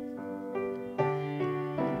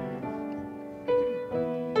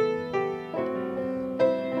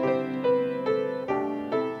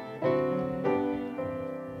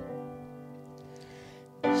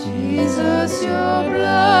 Jesus, your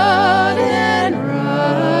blood and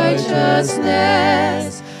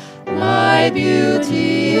righteousness, my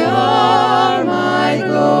beauty are my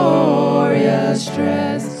glorious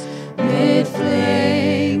dress, mid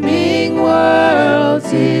flaming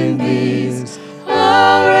worlds in beams,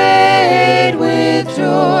 arrayed with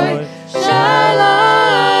joy, shall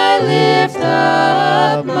I lift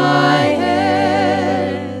up my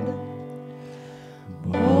head.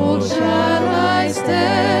 Bold shall I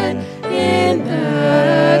stand in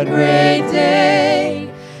that great day,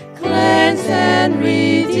 cleansed and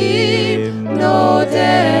redeemed, no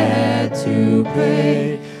debt to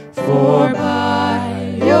pay. For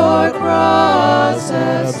by your cross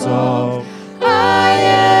absolved, I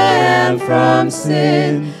am from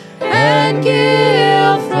sin and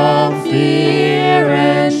guilt from fear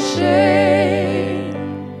and shame.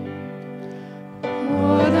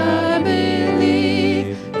 Lord, I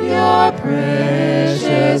believe your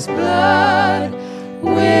precious blood,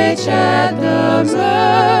 which at the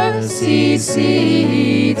mercy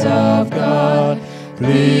seat of God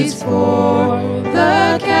pleads for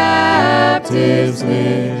the captive's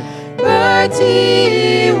liberty,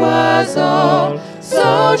 was all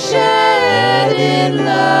so shed in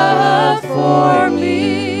love for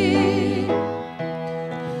me.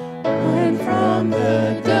 When from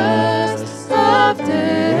the dust of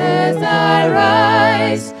death I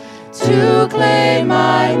rise to claim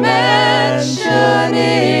my mansion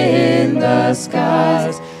in the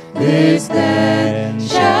skies, this then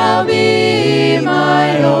shall be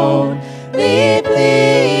my own.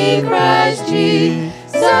 Deeply Christ Jesus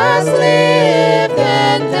lived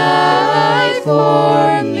and died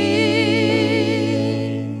for me.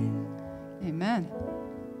 Amen.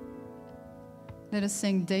 Let us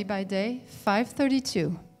sing Day by Day,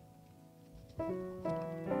 532.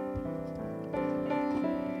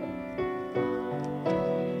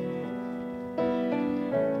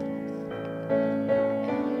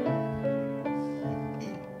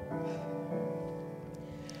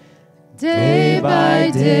 Day by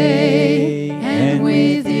day, and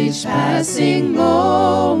with each passing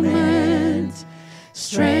moment,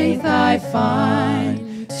 strength I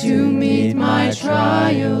find to meet my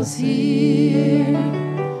trials here.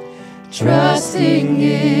 Trusting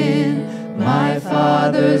in my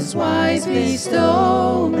Father's wise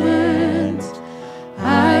bestowment,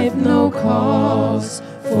 I've no cause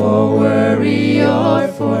for worry or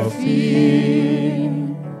for fear.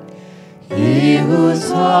 He whose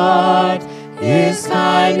heart is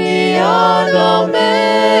kind beyond all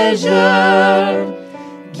measure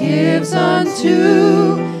gives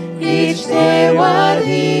unto each day what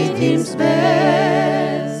he deems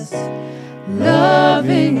best.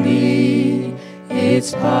 Loving me,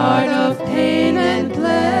 it's part of pain and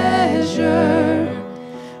pleasure,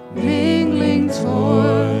 mingling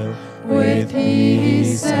toil with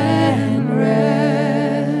peace and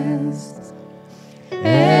rest.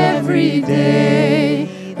 Every day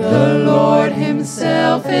the Lord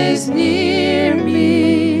himself is near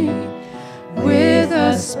me with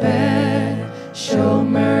a special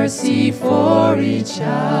mercy for each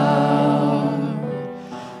hour.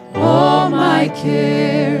 All my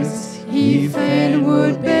cares he fain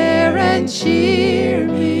would bear and cheer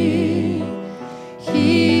me.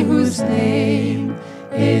 He whose name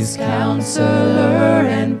is Counselor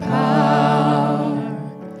and Power,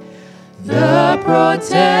 the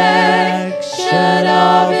protection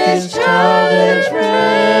of his childhood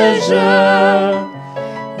treasure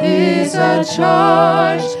is a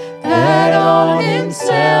charge that on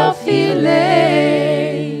himself he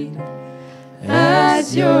laid.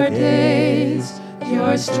 As your days,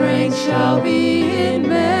 your strength shall be in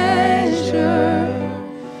measure.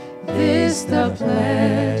 This the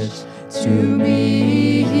pledge to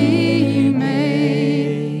me he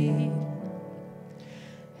made.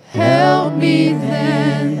 Help me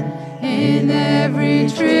then in every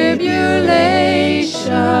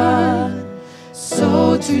tribulation,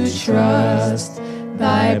 so to trust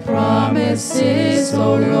thy promises,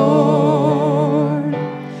 O Lord,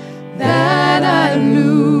 that I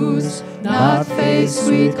lose not faith,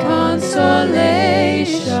 sweet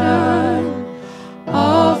consolation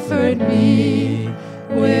offered me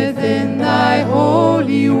within thy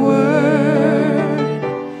holy word.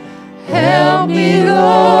 Help me,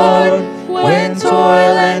 Lord, when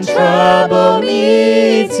toil and trouble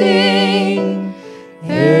meeting,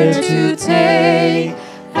 here to take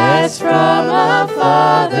as from a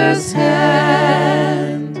father's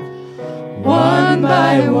hand, one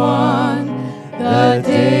by one, the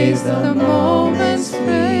days, the moments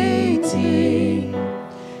fleeting,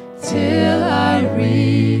 till I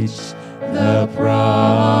reach the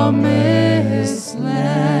promised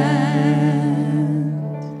land.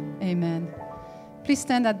 Amen. Please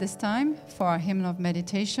stand at this time for our hymn of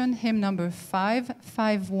meditation, hymn number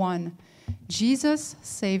 551. Jesus,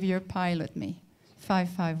 Savior, pilot me.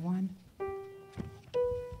 551.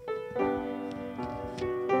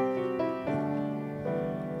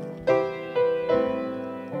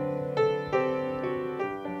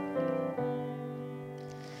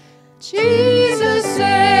 Jesus,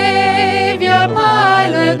 Savior,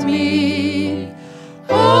 pilot me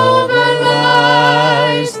over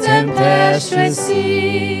life's tempestuous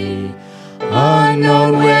sea.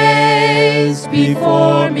 Unknown ways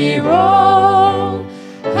before me roll,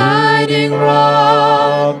 hiding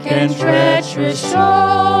rock and treacherous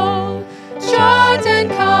shoal. Chart and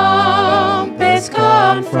compass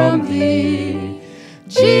down from thee.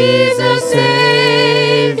 Jesus,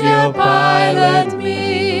 Savior, pilot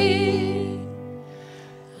me.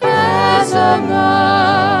 As a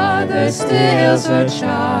mother stills her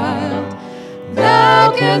child,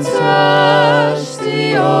 thou canst hush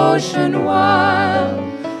the ocean wild.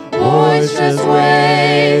 Boisterous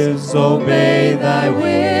waves obey thy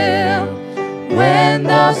will, when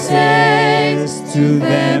thou sayest to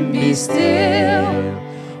them, be still.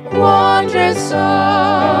 Wondrous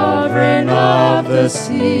sovereign of the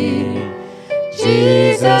sea,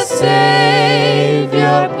 Jesus,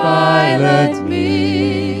 Savior, pilot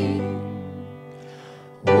me.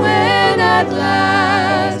 When at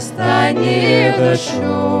last I near the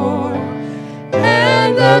shore,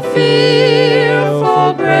 and the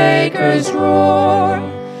fearful breakers roar,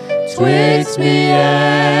 twixt me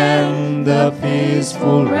and the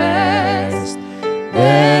peaceful rest,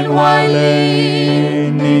 then while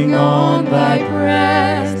leaning on thy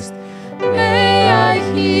breast, may I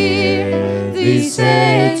hear thee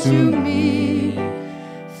say to me,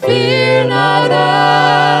 fear not,